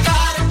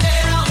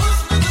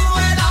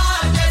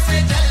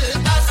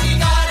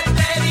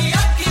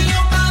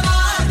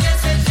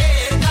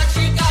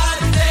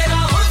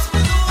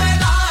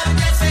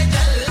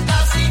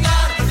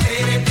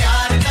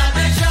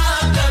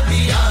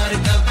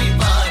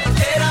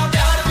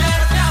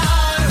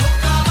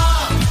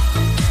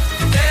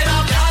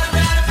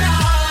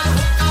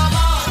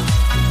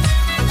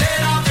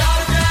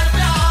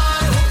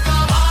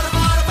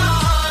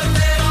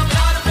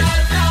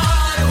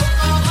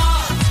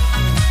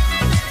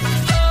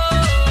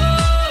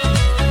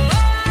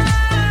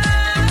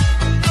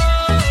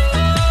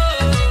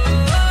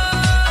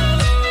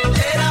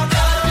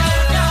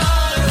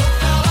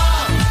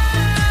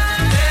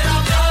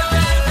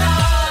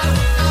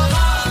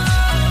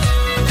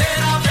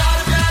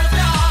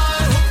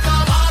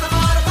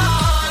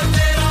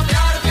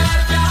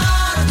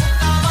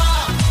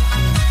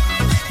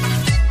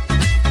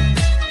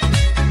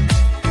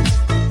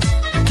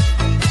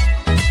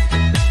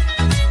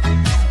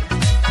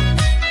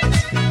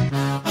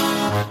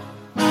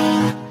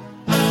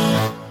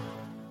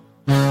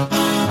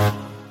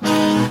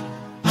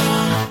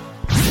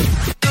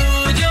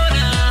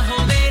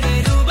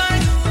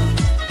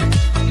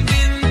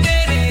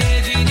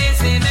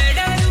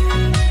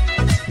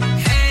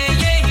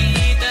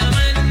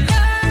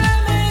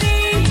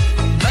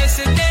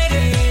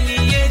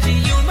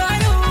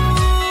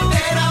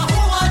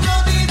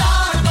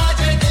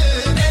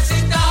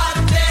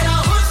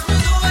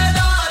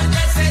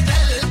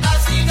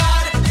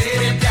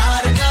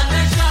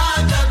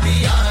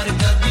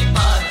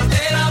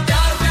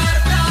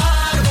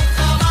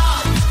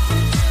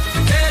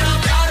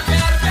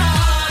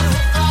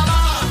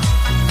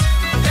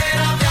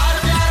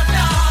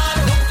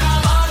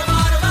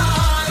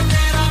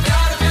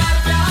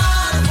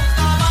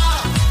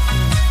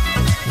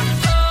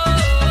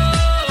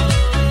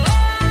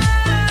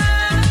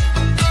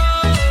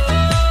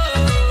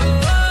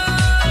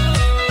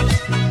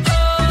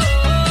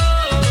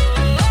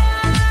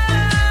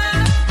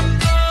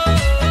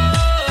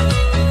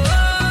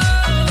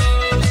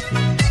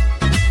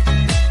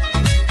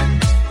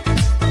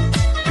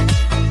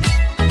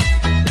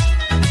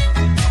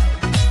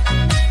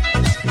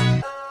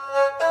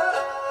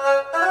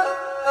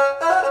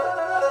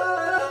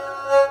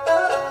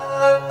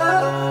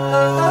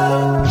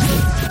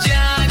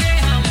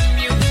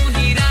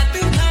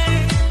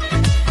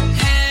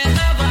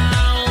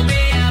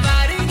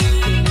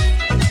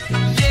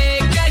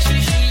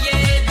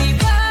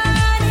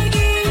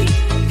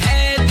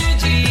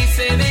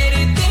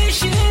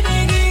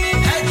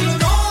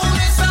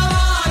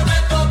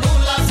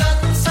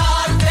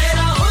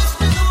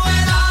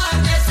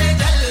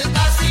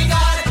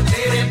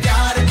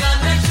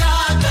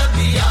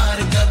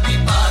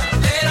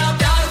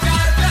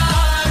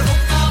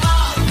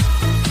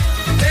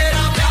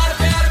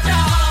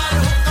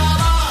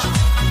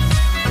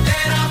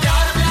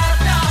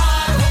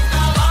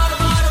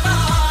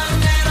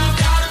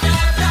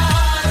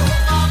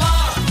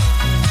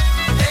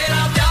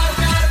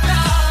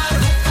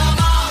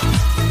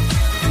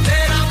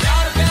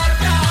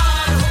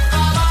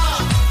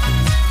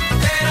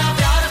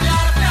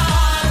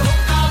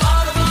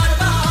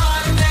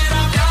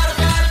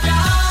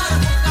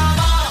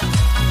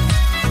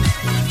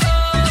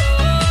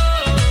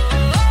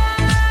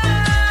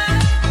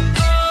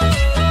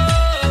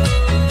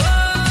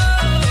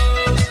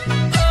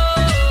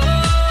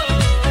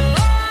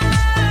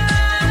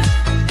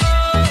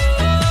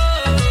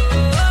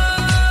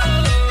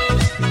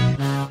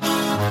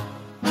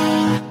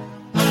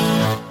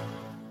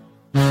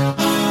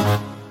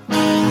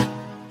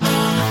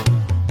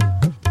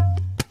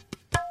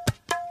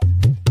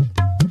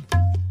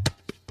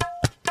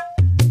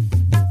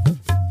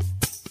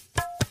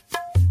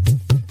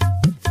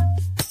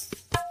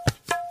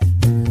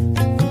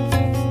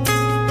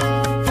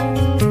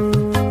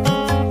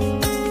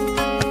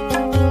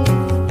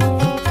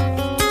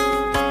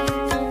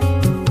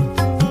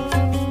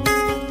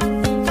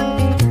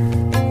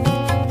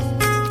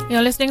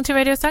 listening to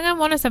Radio Sangam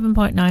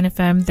 107.9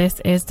 FM.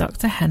 This is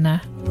Dr.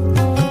 Henna.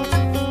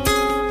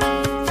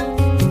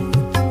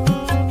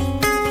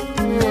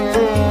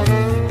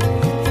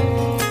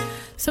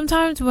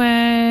 Sometimes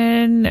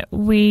when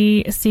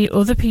we see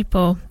other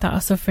people that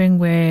are suffering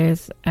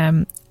with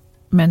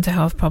mental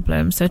health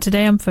problems, so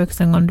today I'm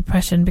focusing on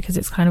depression because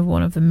it's kind of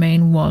one of the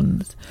main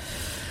ones.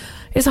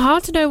 It's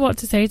hard to know what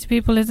to say to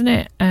people, isn't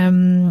it?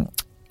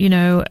 You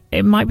know,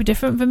 it might be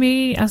different for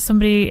me as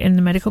somebody in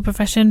the medical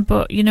profession,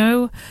 but, you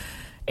know,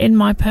 in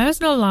my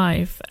personal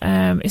life,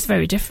 it's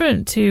very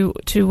different to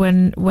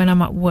when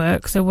I'm at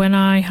work. So when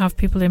I have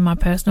people in my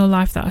personal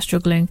life that are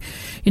struggling,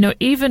 you know,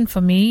 even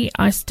for me,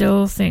 I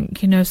still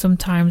think, you know,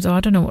 sometimes, oh, I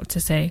don't know what to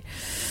say.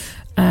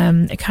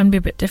 It can be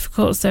a bit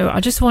difficult. So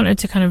I just wanted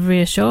to kind of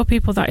reassure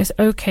people that it's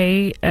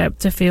okay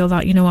to feel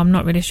that, you know, I'm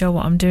not really sure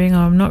what I'm doing, or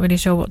I'm not really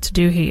sure what to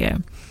do here.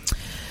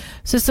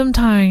 So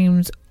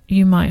sometimes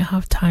you might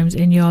have times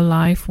in your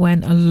life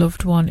when a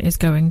loved one is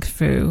going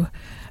through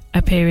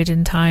a period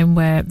in time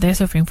where they're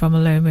suffering from a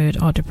low mood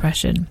or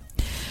depression.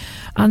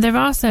 And there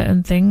are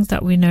certain things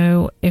that we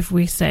know if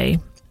we say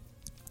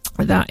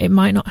that it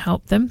might not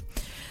help them.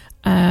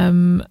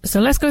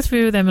 So let's go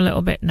through them a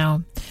little bit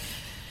now.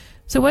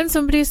 So when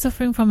somebody is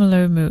suffering from a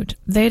low mood,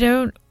 they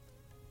don't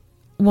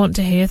want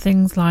to hear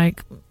things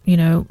like, you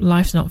know,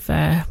 life's not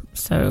fair,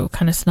 so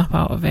kind of snap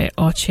out of it,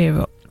 or cheer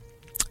up.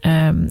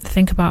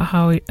 Think about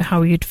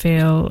how you'd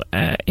feel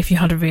if you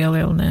had a real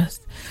illness,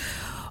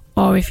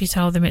 or if you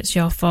tell them it's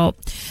your fault.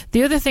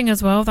 The other thing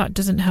as well that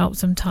doesn't help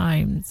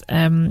sometimes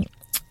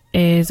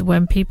is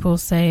when people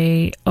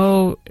say,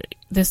 oh,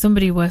 there's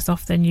somebody worse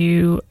off than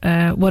you,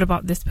 what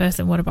about this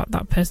person, what about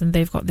that person,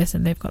 they've got this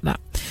and they've got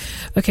that.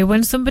 Okay,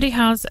 when somebody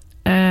has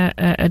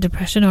a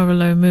depression or a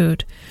low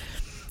mood,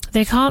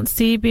 they can't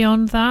see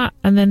beyond that,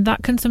 and then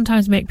that can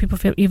sometimes make people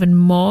feel even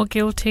more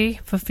guilty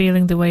for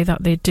feeling the way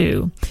that they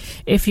do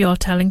if you're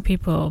telling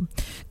people,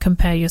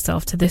 compare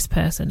yourself to this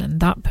person and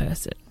that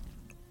person.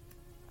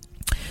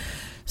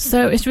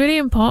 So it's really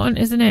important,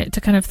 isn't it, to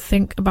kind of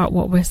think about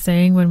what we're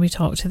saying when we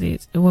talk to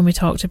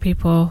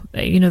people,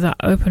 you know, that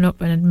open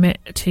up and admit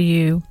to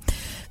you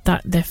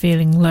that they're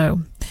feeling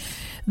low.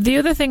 The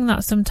other thing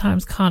that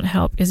sometimes can't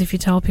help is if you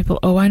tell people,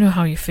 oh, I know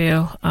how you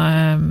feel,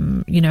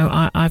 you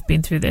know, I've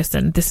been through this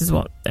and this is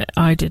what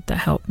I did that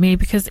helped me,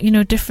 because, you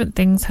know, different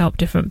things help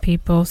different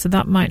people. So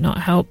that might not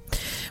help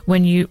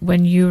when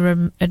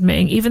you're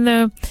admitting, even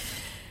though,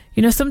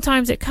 you know,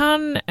 sometimes it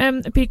can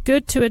be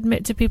good to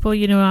admit to people,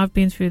 you know, I've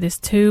been through this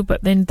too,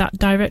 but then that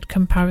direct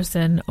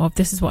comparison of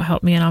this is what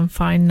helped me and I'm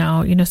fine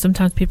now, you know,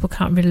 sometimes people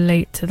can't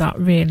relate to that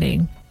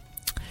really.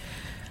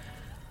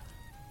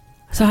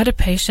 So I had a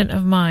patient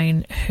of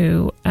mine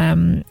who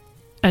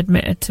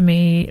admitted to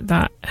me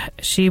that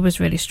she was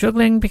really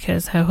struggling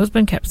because her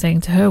husband kept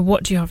saying to her,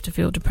 what do you have to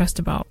feel depressed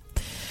about?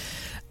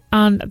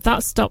 And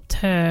that stopped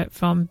her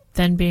from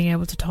then being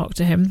able to talk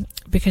to him,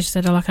 because she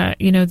said, oh, like,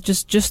 you know,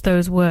 just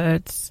those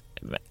words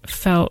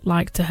felt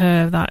like to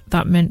her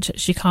that meant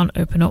she can't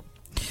open up.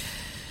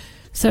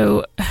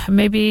 So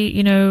maybe,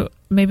 you know,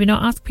 maybe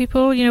not ask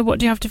people, you know, what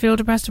do you have to feel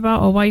depressed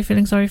about, or why are you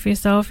feeling sorry for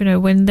yourself? You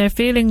know, when they're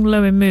feeling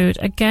low in mood,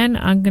 again,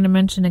 I'm going to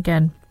mention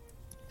again,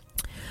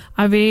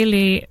 I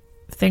really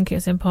think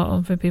it's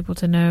important for people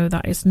to know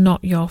that it's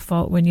not your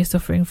fault when you're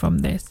suffering from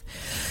this.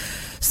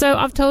 So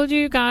I've told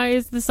you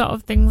guys the sort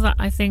of things that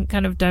I think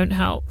kind of don't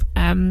help.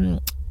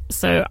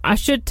 So I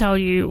should tell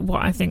you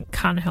what I think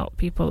can help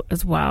people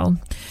as well.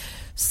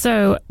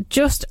 So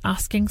just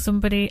asking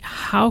somebody,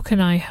 how can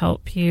I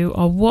help you,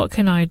 or what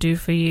can I do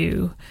for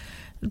you?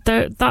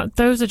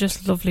 Those are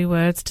just lovely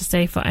words to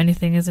say for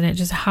anything, isn't it?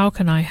 Just how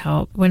can I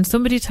help? When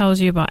somebody tells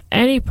you about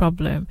any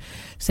problem,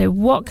 say,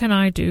 what can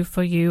I do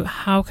for you?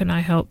 How can I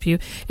help you?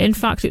 In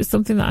fact, it's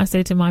something that I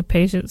say to my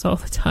patients all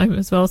the time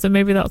as well. So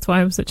maybe that's why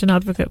I'm such an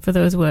advocate for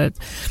those words.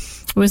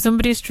 When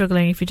somebody's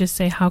struggling, if you just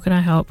say, how can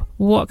I help?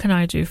 What can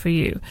I do for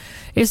you?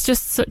 It's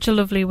just such a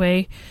lovely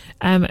way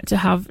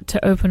to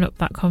open up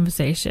that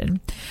conversation.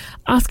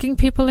 Asking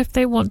people if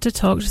they want to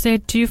talk, to say,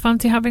 do you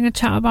fancy having a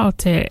chat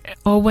about it?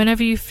 Or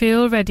whenever you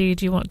feel ready,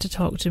 do you want to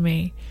talk to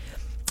me?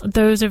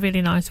 Those are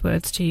really nice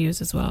words to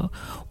use as well.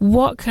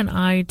 What can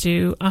I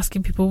do?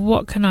 Asking people,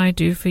 what can I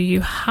do for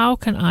you? How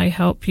can I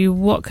help you?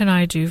 What can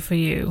I do for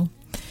you?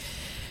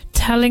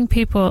 Telling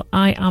people,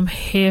 I am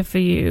here for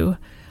you.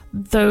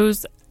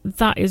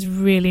 That is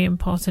really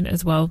important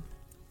as well.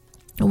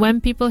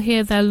 When people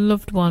hear their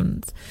loved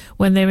ones,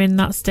 when they're in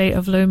that state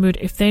of low mood,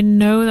 if they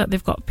know that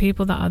they've got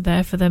people that are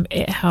there for them,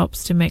 it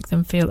helps to make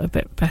them feel a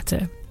bit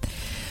better.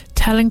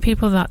 Telling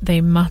people that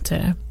they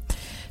matter.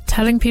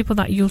 Telling people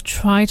that you'll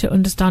try to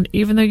understand,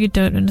 even though you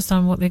don't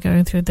understand what they're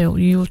going through,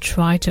 you'll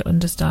try to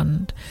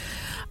understand.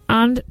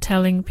 And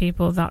telling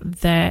people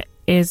that there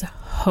is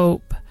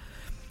hope.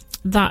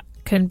 That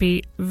can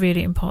be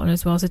really important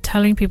as well. So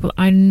telling people,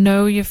 I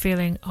know you're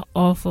feeling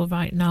awful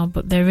right now,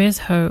 but there is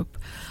hope.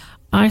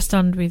 I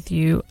stand with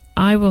you.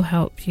 I will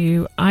help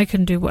you. I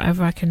can do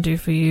whatever I can do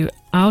for you.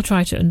 I'll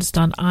try to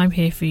understand. I'm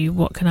here for you.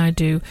 What can I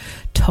do?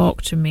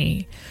 Talk to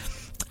me.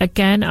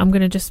 Again, I'm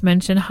going to just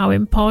mention how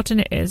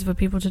important it is for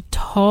people to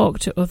talk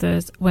to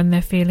others when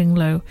they're feeling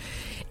low.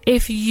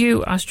 If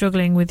you are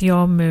struggling with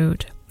your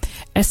mood,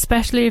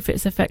 especially if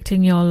it's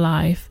affecting your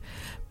life,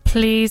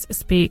 please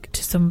speak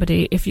to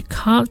somebody. If you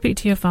can't speak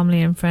to your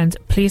family and friends,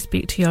 please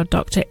speak to your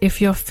doctor.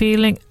 If you're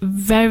feeling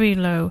very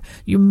low,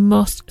 you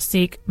must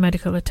seek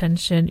medical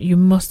attention. You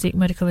must seek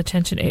medical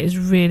attention. It is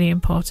really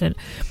important.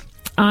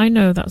 I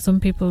know that some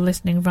people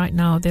listening right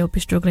now, they'll be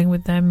struggling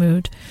with their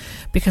mood,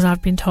 because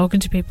I've been talking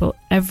to people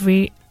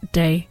every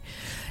day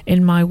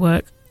in my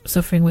work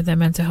suffering with their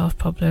mental health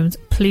problems.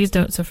 Please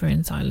don't suffer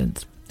in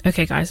silence.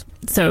 Okay, guys,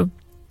 so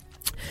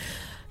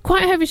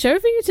quite a heavy show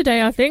for you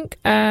today, I think.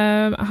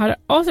 I had an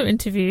awesome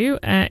interview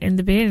in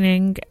the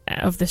beginning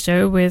of the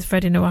show with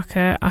Freddie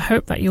Nwaka. I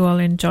hope that you all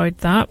enjoyed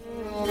that.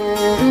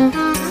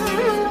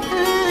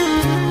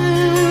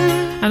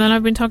 And then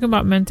I've been talking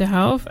about mental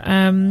health.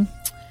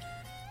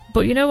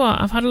 But you know what?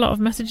 I've had a lot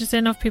of messages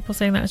in of people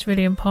saying that it's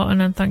really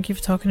important, and thank you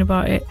for talking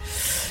about it.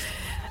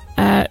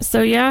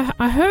 So yeah,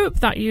 I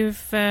hope that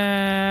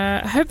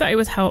I hope that it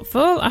was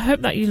helpful. I hope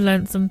that you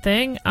learned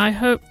something. I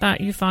hope that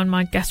you found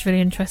my guest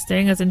really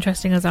interesting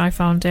as I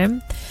found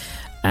him.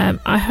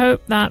 I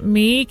hope that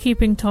me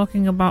keeping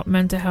talking about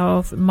mental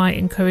health might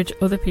encourage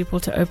other people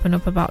to open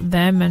up about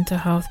their mental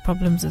health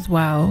problems as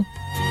well.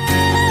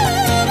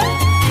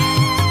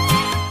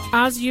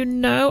 As you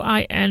know,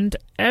 I end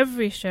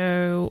every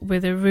show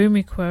with a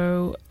Rumi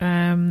quote.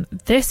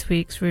 This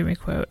week's Rumi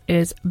quote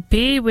is,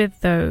 be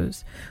with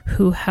those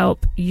who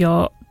help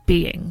your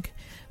being.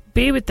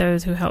 Be with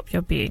those who help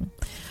your being.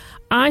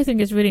 I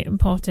think it's really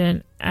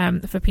important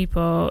for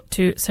people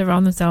to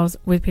surround themselves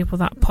with people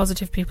that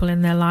positive people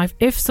in their life.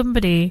 If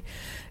somebody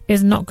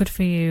is not good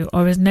for you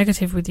or is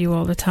negative with you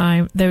all the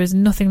time, there is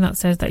nothing that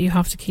says that you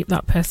have to keep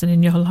that person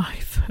in your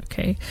life.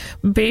 Okay,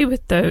 be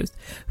with those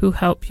who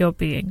help your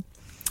being.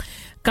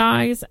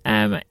 Guys,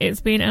 it's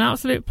been an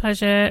absolute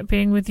pleasure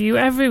being with you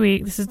every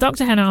week. This is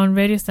Dr. Henna on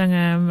Radio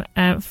Sangam.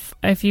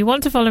 If you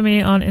want to follow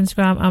me on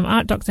Instagram, I'm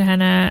at Dr.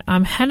 Henna.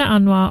 I'm Henna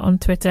Anwar on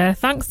Twitter.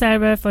 Thanks,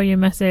 Sarah, for your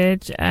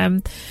message.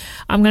 I'm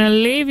going to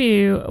leave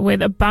you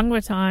with a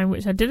Bhangra time,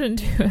 which I didn't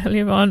do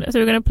earlier on. So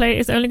we're going to play.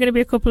 It's only going to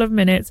be a couple of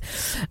minutes.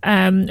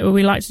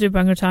 We like to do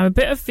Bhangra time, a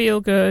bit of feel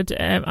good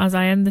as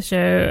I end the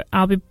show.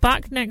 I'll be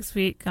back next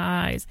week,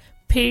 guys.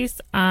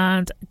 Peace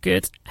and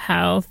good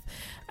health.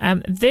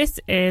 This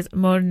is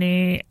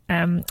Morni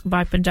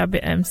by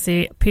Punjabi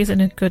MC. Peace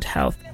and good health.